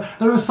walls.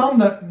 There are some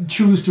that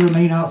choose to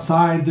remain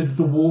outside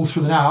the walls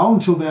for now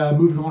until they're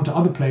moving on to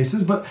other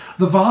places, but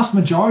the vast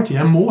majority,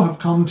 and more have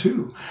come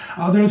too.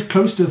 There is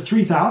close to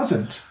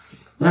 3,000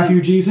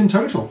 refugees in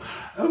total.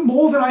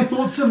 More than I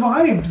thought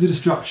survived the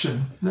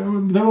destruction. There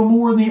were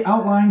more in the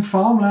outlying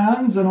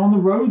farmlands and on the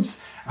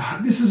roads.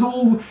 This is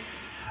all...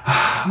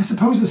 I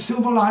suppose a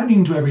silver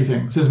lining to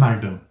everything, says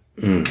Magdan.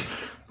 The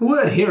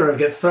word hero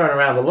gets thrown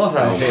around a lot,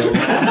 I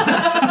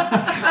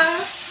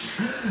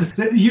feel.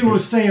 You will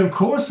stay, of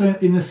course,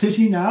 in the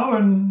city now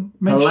and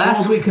make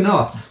Alas, sure... we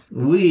cannot.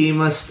 We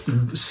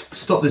must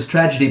stop this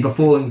tragedy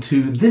befalling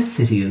to this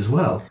city as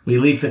well. We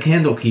leave for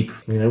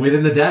Candlekeep,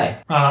 within the day.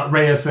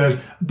 Rhea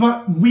says,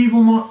 but we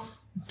will not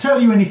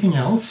tell you anything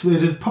else.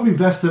 It is probably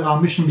best that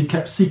our mission be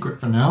kept secret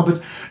for now,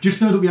 but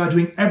just know that we are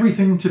doing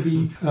everything to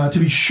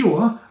be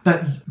sure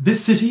that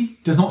this city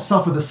does not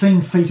suffer the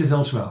same fate as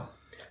Elturel.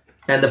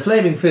 And the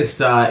Flaming Fist,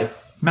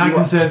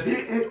 Magnan says,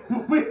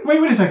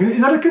 wait a second,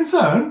 is that a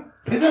concern?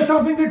 Is that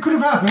something that could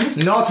have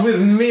happened? Not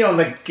with me on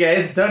the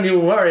case. Don't you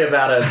worry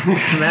about it,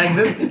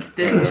 Magnan.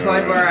 This is the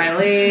point where I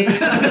leave.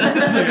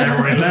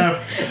 Everyone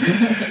left.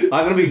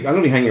 I'm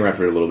gonna be hanging around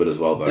for a little bit as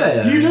well, though.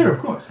 Yeah. You do, of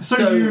course.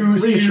 So you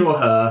reassure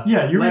her.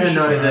 Yeah, you let her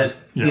reassure know her. that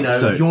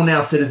Yeah. you're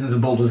now citizens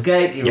of Baldur's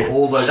Gate.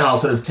 I'll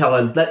sort of tell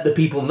her, let the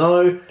people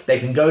know they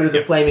can go to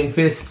the Flaming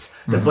Fists.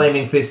 The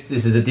Flaming Fists,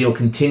 this is a deal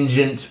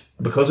contingent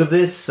because of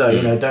this,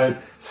 so don't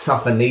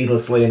suffer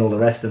needlessly and all the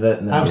rest of it.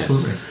 And then,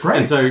 Absolutely. Great.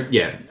 And so,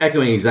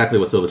 echoing exactly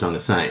what Silvertongue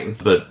is saying,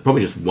 but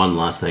probably just one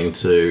last thing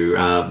to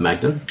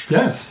Magdan.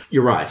 Yes.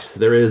 You're right.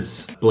 There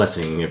is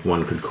blessing, if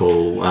one could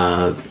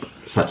call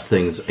such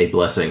things a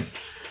blessing,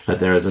 that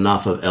there is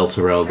enough of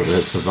Elturel that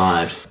has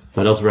survived.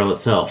 But Elturel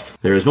itself,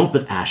 there is naught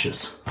but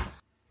ashes.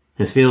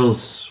 It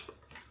feels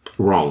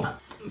wrong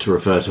to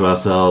refer to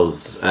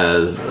ourselves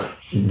as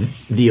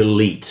the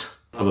elite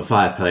of a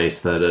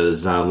fireplace that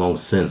has long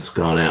since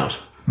gone out.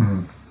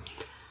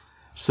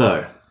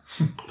 So,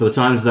 for the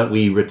times that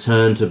we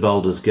return to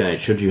Baldur's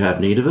Gate, should you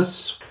have need of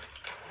us,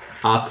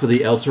 ask for the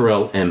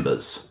Elturel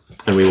embers,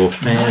 and we will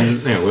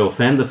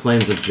fan the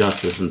flames of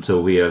justice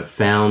until we have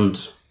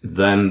found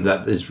them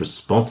that is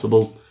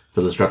responsible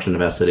for the destruction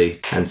of our city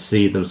and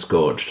see them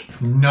scourged.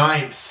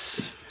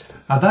 Nice.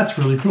 That's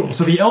really cool.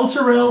 So the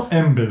Elturel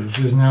Embers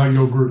is now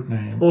your group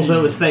name.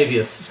 Also, with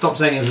Stavius. Stop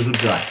saying he was a good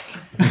guy.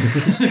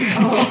 His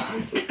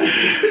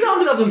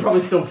other probably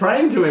still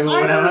praying to him or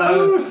I whatever.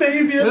 know,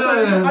 Thavius.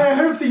 I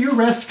hope that you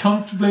rest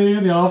comfortably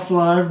in the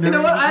afterlife. You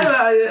know what?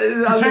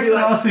 Protecting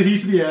our city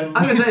to the end.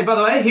 I'm going to say, by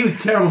the way, he was a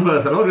terrible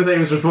person. I'm not going to say he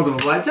was responsible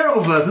for that.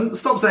 Terrible person.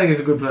 Stop saying he's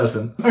a good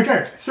person.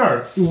 Okay,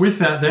 so with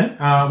that then,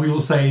 we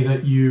will say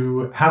that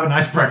you have a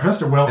nice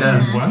breakfast, a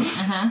well-earned one,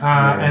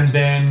 and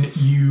then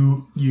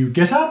you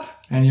get up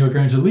and you're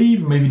going to leave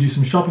and maybe do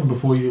some shopping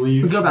before you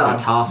leave. We go about our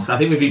tasks. I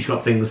think we've each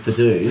got things to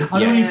do. Are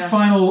there any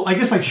final, I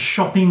guess, like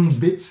shopping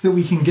bits that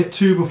we can get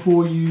to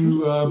before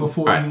you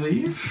you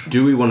leave?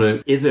 Do we want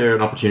to... Is there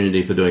an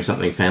opportunity for doing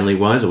something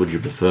family-wise, or would you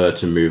prefer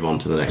to move on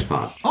to the next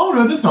part? Oh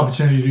no, there's an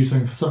opportunity to do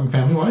something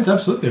family-wise.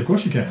 Absolutely, of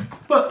course you can.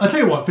 But I'll tell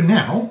you what, for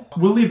now,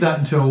 we'll leave that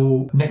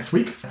until next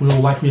week.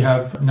 We'll likely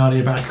have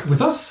Nadia back with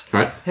us.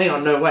 Right. Hang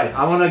on, no, wait.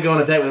 I want to go on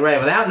a date with Ray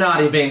without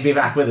Nadia be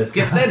back with us.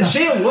 Stay the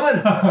shield,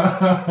 woman!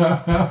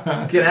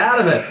 Get out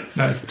of it.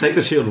 Nice. Take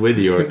the shield with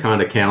you, or it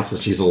kind of counts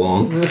as she's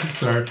along.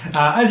 So,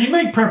 as you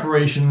make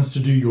preparations to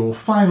do your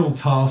final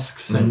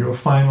tasks and your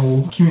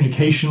final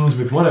communications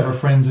with whatever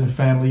friends and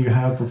family you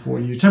have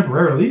before you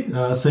temporarily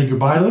say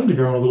goodbye to them to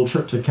go on a little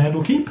trip to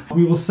Candlekeep,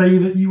 we will say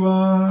that you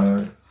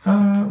are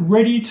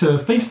ready to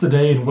face the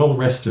day and well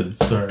rested.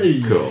 So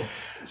Cool.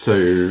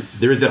 So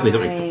there is definitely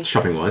something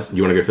shopping-wise.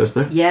 You want to go first,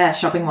 though? Yeah,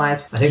 shopping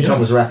wise. I think Tom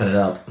was wrapping it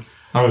up.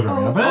 I was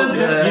wrapping up, but that's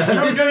okay.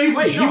 No, you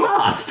can shop. You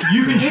asked.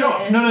 You can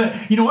shop. No.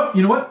 You know what?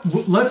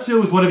 Let's deal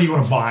with whatever you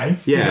want to buy.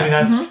 Yeah. I mean,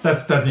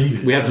 that's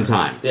easy. We have some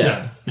time.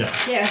 Yeah.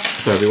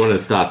 So if we want to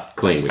start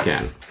clean, we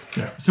can.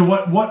 Yeah. So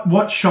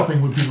what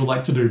shopping would people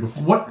like to do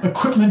before? What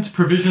equipment,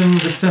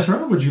 provisions,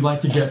 etc. would you like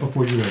to get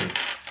before you leave?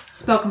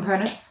 Spell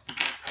components.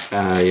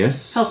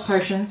 Yes. Health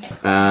potions.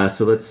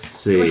 So let's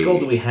see. How much gold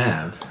do we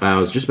have? I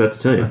was just about to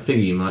tell I you.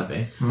 figure you might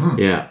be.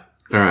 Yeah.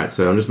 All right.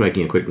 So I'm just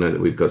making a quick note that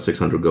we've got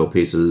 600 gold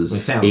pieces We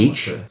found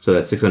each. one, too. So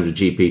that's 600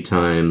 GP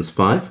times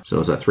 5.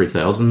 So is that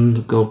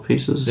 3,000 gold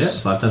pieces? Yeah,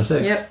 5 times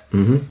 6. Yep.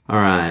 All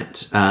right.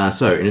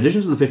 So in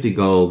addition to the 50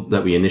 gold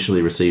that we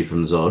initially received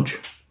from Zodge,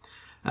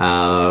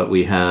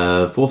 we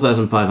have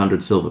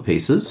 4,500 silver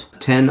pieces,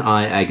 10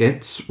 eye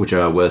agates, which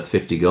are worth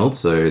 50 gold,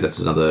 so that's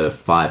another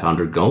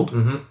 500 gold,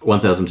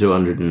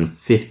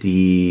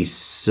 1,250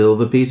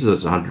 silver pieces,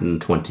 that's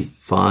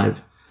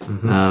 125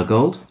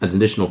 gold, an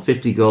additional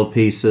 50 gold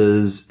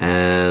pieces,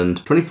 and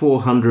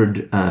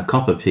 2,400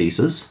 copper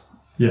pieces.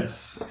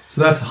 Yes.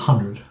 So that's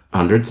 100.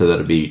 100, so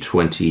that'd be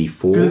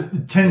 24. Because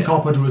 10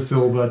 copper to a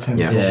silver, 10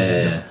 silver.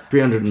 Yeah.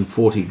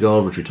 340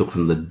 gold, which we took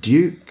from the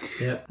Duke.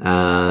 Yep.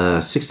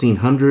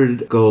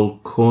 1,600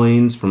 gold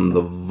coins from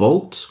the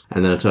vault,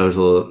 and then a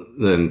total.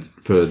 Then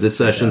for this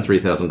session,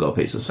 3,000 gold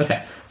pieces.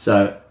 Okay,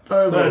 so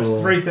overall,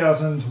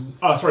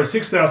 So it's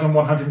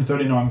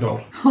 6,139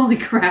 gold. Holy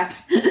crap.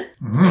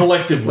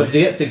 Collectively. what did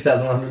you get?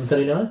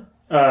 6,139.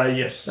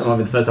 Yes. That might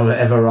be the first time I've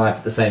ever arrived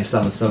at the same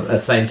sum,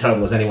 same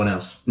total as anyone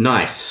else.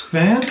 Nice.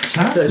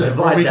 Fantastic. So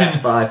divide we that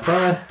can by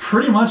 5.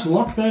 pretty much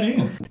lock that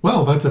in.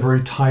 Well, that's a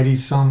very tidy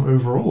sum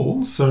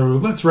overall, so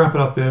let's wrap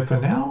it up there for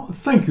now.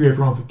 Thank you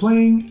everyone for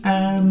playing,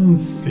 and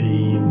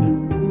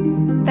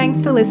scene.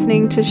 Thanks for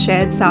listening to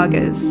Shared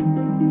Sagas.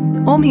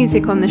 All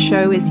music on the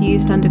show is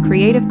used under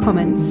Creative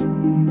Commons.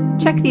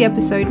 Check the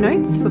episode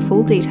notes for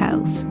full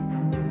details.